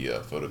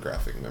encyclopedia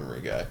photographic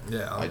memory guy.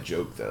 Yeah. I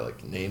joke that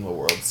like name a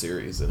World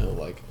Series and he'll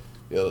like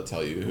be able to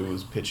tell you who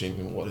was pitching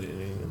and what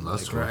inning and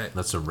That's like cool. right.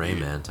 That's a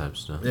Rayman type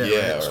stuff. Yeah,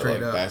 yeah, right, or straight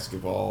like up.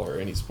 basketball or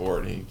any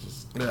sport and he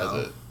just Yeah.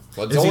 does it.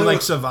 But Is he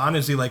like savant?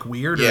 Is he like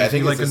weird? Or yeah, I is he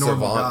think like it's a a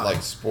normal savant guy?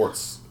 like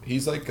sports.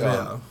 He's like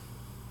Yeah.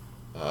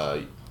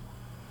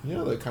 You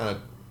know the kind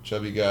of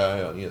chubby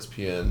guy on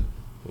ESPN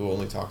who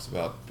only talks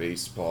about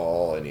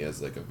baseball, and he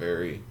has like a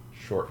very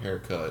short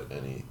haircut,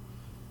 and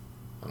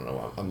I don't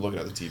know. I'm looking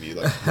at the TV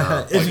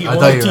like. Is he I on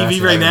thought you were TV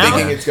asking right like now?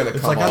 Thinking it's gonna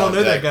It's come like I don't on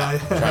know that deck. guy.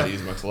 I'm trying to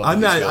use my telepathy I'm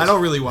not. skills. I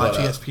don't really watch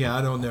But, ESPN.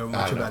 I don't know I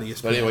much don't know. about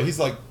ESPN. But anyway, he's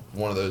like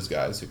one of those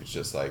guys who could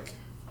just like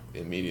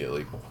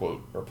immediately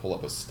quote or pull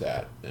up a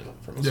stat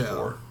from a Yeah.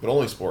 sport, but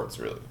only sports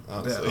really,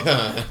 honestly.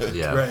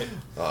 Yeah. Right.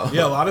 Uh,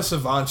 Yeah, a lot of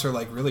savants are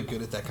like really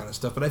good at that kind of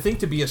stuff. But I think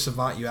to be a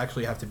savant, you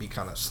actually have to be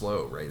kind of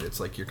slow, right? It's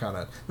like you're kind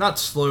of not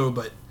slow,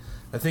 but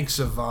I think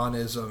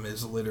savantism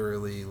is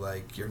literally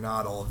like you're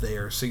not all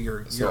there, so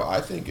you're So I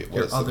think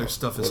your other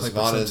stuff is what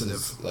savant hypersensitive.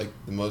 is like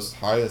the most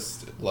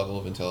highest level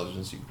of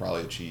intelligence you can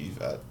probably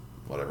achieve at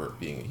whatever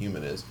being a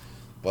human is,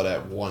 but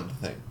at one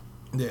thing.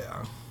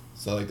 yeah.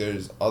 So like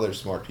there's other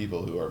smart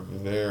people who are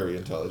very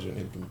intelligent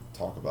who can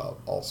talk about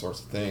all sorts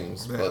of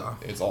things, Yeah. but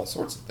it's all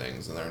sorts of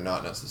things and they're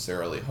not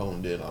necessarily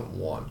honed in on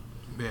one.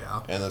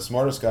 Yeah. And the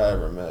smartest guy I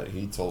ever met,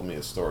 he told me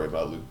a story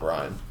about Luke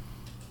Bryan,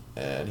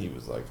 and he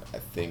was like, I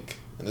think,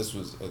 and this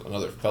was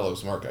another fellow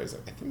smart guy. He's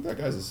like, I think that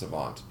guy's a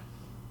savant,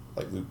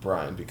 like Luke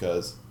Bryan,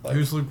 because like,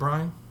 Who's Luke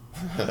Bryan?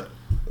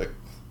 like,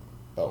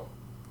 oh,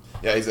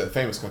 yeah, he's a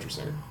famous country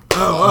singer.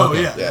 Oh,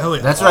 yeah. Yeah. Hell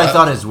yeah. That's what I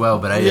thought as well,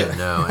 but I didn't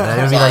know. And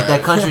I would be like,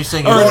 that country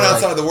singer. We're going like,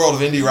 outside the world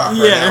of indie rock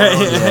right Yeah, now.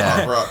 We're going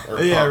yeah. pop rock,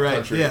 or Yeah, pop right.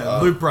 country, Yeah,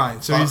 Luke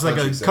Bryan. So pop he's like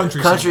a singer.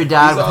 country Country singer.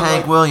 died He's with on, Hank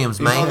like- Williams,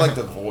 He's man. on like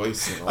The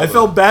Voice. And all I the-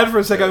 felt bad for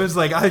a second. I was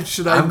like,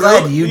 should I? I'm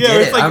glad know? you Yeah,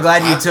 did it's it. like- I'm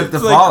glad you took the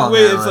it's fall like, on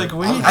wait, that it's one. like,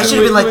 what are you I should have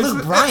doing? been like, What's Luke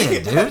the-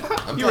 Bryan, dude.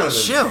 I'm You're kind of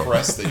chill.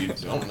 impressed that you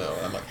don't know.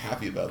 I'm like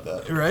happy about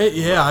that. Right?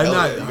 Yeah, I'm Hell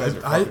not. yeah, you guys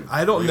are I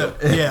fucking don't know.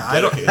 real. Yeah,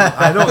 I don't. Dedicated.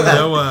 I don't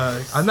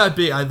know. I'm not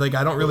big. I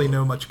don't really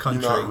know much You're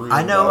country. not rude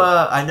I know.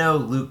 about I know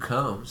Luke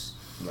Combs.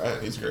 it.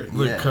 Right, he's great.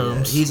 Luke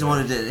Combs. He's the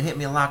one who did "Hit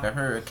Me Like a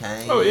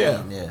Hurricane." Oh,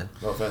 yeah. Yeah.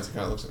 No offense, he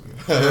kind of looks like you.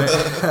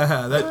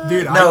 that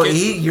dude. No, I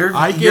get, you're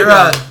I get, you're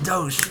um,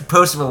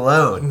 Post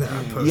Malone. No,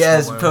 Post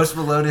Yes, Malone. Post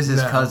Malone is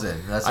his No.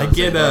 cousin. That's what I I'm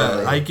get.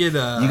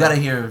 saying. You gotta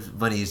hear him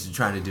when he's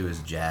trying to do his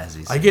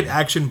jazzy. I get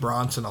Action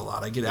Bronson a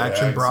lot. I get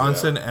Action yeah.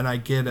 Bronson, and I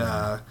get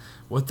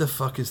what the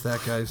fuck is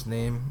that guy's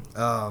name?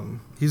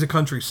 He's a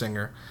country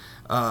singer.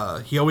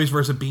 He always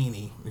wears a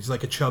beanie. He's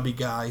like a chubby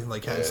guy,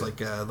 like has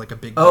Yeah. like a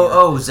big. beard.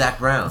 Oh, Zach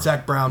Brown.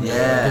 Zach Brown. Yeah.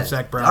 Man. I get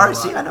Zach Brown. All a right,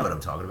 lot. see, I know what I'm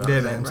talking about.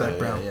 Yeah, man, Zach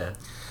Brown. Yeah.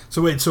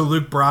 So wait, so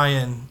Luke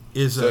Bryan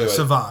is a So, like,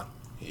 savant.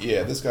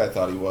 Yeah, this guy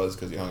thought he was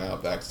because he hung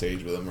out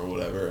backstage with him or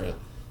whatever. And,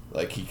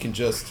 like he can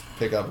just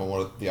pick up on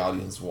what the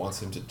audience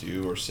wants him to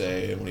do or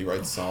say, and when he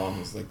writes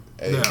songs, like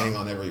hang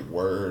on every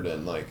word,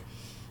 and like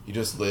he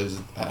just lives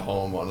at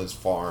home on his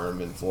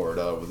farm in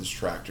Florida with his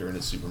tractor and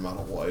his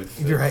supermodel wife.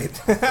 You're right.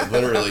 And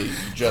literally,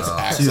 he just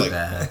acts Too like,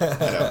 bad. you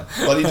know,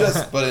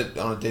 but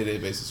on a day-to-day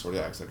basis, sort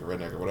of acts like a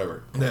redneck or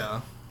whatever. Yeah.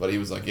 But he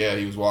was like, yeah,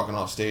 he was walking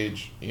off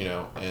stage, you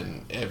know,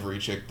 and every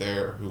chick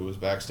there who was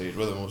backstage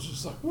with him was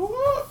just like,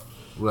 what?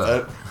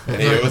 Well,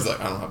 And he was like,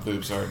 I don't have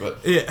boobs, sorry, but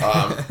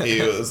Yeah. he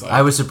was like,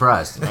 I was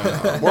surprised.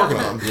 I'm working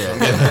on them.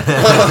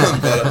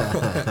 Yeah.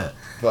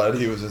 But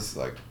he was just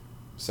like,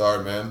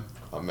 sorry, man,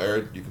 I'm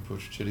married. You can put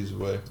your titties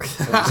away.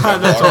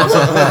 That's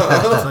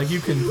awesome. It's like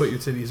you can put your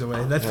titties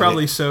away. That's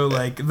probably so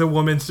like the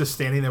woman's just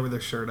standing there with her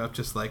shirt up,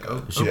 just like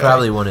She Yeah.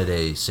 probably wanted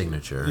a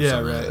signature. Or Yeah,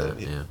 something right. Like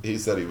that. Yeah. He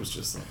said he was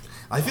just like,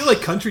 I feel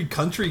like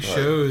country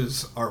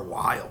shows are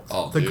wild.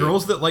 Oh, the dude.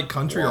 girls that like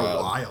country are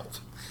Wild. wild.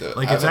 Dude,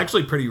 Like I it's don't-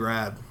 actually pretty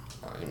rad.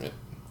 I mean,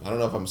 I don't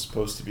know if I'm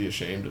supposed to be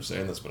ashamed of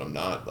saying this, but I'm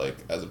not. Like,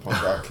 as a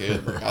punk rock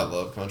kid, like, I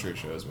love country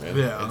shows, man.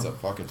 Yeah. It's a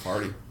fucking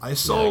party. I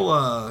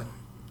saw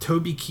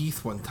Toby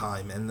Keith one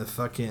time, and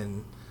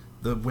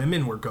the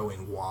women were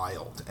going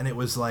wild, and it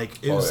was like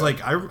Oh, yeah.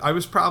 like I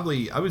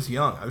was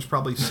young. I was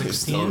probably I still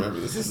 16. remember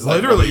this. This is like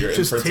one of Literally your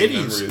just imprinting titties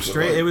memories of,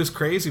 straight. like, It was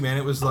crazy, man.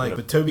 It was like,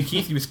 but Toby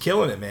Keith, he was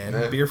killing it, man.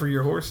 Yeah. Beer for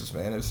your horses,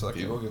 man. It was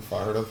People fucking. get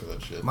fired up for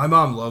that shit. My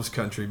mom loves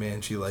country, man.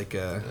 She like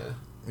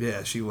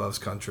yeah, she loves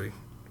country.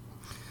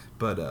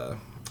 But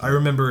I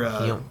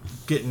remember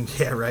getting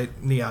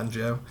Neon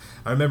Joe.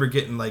 I remember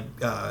getting like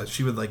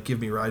she would like give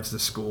me rides to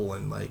school,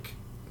 and like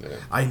Yeah.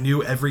 I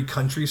knew every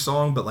country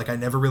song, but like I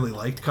never really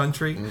liked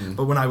country.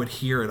 But when I would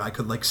hear it, I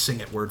could like sing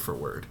it word for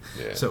word.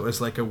 Yeah. So it was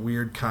like a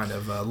weird kind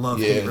of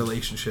love-hate Yeah.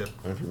 relationship.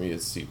 And for me,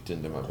 it's seeped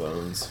into my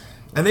bones.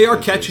 And they are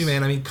It's catchy, just-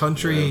 man. I mean,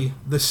 country, Yeah.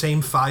 the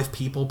same 5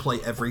 people play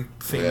every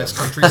famous Yeah.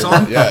 country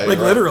song. Yeah, you're like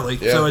right. literally.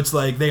 Yeah. So it's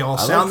like they all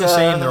I sound like, the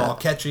same. They're all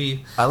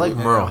catchy. I like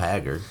Merle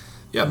Haggard.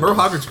 Yeah, Merle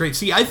Haggard's great.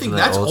 See, I think That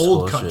that's old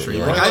old school country.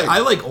 shit, yeah. Like You might I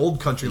like old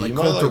country, like you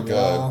might Coulter like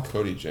Wall,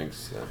 Cody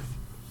Jinks.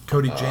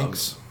 Cody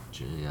Jinks.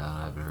 Yeah,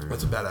 I haven't heard.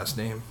 That's a badass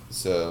name.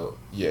 So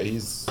yeah,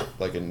 he's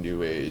like a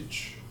new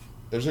age.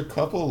 There's a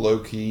couple low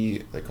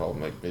key, they call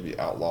them like maybe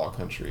outlaw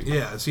country.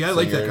 Yeah, see, I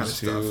like that kind of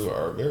singers stuff.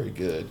 Who are very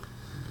good.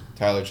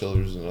 Tyler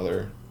Childers is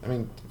another. I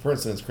mean, for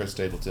instance, Chris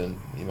Stapleton.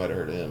 You might have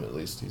heard of him. At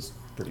least he's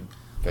pretty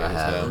I famous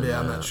haven't. now. Yeah,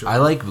 I'm not sure. I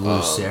like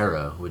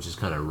Lucera, which is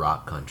kind of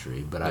rock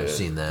country, but I've Yeah.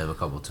 seen them a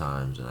couple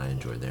times and I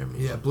enjoyed their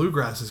music. Yeah,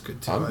 bluegrass is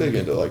good too. I'm I big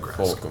think into like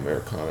bluegrass. folk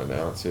Americana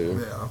now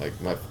too. Yeah. Like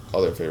my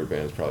other favorite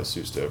band is probably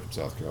Sioux Stowe from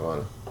South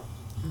Carolina.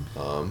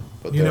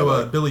 But You they're know,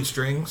 like, Billy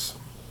Strings.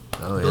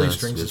 Oh, yeah, Billy that's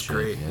Strings good is shit.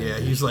 great. Yeah,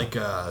 good he's shit.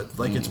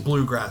 like it's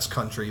bluegrass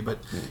country, but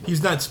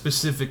he's not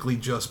specifically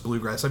just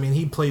bluegrass. I mean,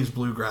 he plays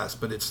bluegrass,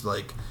 but it's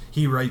like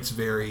he writes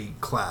very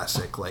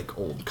classic, like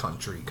old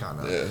country kind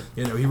of. Yeah.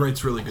 You know, he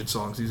writes really good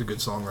songs. He's a good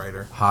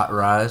songwriter. Hot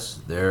Rise,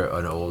 they're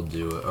an old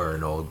duo or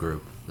an old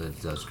group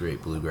that does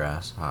great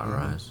bluegrass. Hot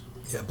Rise.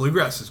 Yeah,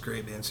 bluegrass is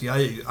great, man. See,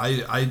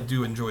 I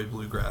do enjoy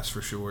bluegrass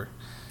for sure.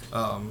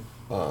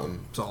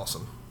 It's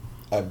awesome.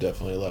 I've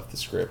definitely left the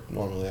script.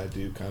 Normally, I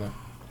do kind of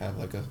have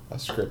like a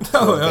script.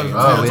 Oh, thing. yeah,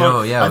 Oh, that's we all-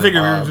 know, yeah, I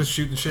figured we um, were just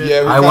shooting shit.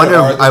 Yeah, we I kinda wondered.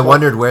 are at this I point.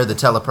 wondered where the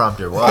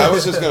teleprompter was. I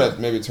was just gonna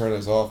maybe turn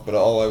this off, but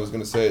all I was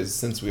gonna say is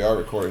since we are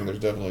recording, there's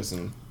definitely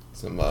some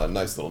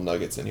nice little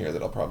nuggets in here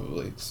that I'll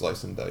probably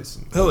slice and dice.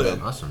 And Hell put yeah.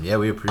 in. Awesome. Yeah,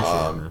 we appreciate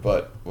it, man.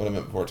 But what I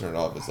meant before turning it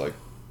off is like,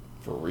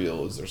 for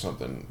real, is there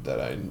something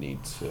that I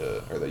need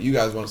to, or that you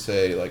guys want to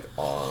say, like,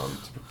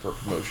 for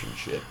promotion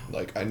shit?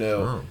 Like, I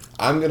know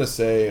I'm gonna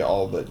say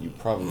all that you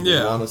probably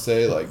Yeah. want to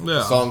say. Like, Yeah.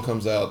 the song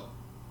comes out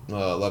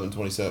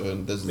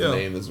 11/27. This is Yeah. the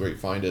name. This is where you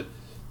find it.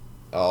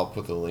 I'll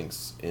put the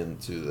links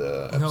into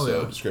the Hell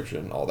episode yeah.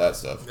 description, all that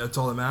stuff. That's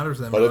all that matters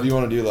then. But bro. if you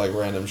want to do like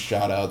random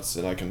shout outs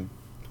and I can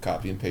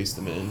copy and paste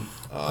them in,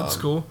 That's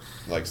cool.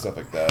 like stuff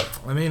like that.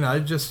 I mean, I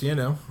just, you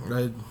know,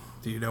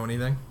 do you know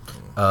anything?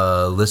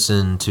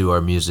 Listen to our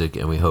music,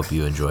 and we hope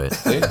you enjoy it.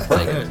 See?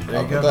 Thank Yeah, you. there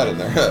I'll you put go. that in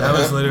there. That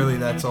was literally,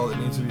 that's all that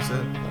needs to be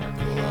said. Alright,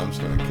 cool. I'm just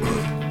gonna kill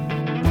it.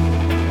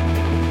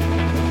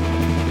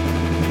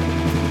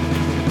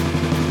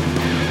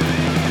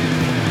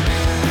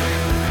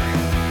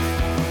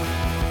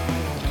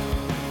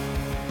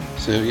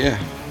 So yeah,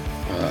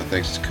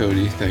 thanks to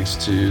Cody, thanks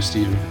to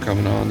Steven for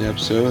coming on the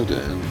episode,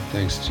 and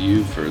thanks to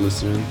you for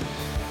listening.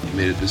 You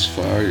made it this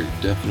far, you're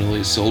definitely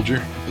a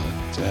soldier,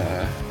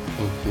 but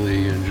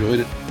hopefully you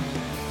enjoyed it.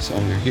 The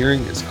song you're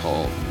hearing is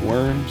called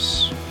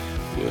Worms,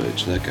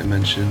 which, like I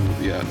mentioned, will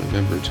be out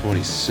November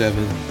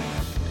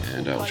 27th,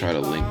 and I'll try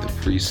to link the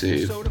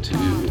pre-save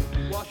to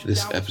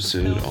this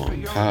episode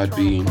on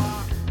Podbean.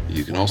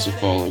 You can also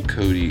follow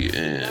Cody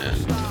and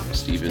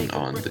Steven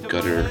on the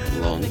Gutter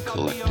Lung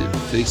Collective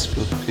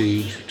Facebook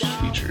page, which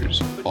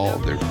features all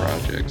of their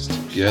projects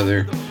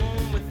together.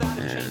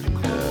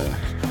 And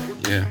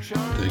yeah,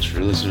 thanks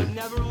for listening.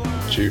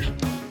 Cheers.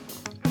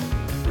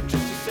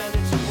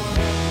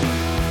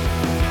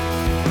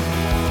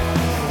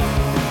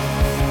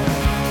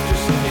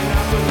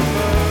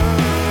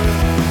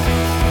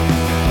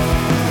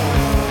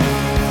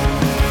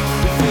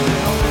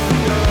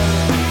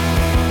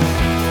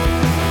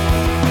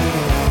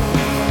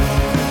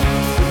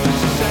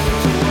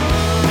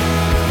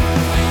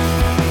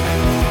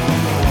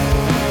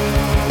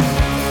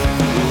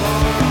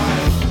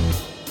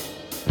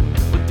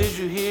 Did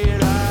you hear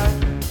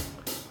that?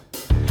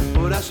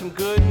 Well, that's some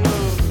good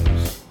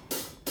news.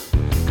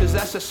 Cause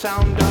that's the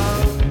sound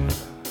of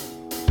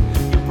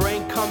your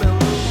brain coming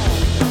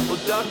loose. Well,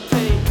 duct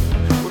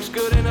tape works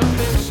good in a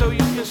bin so you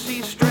can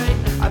see straight.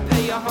 I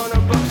pay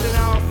 $100 an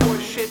hour for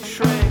a shit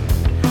shrink.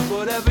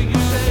 Whatever you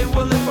say,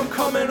 well, if I'm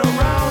coming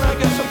around.